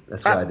knew it.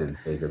 That's why I didn't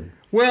take him.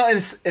 Well,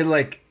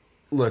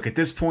 look, at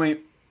this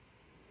point,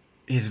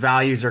 his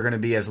values are going to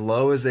be as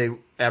low as they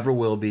ever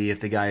will be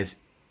if the guy is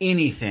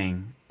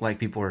anything like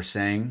people are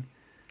saying.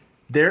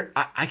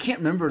 I can't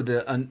remember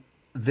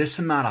this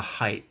amount of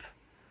hype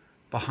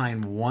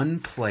behind one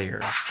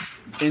player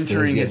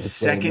entering his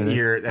second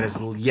year that has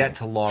yet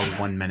to log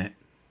 1 minute.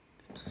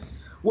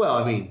 Well,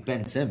 I mean,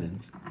 Ben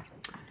Simmons.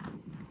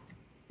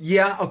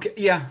 Yeah, okay.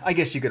 Yeah, I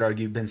guess you could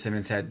argue Ben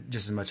Simmons had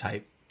just as much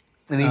hype.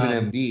 And even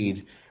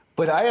Embiid.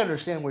 But I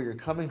understand where you're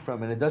coming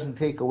from, and it doesn't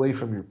take away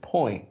from your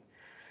point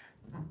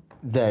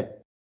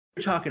that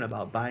you're talking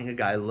about buying a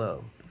guy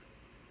low.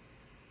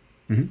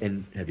 Mm-hmm.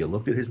 And have you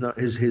looked at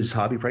his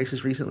hobby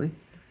prices recently?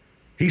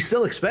 He's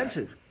still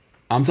expensive.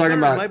 I'm talking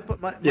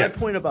about my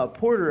point about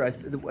Porter.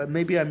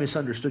 Maybe I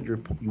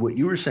misunderstood what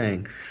you were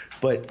saying,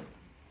 but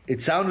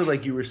it sounded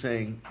like you were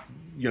saying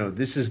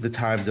this is the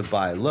time to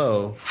buy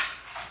low.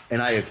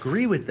 And I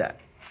agree with that.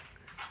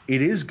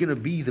 It is going to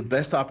be the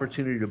best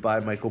opportunity to buy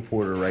Michael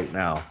Porter right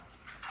now.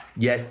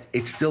 Yet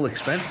it's still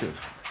expensive.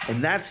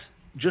 And that's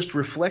just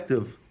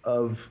reflective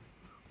of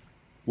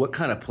what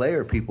kind of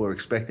player people are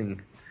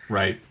expecting.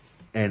 Right.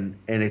 And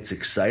it's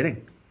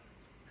exciting.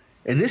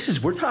 And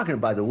we're talking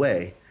about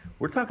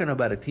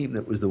a team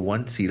that was the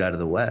 1 seed out of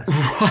the West.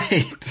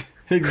 Right.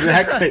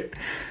 Exactly.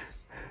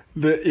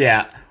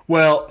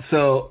 Well,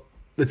 so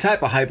the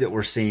type of hype that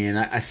we're seeing,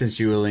 I sent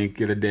you a link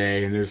the other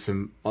day, and there's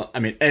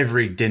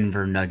every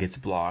Denver Nuggets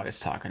blog is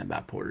talking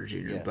about Porter Jr.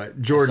 Yeah, but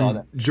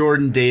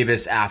Jordan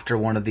Davis, after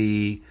one of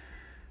the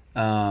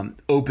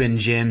open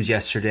gyms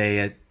yesterday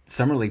at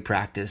Summer League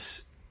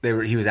practice,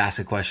 he was asked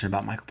a question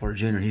about Michael Porter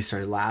Jr. and he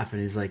started laughing.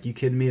 He's like, "You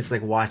kidding me? It's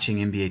like watching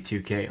NBA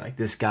 2K. Like,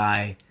 this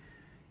guy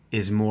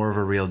is more of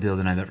a real deal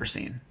than I've ever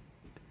seen."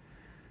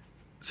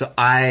 So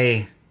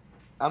I'm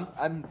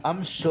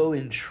so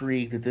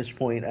intrigued at this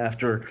point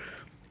after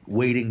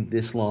waiting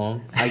this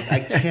long.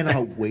 I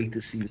cannot wait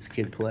to see this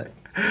kid play.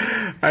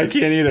 I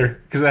can't either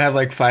because I have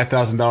like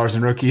 $5,000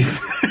 in rookies.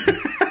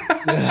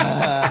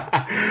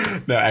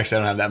 No, actually, I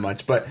don't have that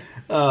much, but.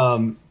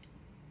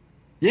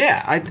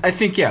 I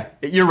think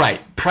you're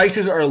right.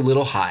 Prices are a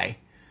little high,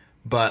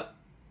 but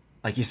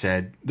like you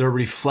said, they're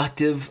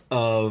reflective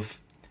of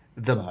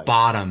the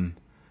bottom,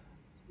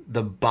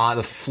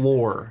 the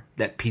floor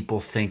that people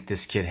think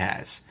this kid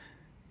has.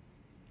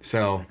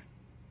 So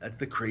that's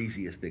the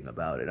craziest thing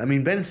about it. I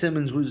mean, Ben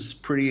Simmons was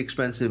pretty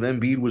expensive.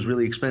 Embiid was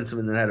really expensive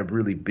and then had a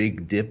really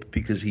big dip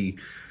because he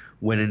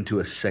went into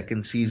a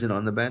second season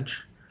on the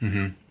bench.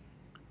 Mm-hmm.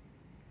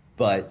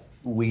 But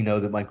we know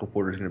that Michael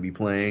Porter's going to be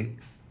playing.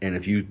 And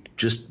if you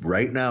just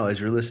right now, as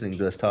you're listening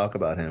to us talk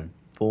about him,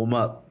 pull him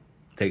up,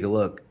 take a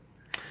look.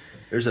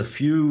 There's a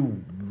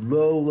few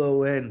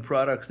low end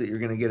products that you're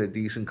going to get a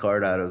decent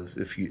card out of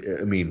that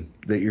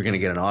you're going to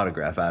get an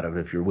autograph out of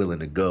if you're willing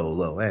to go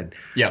low end.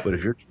 Yeah. But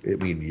if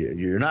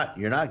you're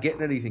not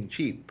getting anything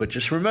cheap. But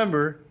just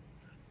remember,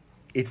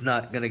 it's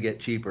not going to get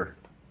cheaper.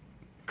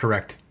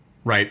 Correct.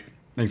 Right.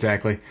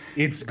 Exactly.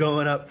 It's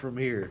going up from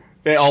here.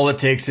 All it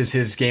takes is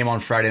his game on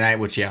Friday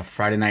night,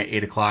 Friday night,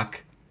 8:00.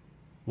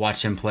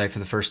 Watch him play for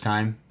the first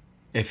time.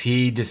 If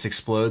he just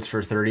explodes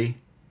for 30,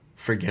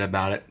 forget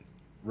about it.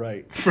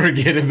 Right.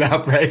 Forget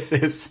about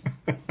prices.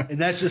 And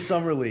that's just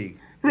Summer League.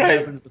 Right. It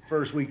happens the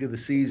first week of the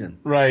season.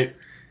 Right.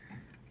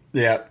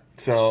 Yeah.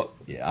 So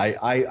yeah,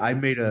 I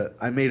made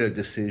a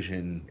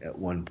decision at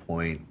one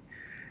point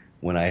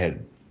when I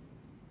had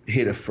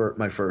hit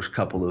my first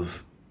couple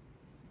of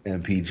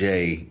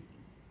MPJ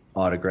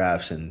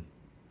autographs and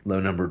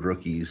low-numbered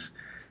rookies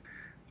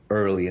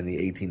early in the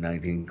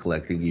 18-19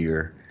 collecting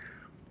year,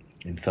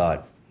 and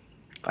thought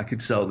I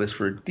could sell this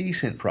for a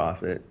decent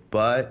profit,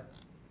 but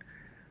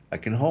I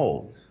can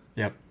hold.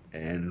 Yep.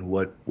 And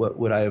what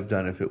would I have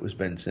done if it was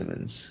Ben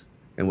Simmons?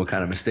 And what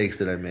kind of mistakes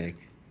did I make?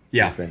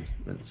 Yeah. With Ben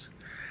Simmons.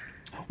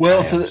 Well,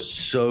 I'm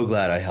so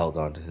glad I held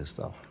on to his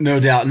stuff. No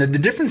doubt. And the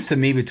difference to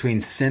me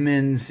between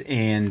Simmons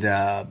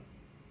and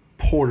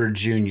Porter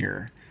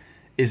Jr.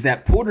 is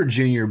that Porter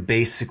Jr.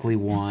 basically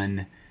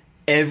won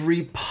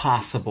every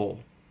possible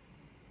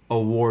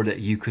award that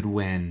you could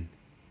win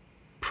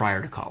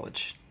prior to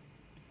college.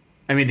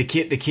 I mean, the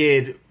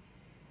kid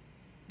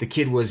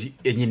was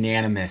a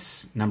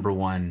unanimous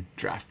 #1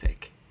 draft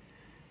pick,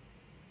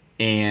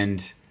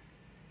 and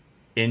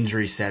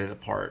injury set it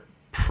apart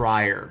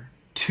prior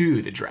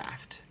to the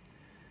draft.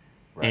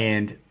 Right.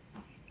 And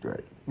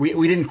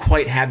we didn't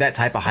quite have that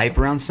type of hype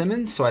around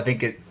Simmons, so I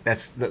think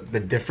that's the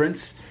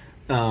difference.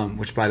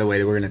 Which, by the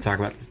way, we're going to talk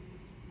about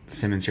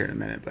Simmons here in a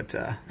minute, but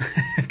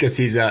because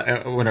he's one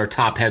of our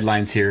top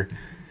headlines here.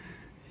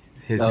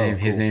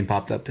 His name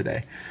popped up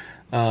today.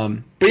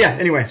 But yeah,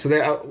 anyway, so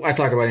I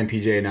talk about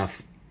MPJ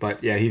enough.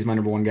 But yeah, he's my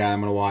 #1 guy I'm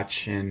going to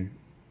watch, and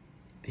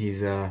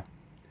he's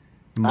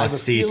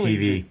must-see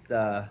TV.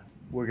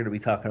 We're going to be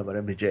talking about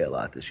MPJ a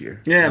lot this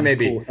year. Yeah,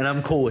 maybe. Cool, and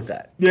I'm cool with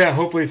that. Yeah,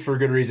 hopefully it's for a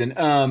good reason.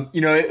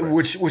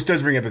 Which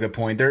does bring up a good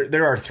point.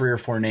 There are 3 or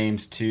 4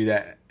 names, too,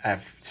 that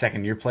have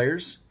second-year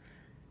players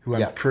who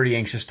I'm pretty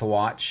anxious to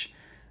watch.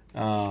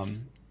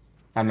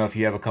 I don't know if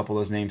you have a couple of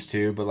those names,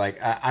 too, but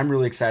I'm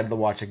really excited to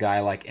watch a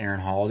guy like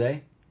Aaron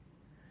Holiday.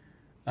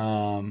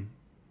 I'm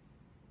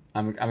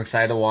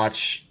excited to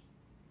watch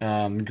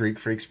Greek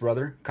Freak's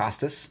brother,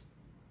 Kostas.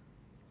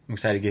 I'm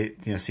excited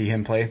to see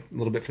him play a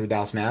little bit for the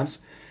Dallas Mavs.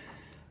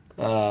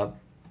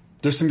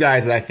 There's some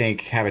guys that I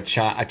think have a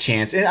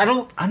chance, and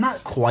I'm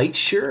not quite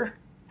sure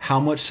how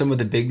much some of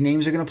the big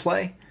names are going to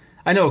play.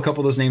 I know a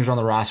couple of those names are on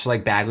the roster,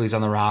 like Bagley's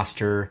on the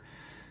roster,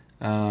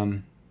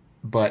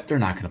 but they're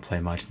not going to play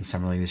much in the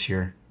Summer League this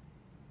year.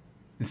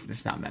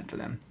 It's not meant for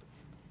them.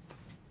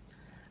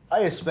 I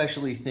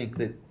especially think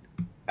that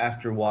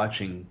after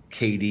watching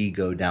KD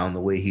go down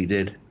the way he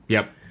did,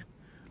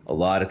 a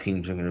lot of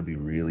teams are going to be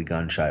really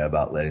gun-shy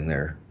about letting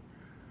their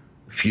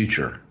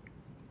future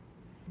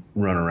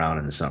run around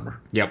in the summer.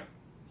 Yep.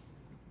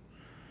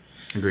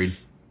 Agreed.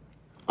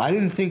 I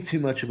didn't think too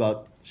much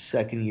about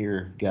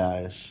second-year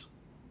guys.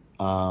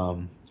 I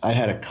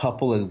had a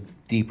couple of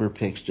deeper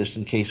picks just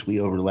in case we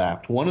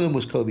overlapped. One of them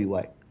was Kobe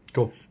White.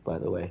 Cool. By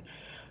the way.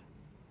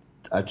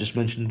 I've just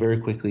mentioned very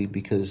quickly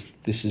because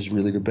this is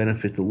really to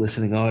benefit the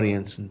listening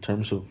audience in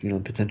terms of,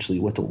 potentially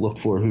what to look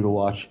for, who to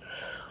watch.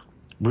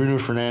 Bruno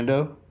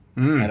Fernando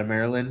out of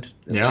Maryland,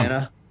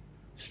 Atlanta,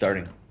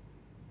 starting.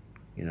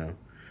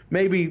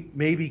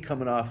 Maybe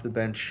coming off the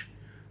bench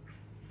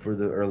for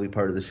the early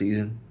part of the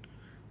season,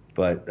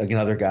 but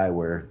another guy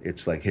where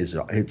it's like his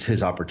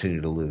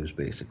opportunity to lose,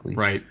 basically.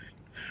 Right.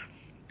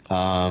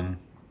 And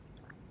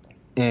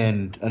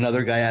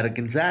another guy out of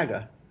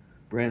Gonzaga,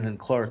 Brandon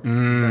Clark,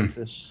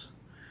 Memphis.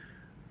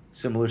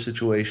 Similar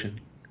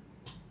situation.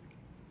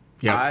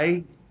 Yep.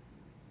 I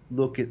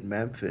look at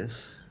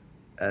Memphis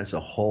as a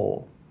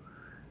whole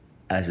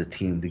as a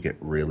team to get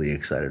really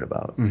excited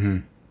about. Mm-hmm.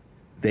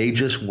 They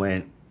just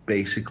went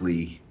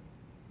basically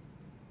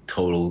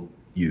total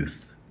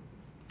youth.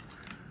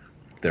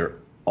 They're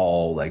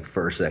all like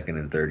first, second,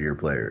 and third year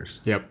players.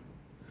 Yep.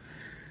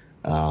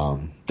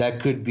 That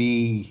could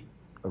be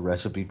a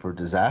recipe for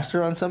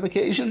disaster on some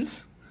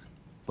occasions,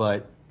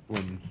 but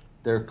when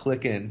they're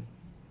clicking,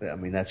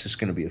 that's just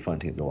going to be a fun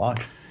team to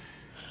watch.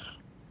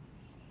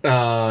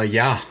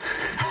 Yeah,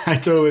 I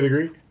totally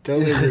agree.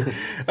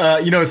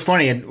 It's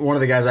funny. And one of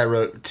the guys I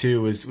wrote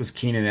too was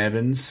Keenan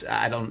Evans.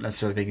 I don't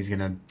necessarily think he's going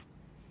to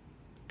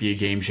be a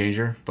game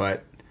changer,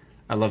 but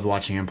I loved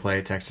watching him play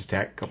at Texas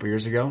Tech a couple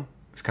years ago.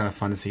 It's kind of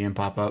fun to see him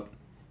pop up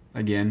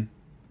again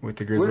with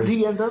the Grizzlies. Where did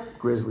he end up?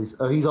 Grizzlies.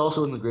 Oh, he's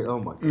also in the Grizzlies. Oh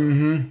my god.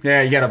 Mm-hmm.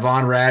 Yeah, you got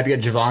Avon Rad, you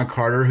got Javon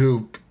Carter,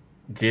 who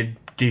did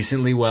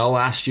decently well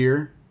last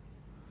year.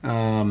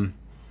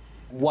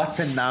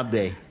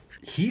 Watanabe.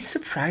 He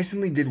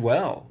surprisingly did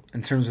well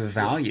in terms of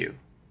value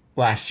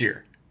last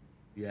year.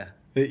 Yeah.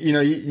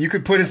 You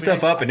could put his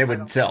stuff up and it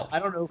would sell. I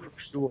don't know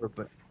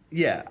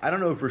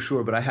for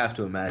sure, but I have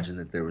to imagine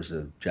that there was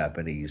a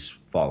Japanese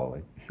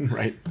following.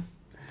 Right.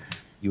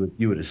 You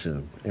would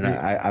assume. And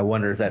I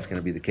wonder if that's going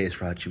to be the case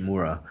for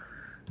Hachimura,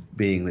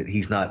 being that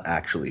he's not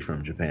actually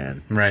from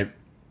Japan. Right.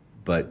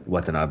 But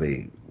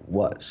Watanabe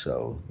was.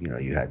 So,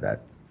 you had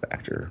that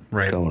factor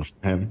going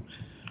for him.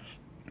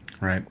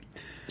 Right.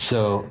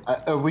 So,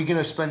 are we going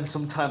to spend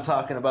some time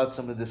talking about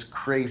some of this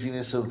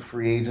craziness of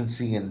free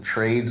agency and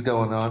trades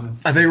going on?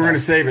 I think we're going to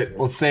save it.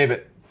 Let's save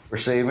it. We're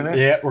saving it?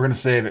 Yeah, we're going to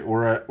save it.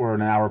 We're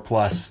an hour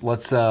plus.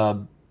 Let's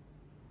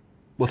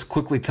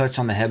quickly touch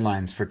on the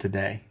headlines for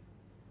today.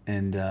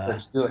 And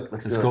let's do it.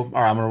 Let's go. All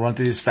right, I'm going to run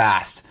through these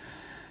fast.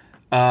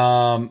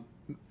 The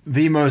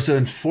most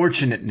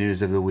unfortunate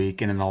news of the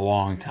week and in a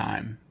long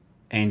time.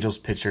 Angels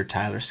pitcher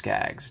Tyler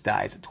Skaggs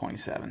dies at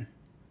 27.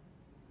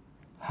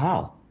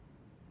 How?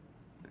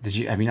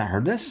 Have you not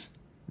heard this?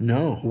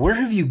 No. Where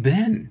have you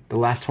been the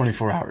last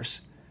 24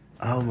 hours?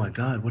 Oh my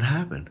God, what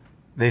happened?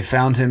 They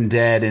found him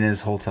dead in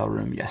his hotel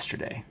room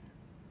yesterday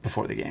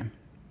before the game.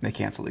 They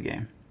canceled the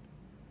game.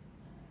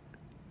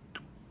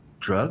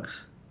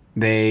 Drugs?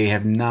 They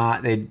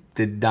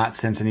did not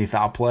sense any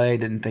foul play,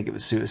 didn't think it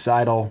was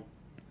suicidal.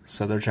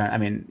 So they're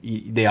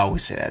trying, they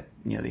always say that,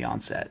 the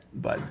onset,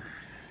 but.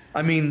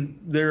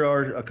 There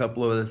are a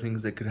couple of other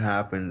things that could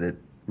happen that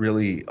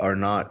really are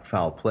not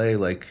foul play,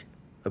 like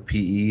a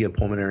PE, a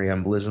pulmonary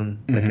embolism,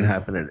 that can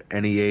happen at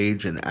any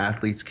age, and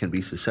athletes can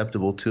be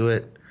susceptible to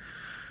it.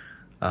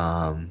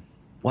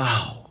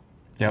 Wow.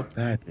 Yep.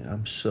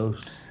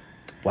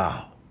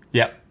 Wow.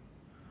 Yep.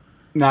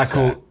 Not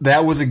cool.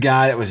 That was a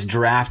guy that was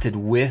drafted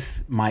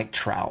with Mike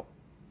Trout,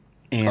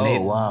 and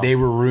they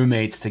were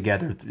roommates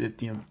together,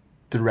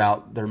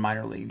 throughout their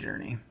minor league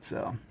journey.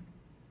 So,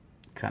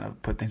 kind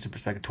of put things in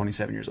perspective.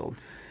 27 years old.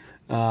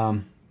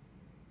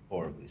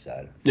 Horribly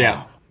sad. Yeah,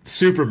 wow.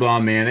 Super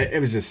bummed, man. It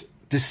was just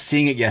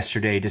seeing it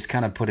yesterday just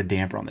kind of put a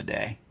damper on the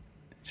day.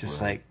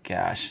 Just like,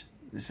 gosh,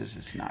 this is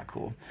just not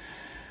cool.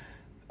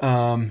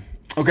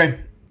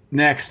 Okay.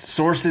 Next,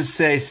 sources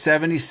say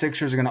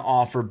 76ers are going to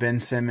offer Ben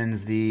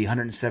Simmons the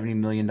 $170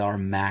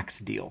 million max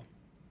deal.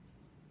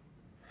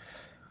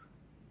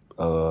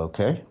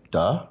 Okay,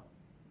 duh.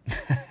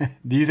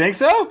 Do you think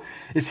so?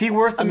 Is he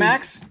worth the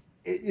max?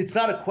 It's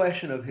not a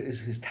question of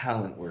is his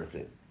talent worth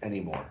it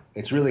anymore.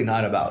 It's really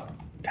not about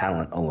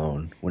talent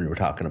alone when we're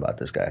talking about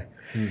this guy.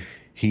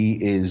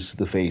 He is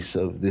the face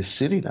of this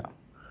city now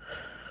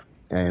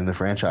and the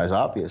franchise,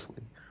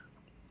 obviously.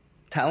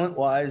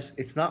 Talent-wise,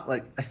 it's not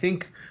like – I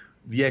think –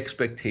 the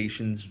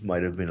expectations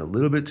might have been a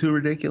little bit too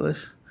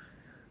ridiculous,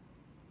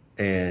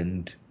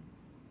 and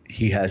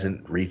he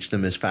hasn't reached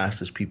them as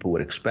fast as people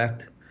would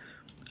expect.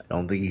 I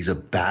don't think he's a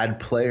bad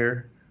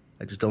player.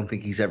 I just don't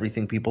think he's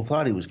everything people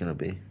thought he was going to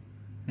be.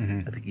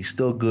 I think he's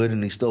still good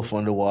and he's still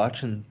fun to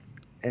watch, and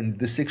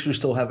the Sixers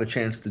still have a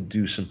chance to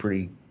do some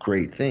pretty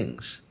great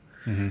things.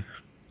 And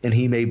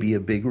he may be a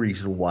big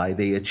reason why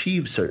they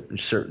achieve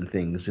certain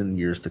things in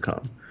years to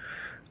come.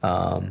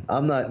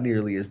 I'm not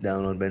nearly as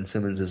down on Ben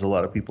Simmons as a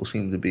lot of people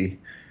seem to be.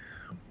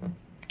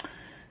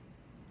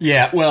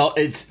 Yeah, well,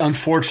 it's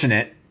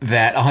unfortunate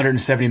that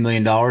 $170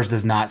 million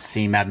does not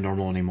seem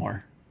abnormal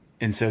anymore.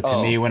 And so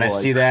to me, when I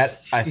see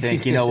that, I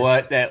think, you know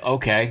what?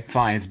 Okay,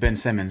 fine, it's Ben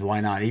Simmons. Why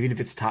not? Even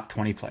if it's top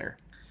 20 player.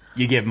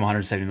 you give him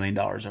 $170 million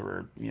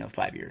over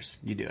 5 years.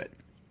 You do it.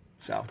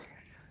 So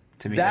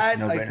to me, that that's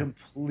no brainer. I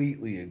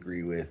completely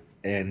agree with,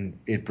 and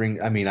it brings.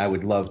 I mean, I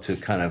would love to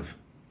kind of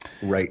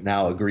right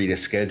now agree to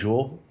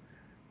schedule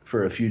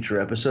for a future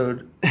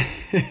episode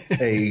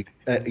a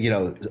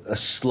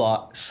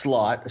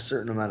slot a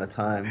certain amount of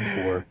time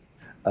for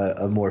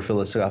a more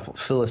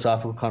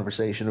philosophical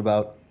conversation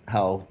about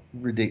how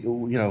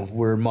ridiculous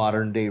we're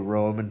modern day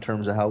Rome in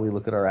terms of how we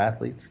look at our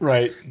athletes.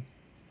 Right.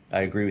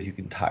 I agree with you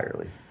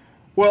entirely.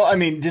 Well, I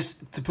mean,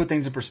 just to put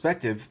things in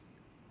perspective,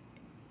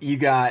 you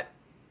got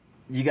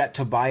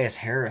Tobias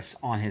Harris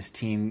on his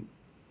team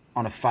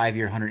on a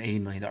 5-year,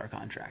 $180 million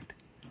contract.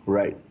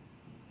 Right.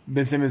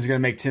 Ben Simmons is going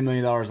to make $10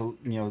 million,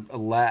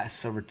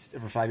 less over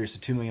 5 years, so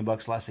 $2 million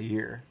less a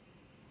year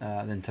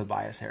than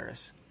Tobias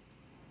Harris,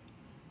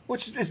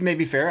 which is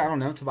maybe fair. I don't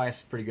know. Tobias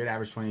is pretty good,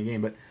 average 20 a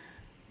game, but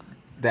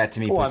that to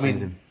me.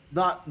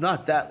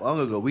 Not that long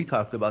ago, we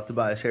talked about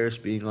Tobias Harris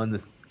being on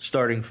the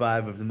starting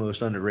 5 of the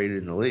most underrated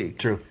in the league.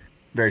 True,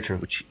 very true.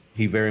 Which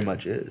he very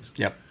much is.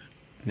 Yep.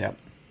 So.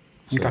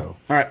 Okay. All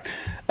right.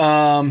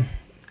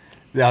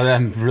 Now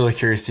I'm really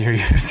curious to hear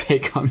your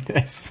take on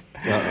this.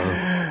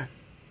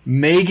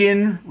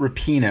 Megan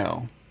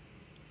Rapinoe,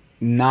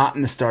 not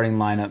in the starting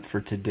lineup for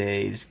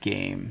today's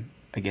game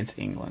against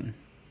England.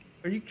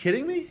 Are you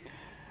kidding me?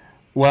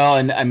 Well,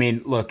 and I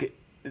mean, look.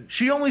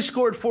 She only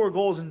scored 4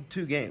 goals in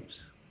 2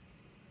 games.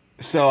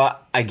 So,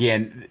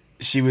 again,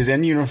 she was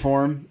in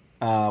uniform,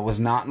 was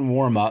not in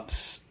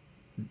warm-ups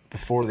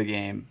before the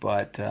game,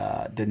 but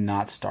did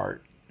not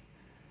start.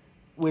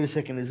 Wait a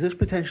second. Is this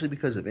potentially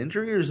because of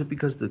injury, or is it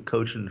because the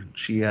coach and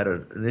she had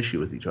an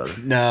issue with each other?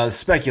 No, the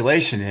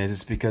speculation is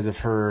it's because of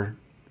her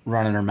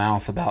running her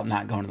mouth about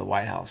not going to the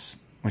White House.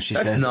 When she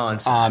says,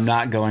 nonsense. I'm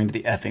not going to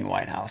the effing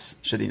White House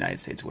should the United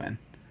States win.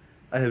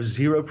 I have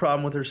zero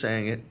problem with her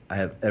saying it. I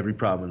have every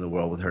problem in the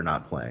world with her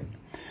not playing.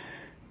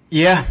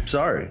 Yeah.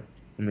 Sorry.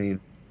 I mean,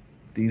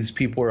 these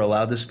people are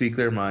allowed to speak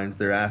their minds.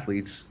 They're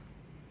athletes.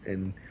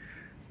 And,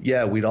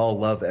 yeah, we'd all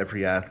love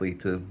every athlete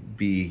to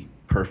be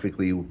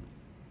perfectly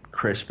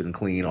crisp and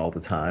clean all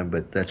the time,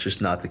 but that's just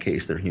not the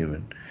case. They're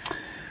human.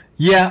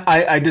 Yeah,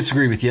 I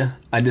disagree with you.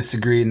 I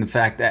disagree in the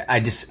fact that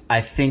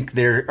I think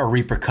there are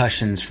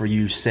repercussions for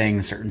you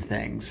saying certain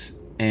things.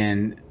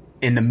 And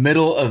in the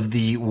middle of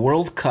the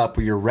World Cup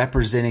where you're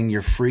representing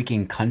your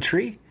freaking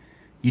country,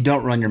 you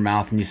don't run your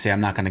mouth and you say,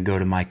 I'm not going to go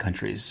to my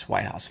country's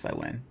White House if I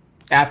win.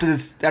 After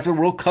the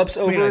World Cup's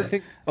over,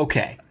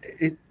 okay.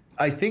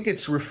 I think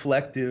it's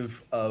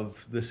reflective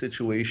of the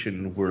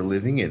situation we're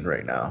living in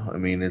right now. I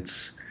mean,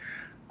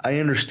 I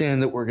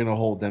understand that we're going to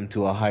hold them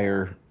to a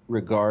higher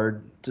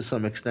regard to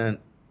some extent.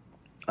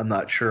 I'm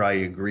not sure I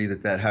agree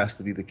that has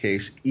to be the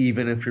case,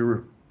 even if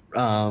you're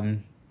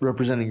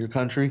representing your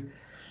country.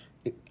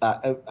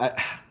 I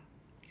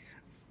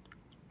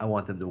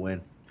want them to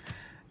win.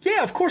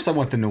 Yeah, of course I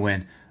want them to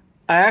win.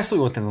 I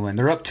absolutely want them to win.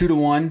 They're up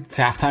 2-1. It's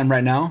halftime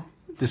right now.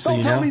 Just so you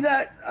know. Don't tell me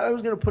that. I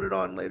was going to put it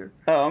on later.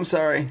 Oh, I'm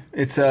sorry.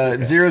 It's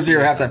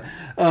 0-0 halftime.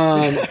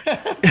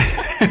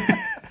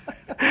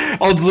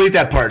 I'll delete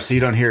that part so you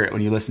don't hear it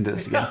when you listen to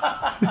this again.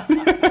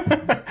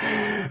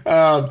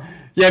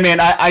 Yeah, man,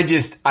 I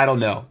don't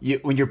know.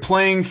 When you're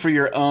playing for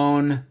your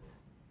own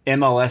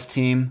MLS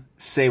team,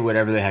 say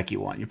whatever the heck you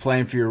want. You're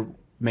playing for your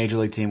major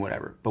league team,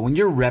 whatever. But when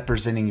you're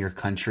representing your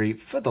country,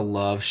 for the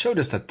love, show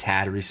just a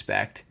tad of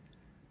respect.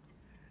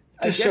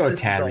 Just show a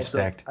tad of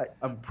respect.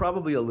 I'm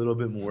probably a little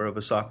bit more of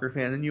a soccer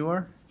fan than you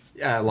are.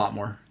 Yeah, a lot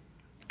more.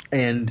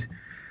 And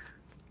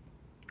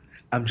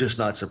I'm just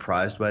not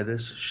surprised by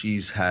this.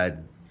 She's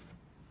had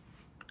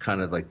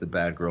kind of like the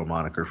bad girl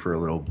moniker for a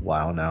little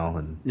while now,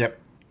 and yep,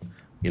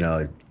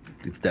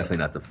 it's definitely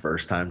not the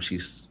first time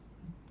she's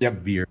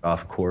veered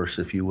off course,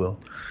 if you will.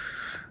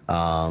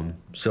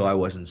 So I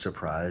wasn't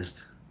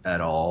surprised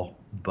at all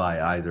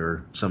by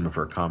either some of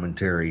her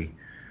commentary,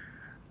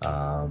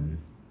 but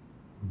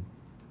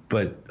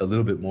a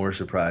little bit more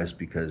surprised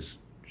because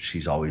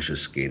she's always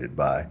just skated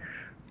by.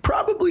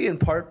 Probably in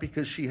part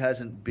because she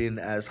hasn't been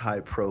as high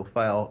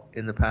profile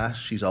in the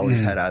past. She's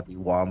always had Abby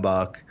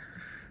Wambach.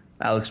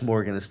 Alex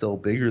Morgan is still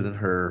bigger than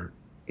her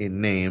in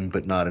name,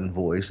 but not in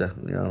voice.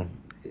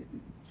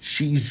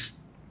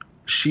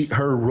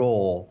 Her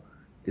role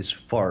is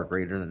far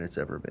greater than it's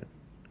ever been,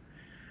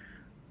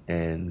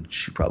 and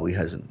she probably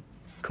hasn't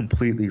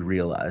completely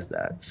realized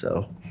that.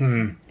 So,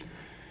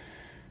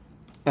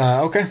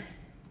 okay.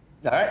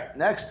 All right,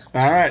 next.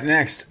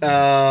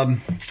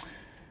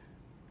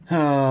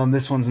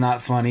 This one's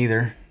not fun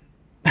either.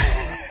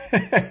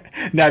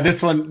 Now,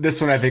 this one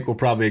I think we'll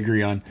probably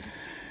agree on.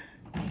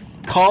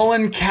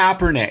 Colin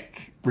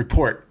Kaepernick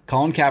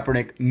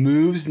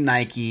moves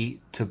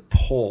Nike to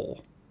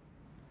pull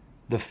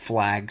the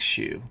flag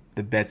shoe,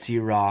 the Betsy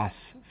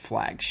Ross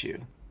flag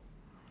shoe.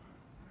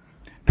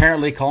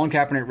 Apparently, Colin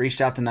Kaepernick reached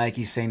out to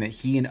Nike saying that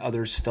he and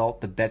others felt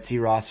the Betsy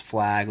Ross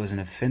flag was an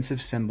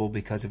offensive symbol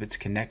because of its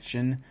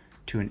connection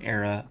to an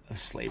era of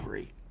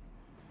slavery.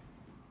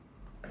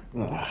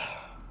 Nike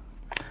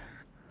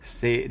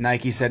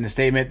said in a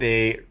statement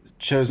they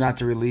chose not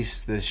to release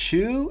the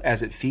shoe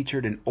as it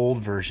featured an old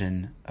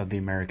version of the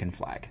American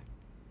flag.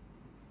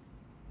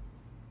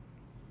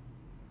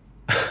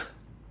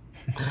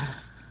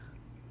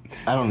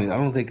 I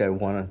don't think I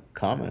want to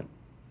comment.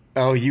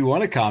 Oh, you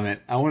want to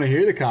comment? I want to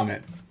hear the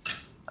comment.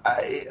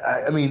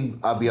 I mean,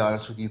 I'll be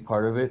honest with you.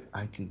 Part of it,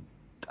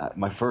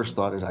 my first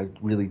thought is I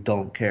really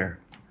don't care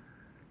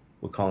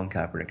what Colin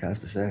Kaepernick has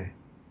to say.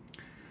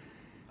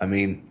 I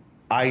mean,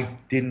 I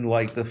didn't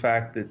like the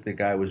fact that the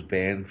guy was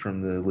banned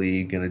from the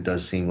league, and it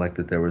does seem like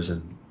that there was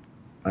an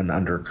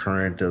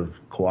undercurrent of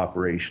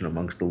cooperation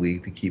amongst the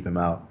league to keep him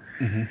out.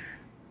 Mm-hmm.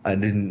 I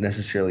didn't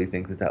necessarily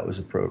think that was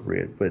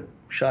appropriate, but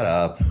shut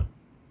up.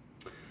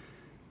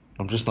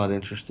 I'm just not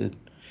interested.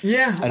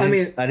 Yeah,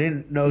 I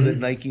didn't know that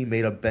Nike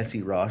made a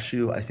Betsy Ross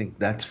shoe. I think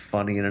that's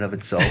funny in and of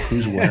itself.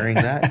 Who's wearing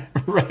that?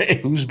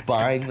 Right. Who's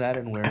buying that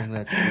and wearing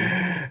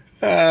that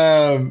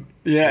shoe?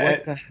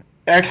 Yeah.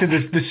 Actually,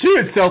 the shoe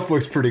itself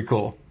looks pretty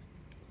cool.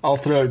 I'll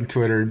throw it on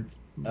Twitter.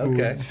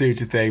 Okay. See what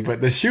you think.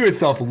 But the shoe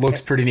itself looks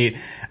pretty neat.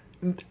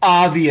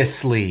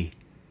 Obviously,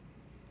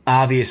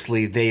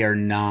 they are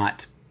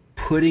not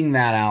putting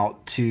that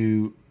out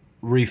to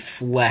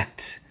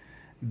reflect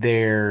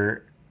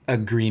their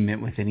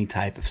agreement with any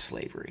type of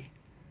slavery,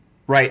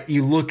 right?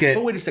 You look at.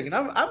 Oh, wait a second.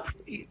 I'm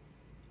pretty.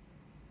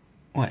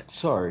 What?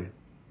 Sorry,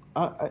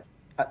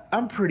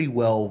 I'm pretty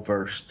well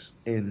versed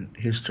in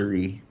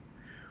history.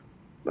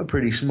 I'm a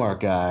pretty smart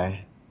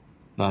guy,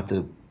 not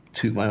to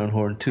toot my own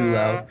horn too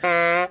loud,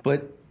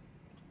 but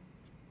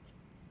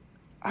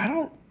I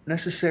don't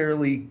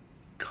necessarily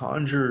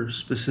conjure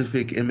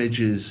specific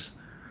images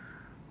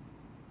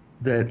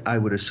that I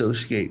would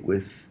associate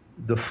with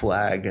the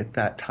flag at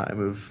that time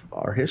of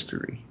our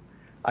history.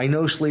 I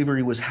know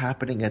slavery was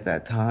happening at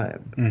that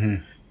time, mm-hmm.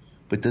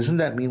 but doesn't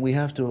that mean we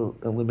have to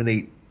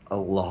eliminate a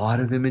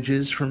lot of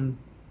images from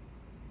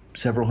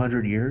several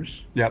hundred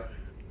years? Yep.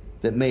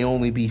 That may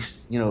only be,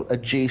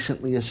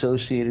 adjacently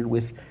associated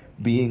with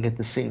being at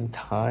the same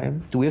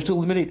time? Do we have to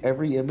eliminate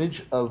every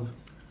image of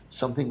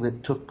something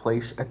that took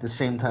place at the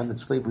same time that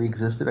slavery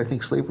existed? I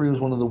think slavery was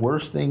one of the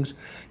worst things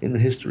in the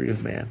history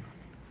of man.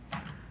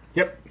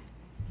 Yep.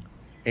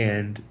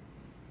 And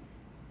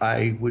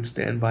I would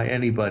stand by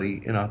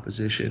anybody in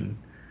opposition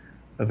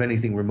of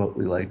anything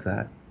remotely like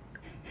that.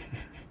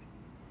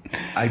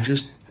 I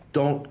just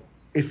don't.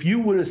 If you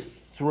would have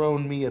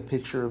thrown me a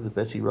picture of the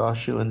Betsy Ross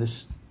shoe and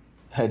this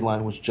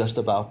headline was just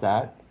about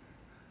that,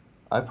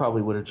 I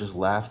probably would have just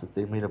laughed that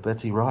they made a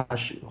Betsy Ross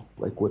shoe.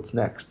 Like, what's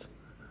next?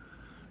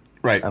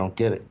 Right. I don't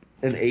get it.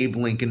 An Abe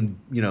Lincoln,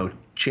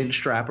 chin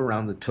strap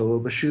around the toe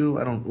of a shoe.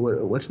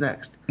 What's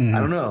next? Mm-hmm. I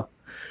don't know.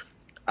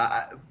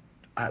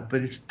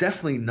 But it's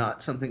definitely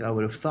not something I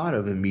would have thought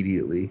of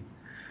immediately.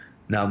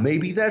 Now,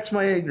 maybe that's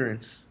my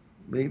ignorance.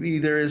 Maybe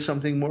there is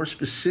something more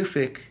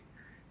specific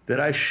that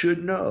I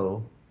should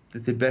know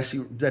that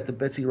the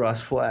Betsy Ross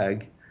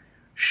flag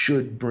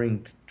should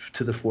bring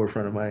to the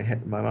forefront of my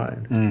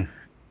mind. Mm.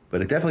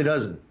 But it definitely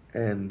doesn't.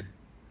 And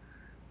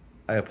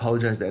I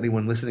apologize to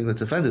anyone listening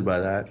that's offended by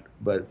that.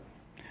 But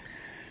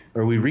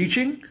are we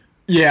reaching?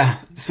 Yeah.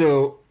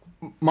 So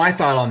my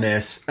thought on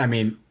this,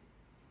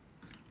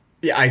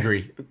 yeah, I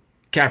agree.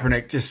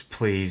 Kaepernick,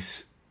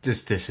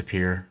 just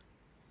disappear.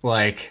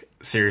 Like,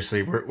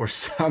 seriously,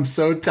 I'm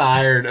so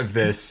tired of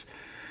this.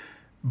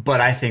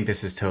 But I think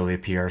this is totally a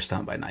PR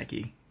stunt by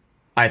Nike.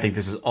 I think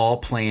this is all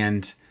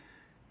planned.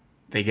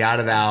 They got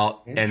it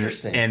out,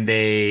 and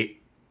they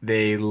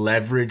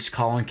leveraged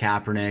Colin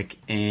Kaepernick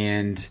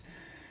and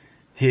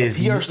his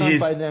PR stunt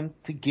by them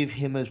to give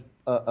him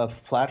a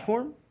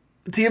platform.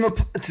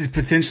 To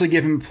potentially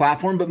give him a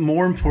platform, but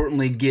more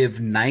importantly,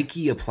 give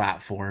Nike a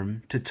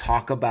platform to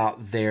talk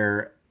about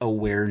their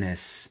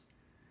awareness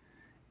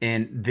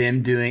and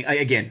them doing,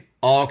 again,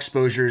 all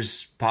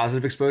exposure's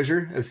positive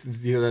exposure,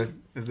 as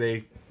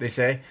they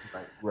say.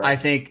 Right. I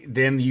think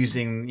them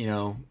using,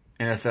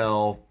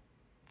 NFL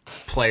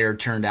player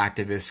turned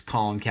activist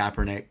Colin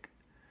Kaepernick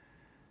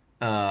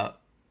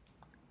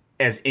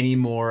as any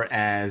more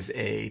as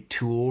a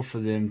tool for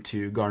them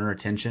to garner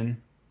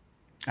attention,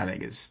 I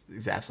think is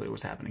absolutely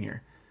what's happening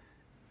here.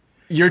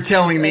 You're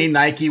telling me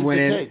Nike went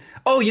in,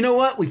 oh, you know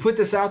what? We put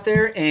this out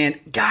there, and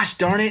gosh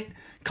darn it,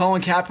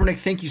 Colin Kaepernick,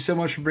 thank you so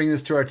much for bringing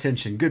this to our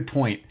attention. Good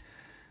point.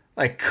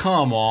 Like,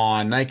 come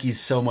on. Nike's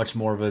so much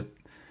more of a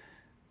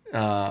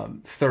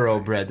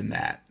thoroughbred than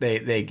that.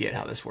 They get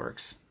how this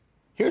works.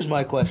 Here's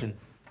my question.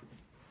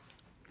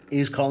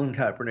 Is Colin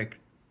Kaepernick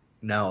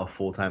now a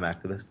full-time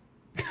activist?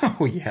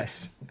 Oh,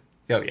 yes.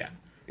 Oh, yeah.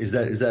 Is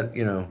that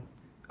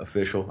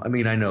official? I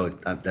mean, I know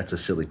that's a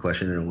silly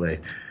question in a way,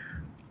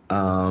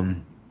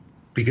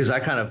 because I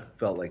kind of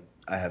felt like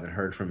I haven't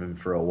heard from him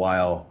for a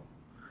while.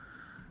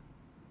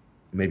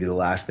 Maybe the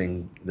last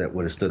thing that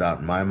would have stood out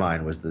in my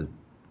mind was the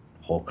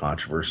whole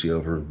controversy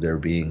over there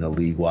being a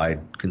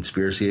league-wide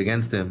conspiracy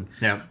against him.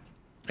 Yeah.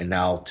 And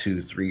now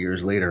 2-3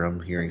 years later, I'm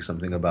hearing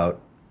something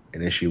about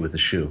an issue with a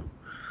shoe.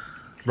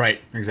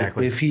 Right.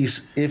 Exactly. If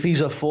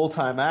he's a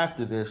full-time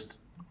activist,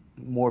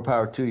 more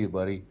power to you,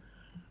 buddy.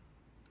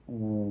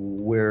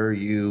 Where are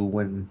you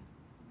when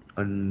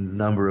a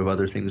number of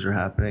other things are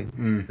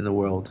happening in the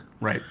world.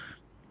 Right,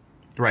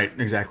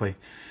 exactly.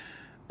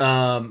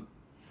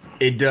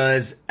 It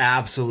does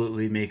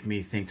absolutely make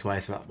me think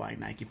twice about buying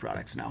Nike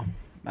products now.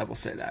 I will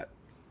say that.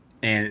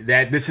 And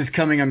that this is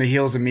coming on the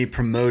heels of me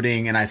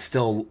promoting, and I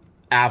still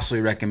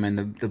absolutely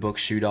recommend the book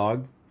Shoe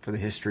Dog for the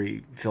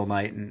history, Phil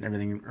Knight, and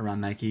everything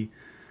around Nike.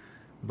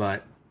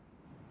 But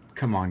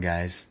come on,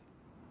 guys.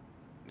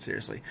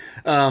 Seriously.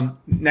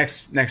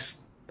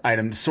 Next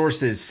item.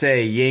 Sources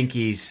say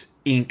Yankees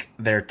ink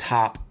their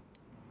top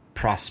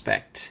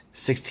prospect,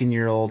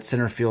 16-year-old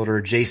center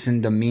fielder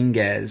Jason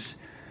Dominguez,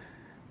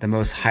 the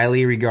most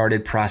highly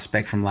regarded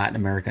prospect from Latin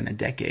America in a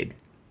decade,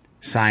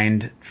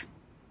 signed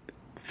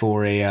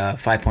for a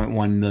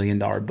 $5.1 million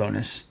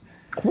bonus.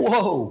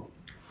 Whoa.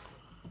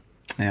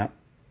 Yeah.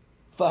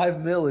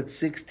 $5 million at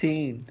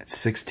 16. That's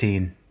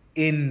 16.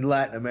 In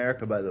Latin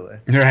America, by the way.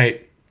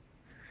 Right.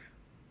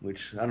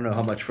 Which, I don't know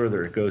how much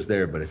further it goes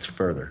there, but it's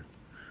further.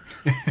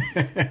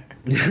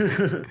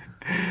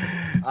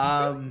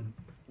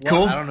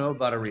 Cool. I don't know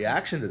about a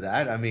reaction to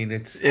that. I mean,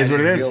 it's is what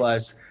it is.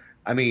 Realize,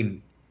 I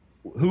mean,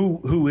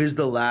 who is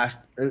the last?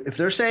 If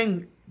they're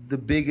saying the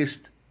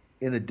biggest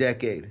in a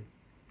decade,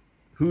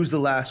 who's the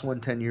last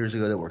one 10 years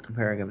ago that we're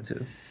comparing him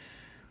to?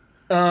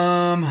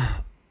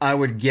 I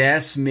would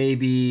guess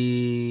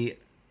maybe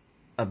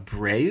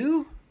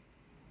Abreu.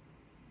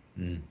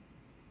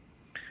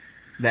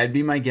 That'd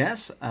be my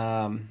guess.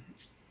 God,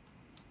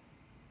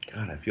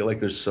 I feel like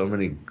there's so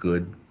many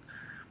good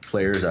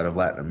players out of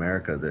Latin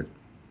America that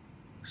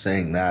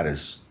saying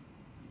that's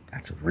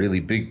a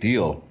really big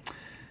deal.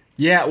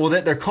 Yeah, well,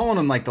 they're calling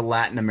him like the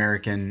Latin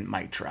American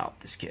Mike Trout.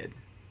 This kid,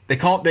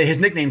 his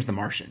nickname's the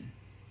Martian.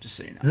 Just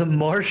so you know, the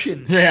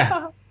Martian.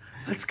 Yeah,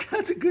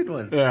 that's a good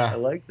one. Yeah, I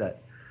like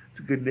that.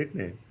 It's a good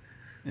nickname.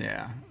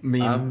 Yeah,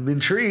 I'm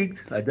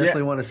intrigued. I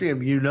definitely want to see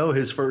him. You know,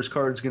 his first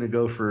card's going to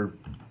go for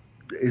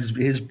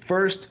his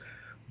first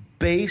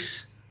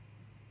base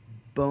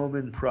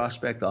Bowman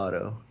prospect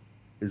auto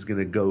is going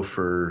to go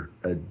for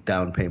a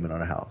down payment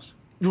on a house.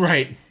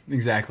 Right.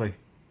 Exactly.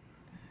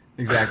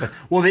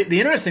 Well, the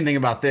interesting thing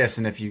about this,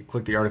 and if you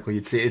click the article,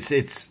 you'd see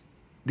it's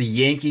the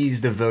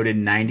Yankees devoted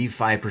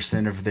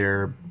 95% of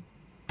their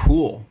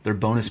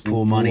bonus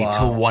pool money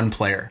to one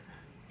player.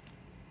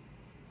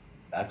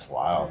 That's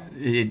wild.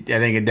 I think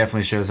it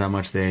definitely shows how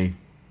much they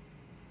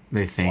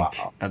think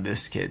of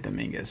this kid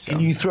Dominguez. So.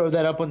 Can you throw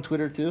that up on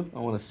Twitter too? I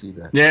want to see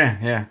that.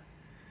 Yeah.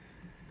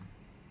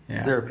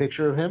 Is there a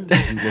picture of him?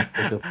 Does he look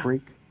like a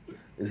freak?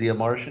 Is he a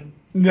Martian?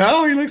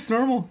 No, he looks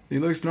normal. He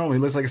looks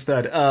like a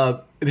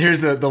stud.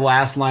 Here's the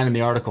last line in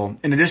the article.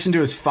 In addition to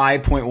his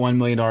 $5.1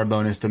 million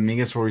bonus,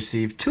 Dominguez will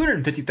receive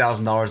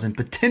 $250,000 in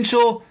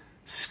potential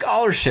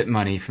scholarship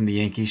money from the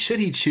Yankees should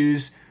he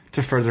choose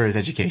to further his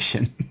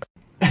education.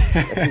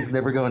 He's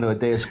never going to a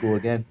day of school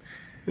again.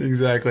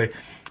 Exactly.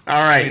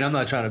 All right. I mean, I'm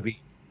not trying to be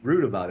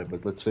rude about it,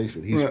 but let's face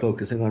it, he's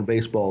focusing on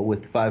baseball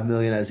with $5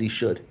 million as he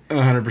should.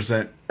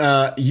 100%.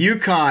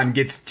 UConn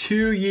gets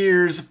 2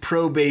 years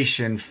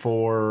probation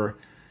for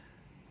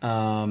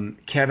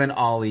Kevin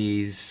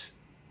Ollie's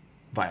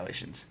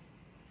violations.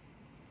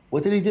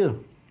 What did he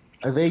do?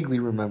 I vaguely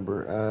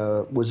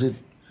remember. Was it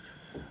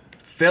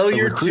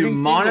failure to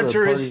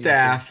monitor his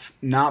staff,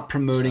 not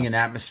promoting an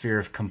atmosphere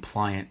of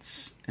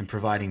compliance, and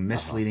providing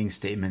misleading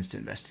statements to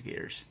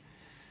investigators?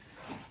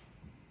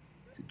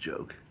 It's a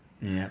joke.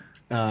 Yeah.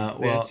 Well,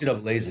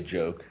 NCAA's a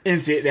joke.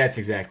 That's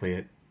exactly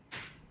it.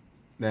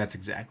 I'm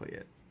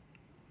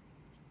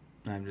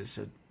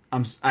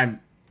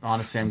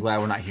honestly, I'm glad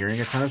we're not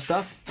hearing a ton of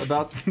stuff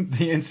about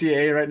the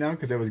NCAA right now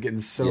because it was getting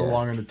so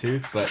long in the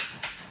tooth. But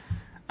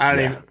I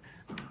don't even.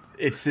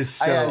 It's just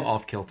so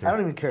off kilter. I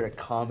don't even care to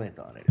comment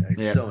on it.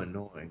 It's so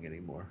annoying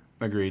anymore.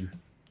 Agreed.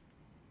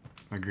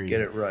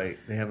 Get it right.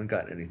 They haven't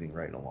gotten anything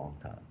right in a long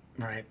time.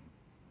 Right.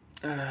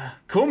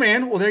 Cool,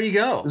 man. Well, there you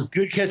go. It was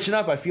good catching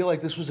up. I feel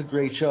like this was a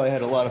great show. I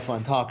had a lot of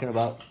fun talking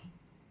about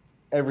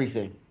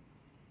everything.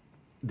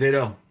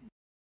 Ditto.